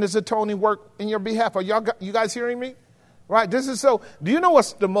and his atoning work in your behalf. Are you guys hearing me? Right. This is so. Do you know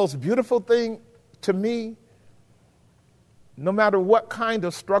what's the most beautiful thing to me? No matter what kind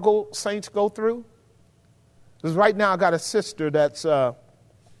of struggle saints go through. Because right now I got a sister that's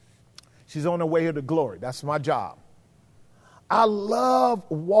she's on her way here to glory. That's my job. I love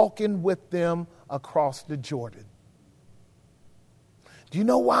walking with them across the Jordan. Do you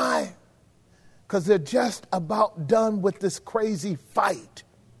know why? Because they're just about done with this crazy fight.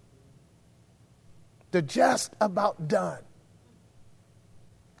 They're just about done.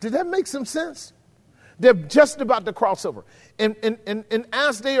 Did that make some sense? They're just about to cross over. And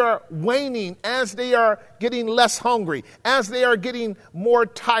as they are waning, as they are getting less hungry, as they are getting more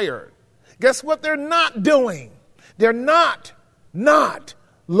tired, guess what they're not doing? They're not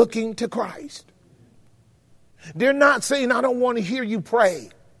looking to Christ. They're not saying, I don't want to hear you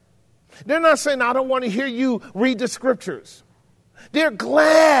pray. They're not saying, I don't want to hear you read the scriptures. They're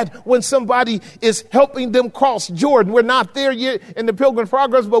glad when somebody is helping them cross Jordan. We're not there yet in the Pilgrim's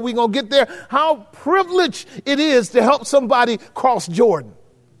Progress, but we're going to get there. How privileged it is to help somebody cross Jordan.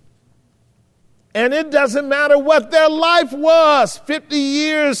 And it doesn't matter what their life was 50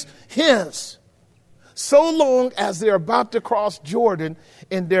 years hence, so long as they're about to cross Jordan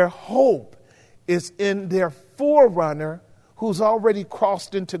and their hope is in their forerunner who's already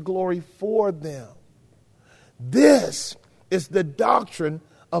crossed into glory for them. This is the doctrine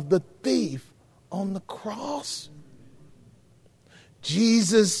of the thief on the cross.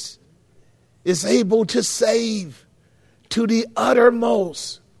 Jesus is able to save to the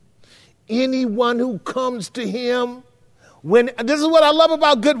uttermost anyone who comes to him. This is what I love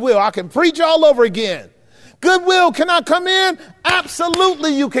about goodwill. I can preach all over again. Goodwill, can I come in?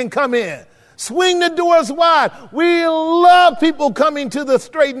 Absolutely, you can come in. Swing the doors wide. We love people coming to the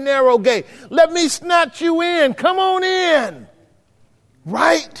straight and narrow gate. Let me snatch you in. Come on in.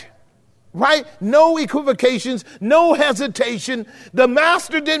 Right? Right? No equivocations, no hesitation. The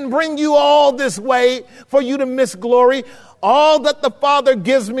master didn't bring you all this way for you to miss glory. All that the Father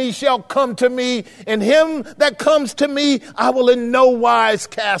gives me shall come to me, and him that comes to me I will in no wise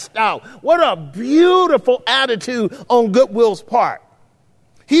cast out. What a beautiful attitude on Goodwill's part.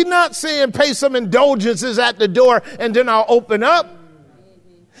 He's not saying pay some indulgences at the door and then I'll open up.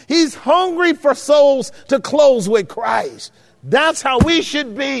 He's hungry for souls to close with Christ. That's how we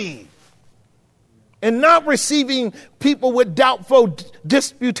should be. And not receiving people with doubtful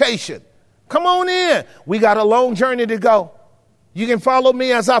disputation. Come on in. We got a long journey to go. You can follow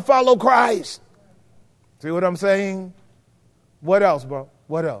me as I follow Christ. See what I'm saying? What else, bro?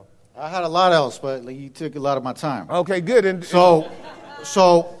 What else? I had a lot else, but you took a lot of my time. Okay, good.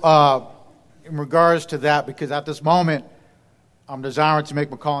 So, in regards to that, because at this moment, I'm desiring to make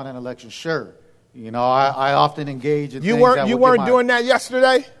my calling and election sure. You know, I often engage in you things weren't that you would weren't get doing that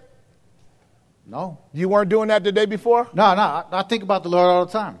yesterday? No. You weren't doing that the day before? No. I think about the Lord all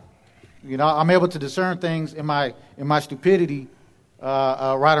the time. You know, I'm able to discern things in my stupidity,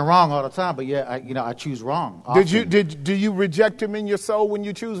 right and wrong all the time. But yeah, I choose wrong. Often. Do you reject him in your soul when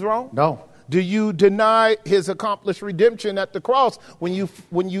you choose wrong? No. Do you deny his accomplished redemption at the cross when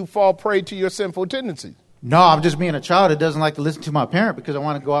you fall prey to your sinful tendencies? No, I'm just being a child that doesn't like to listen to my parent because I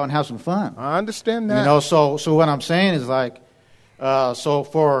want to go out and have some fun. I understand that. You know, so what I'm saying is like,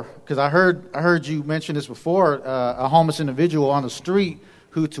 because I heard you mention this before, a homeless individual on the street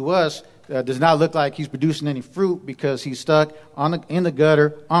who to us does not look like he's producing any fruit because he's stuck in the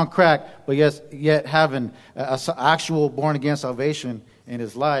gutter on crack, but yet having actual born again salvation in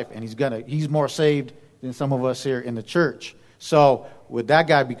his life, and he's more saved than some of us here in the church. So would that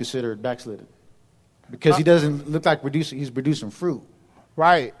guy be considered backslidden? Because he doesn't look like he's producing fruit.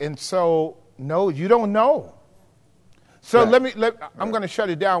 Right. And so, no, you don't know. So right. I'm going to shut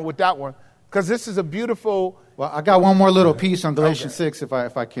it down with that one because this is a beautiful. Well, I got one more little piece on Galatians 6 if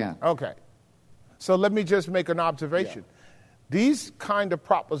I can. Okay. So let me just make an observation. Yeah. These kind of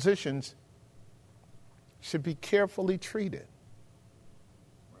propositions should be carefully treated.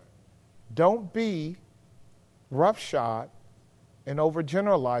 Don't be roughshod and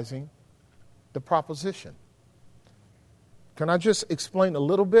overgeneralizing the proposition. Can I just explain a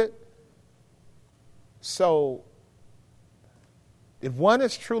little bit? So, if one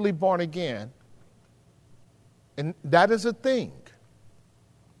is truly born again, and that is a thing,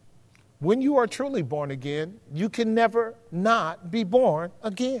 when you are truly born again, you can never not be born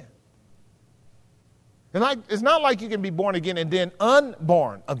again. And it's not like you can be born again and then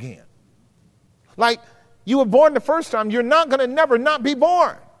unborn again. Like you were born the first time, you're not going to never not be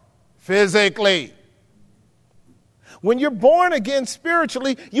born physically. When you're born again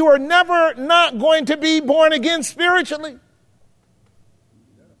spiritually, you are never not going to be born again spiritually.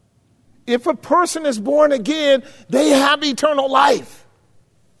 If a person is born again, they have eternal life.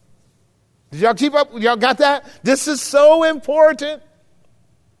 Did y'all keep up? Y'all got that? This is so important.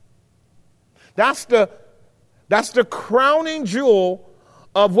 That's the crowning jewel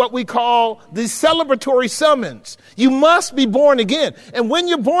of what we call the celebratory summons. You must be born again. And when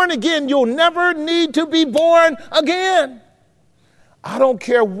you're born again, you'll never need to be born again. I don't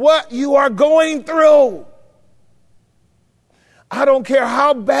care what you are going through. I don't care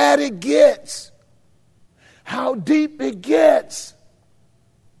how bad it gets, how deep it gets,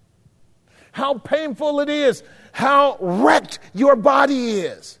 how painful it is, how wrecked your body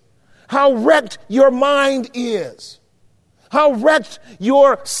is, how wrecked your mind is, how wrecked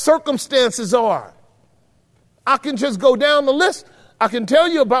your circumstances are. I can just go down the list. I can tell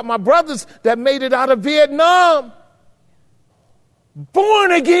you about my brothers that made it out of Vietnam.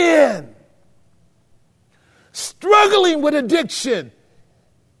 Born again. Struggling with addiction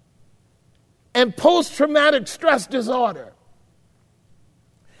and post-traumatic stress disorder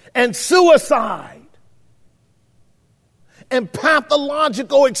and suicide and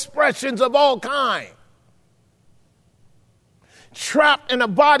pathological expressions of all kinds. Trapped in a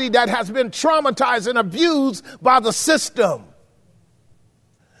body that has been traumatized and abused by the system.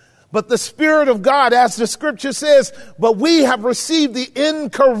 But the Spirit of God, as the scripture says, but we have received the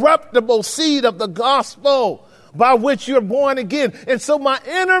incorruptible seed of the gospel by which you're born again. And so my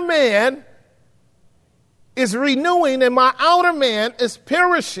inner man is renewing and my outer man is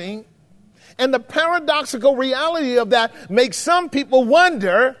perishing. And the paradoxical reality of that makes some people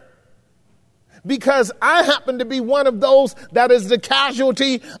wonder, because I happen to be one of those that is the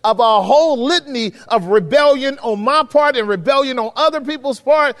casualty of a whole litany of rebellion on my part and rebellion on other people's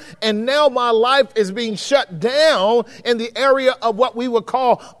part. And now my life is being shut down in the area of what we would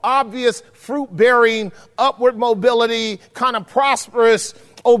call obvious fruit-bearing, upward mobility, kind of prosperous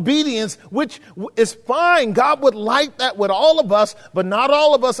obedience, which is fine. God would like that with all of us, but not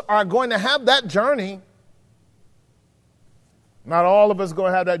all of us are going to have that journey. Not all of us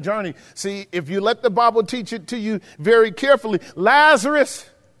going to have that journey. See, if you let the Bible teach it to you very carefully, Lazarus,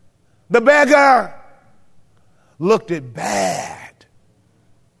 the beggar, looked it bad.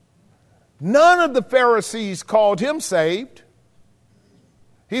 None of the Pharisees called him saved.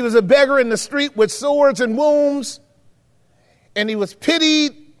 He was a beggar in the street with swords and wounds, and he was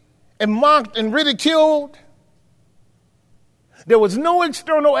pitied and mocked and ridiculed. There was no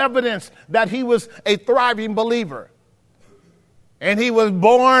external evidence that he was a thriving believer. And he was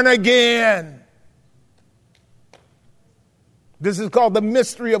born again. This is called the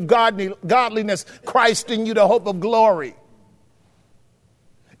mystery of godliness, Christ in you, the hope of glory.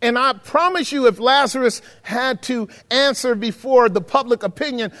 And I promise you, if Lazarus had to answer before the public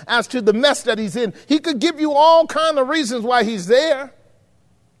opinion as to the mess that he's in, he could give you all kinds of reasons why he's there.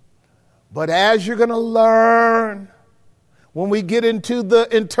 But as you're going to learn when we get into the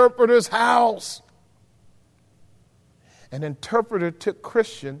interpreter's house, an interpreter took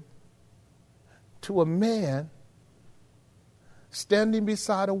Christian to a man standing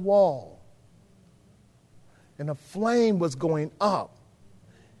beside a wall, and a flame was going up.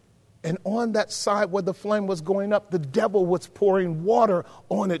 And on that side where the flame was going up, the devil was pouring water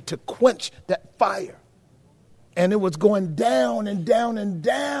on it to quench that fire. And it was going down and down and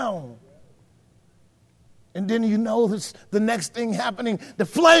down. And then you know this, the next thing happening, the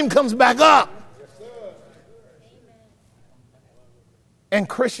flame comes back up. And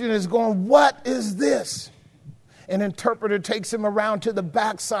Christian is going, what is this? An interpreter takes him around to the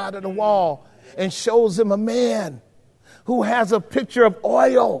backside of the wall and shows him a man who has a pitcher of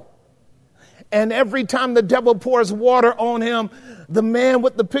oil. And every time the devil pours water on him, the man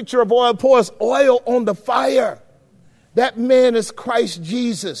with the pitcher of oil pours oil on the fire. That man is Christ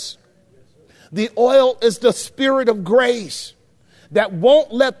Jesus. The oil is the Spirit of grace that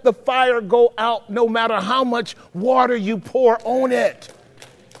won't let the fire go out no matter how much water you pour on it.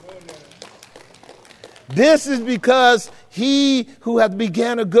 This is because he who hath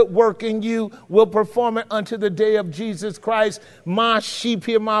began a good work in you will perform it unto the day of Jesus Christ. My sheep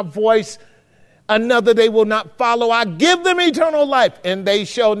hear my voice. Another they will not follow. I give them eternal life, and they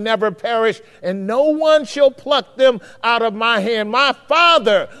shall never perish, and no one shall pluck them out of my hand. My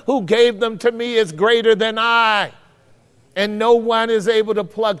Father who gave them to me is greater than I, and no one is able to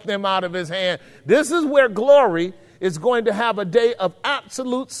pluck them out of his hand. This is where glory is going to have a day of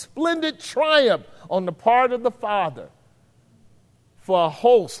absolute splendid triumph on the part of the Father for a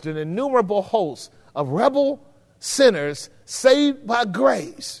host, an innumerable host of rebel sinners saved by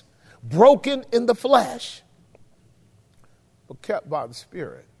grace, broken in the flesh, but kept by the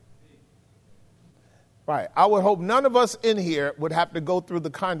Spirit. Right. I would hope none of us in here would have to go through the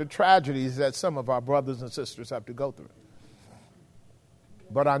kind of tragedies that some of our brothers and sisters have to go through.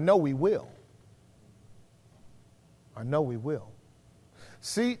 But I know we will. I know we will.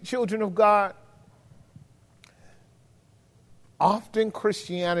 See, children of God, often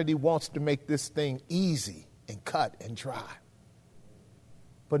Christianity wants to make this thing easy and cut and dry.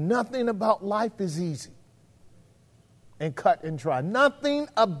 But nothing about life is easy and cut and dry. Nothing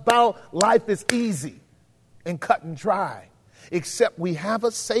about life is easy and cut and dry, except we have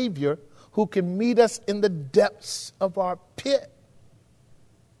a Savior who can meet us in the depths of our pit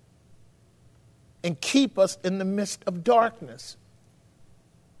and keep us in the midst of darkness.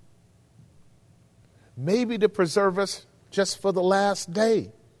 Maybe to preserve us just for the last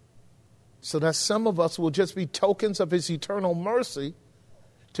day, so that some of us will just be tokens of his eternal mercy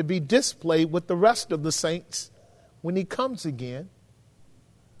to be displayed with the rest of the saints when he comes again,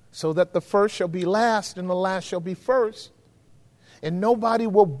 so that the first shall be last and the last shall be first. And nobody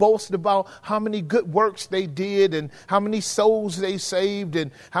will boast about how many good works they did and how many souls they saved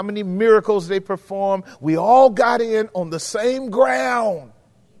and how many miracles they performed. We all got in on the same ground.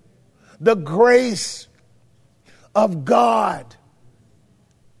 The grace of God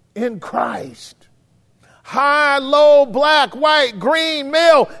in Christ. high, low, black, white, green,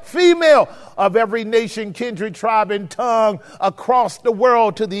 male, female, of every nation, kindred, tribe, and tongue across the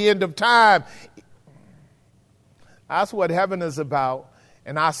world to the end of time. That's what heaven is about.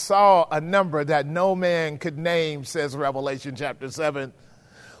 And I saw a number that no man could name, says Revelation chapter 7,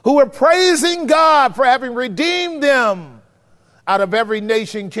 who were praising God for having redeemed them out of every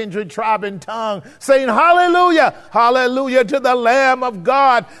nation, kindred, tribe, and tongue, saying, hallelujah, hallelujah to the Lamb of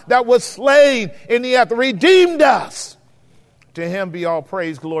God that was slain and he hath redeemed us. To him be all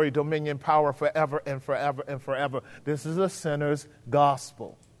praise, glory, dominion, power forever and forever and forever. This is a sinner's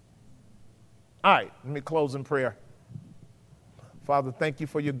gospel. All right, let me close in prayer. Father, thank you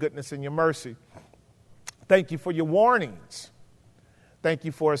for your goodness and your mercy. Thank you for your warnings. Thank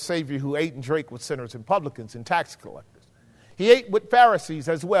you for a Savior who ate and drank with sinners and publicans and tax collectors. He ate with Pharisees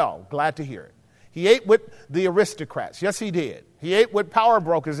as well. Glad to hear it. He ate with the aristocrats. Yes, he did. He ate with power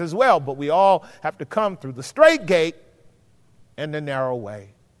brokers as well, but we all have to come through the straight gate and the narrow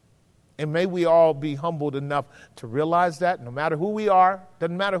way. And may we all be humbled enough to realize that no matter who we are,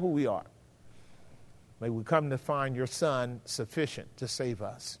 doesn't matter who we are, may we come to find your Son sufficient to save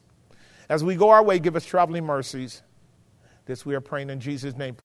us. As we go our way, give us traveling mercies. This we are praying in Jesus' name.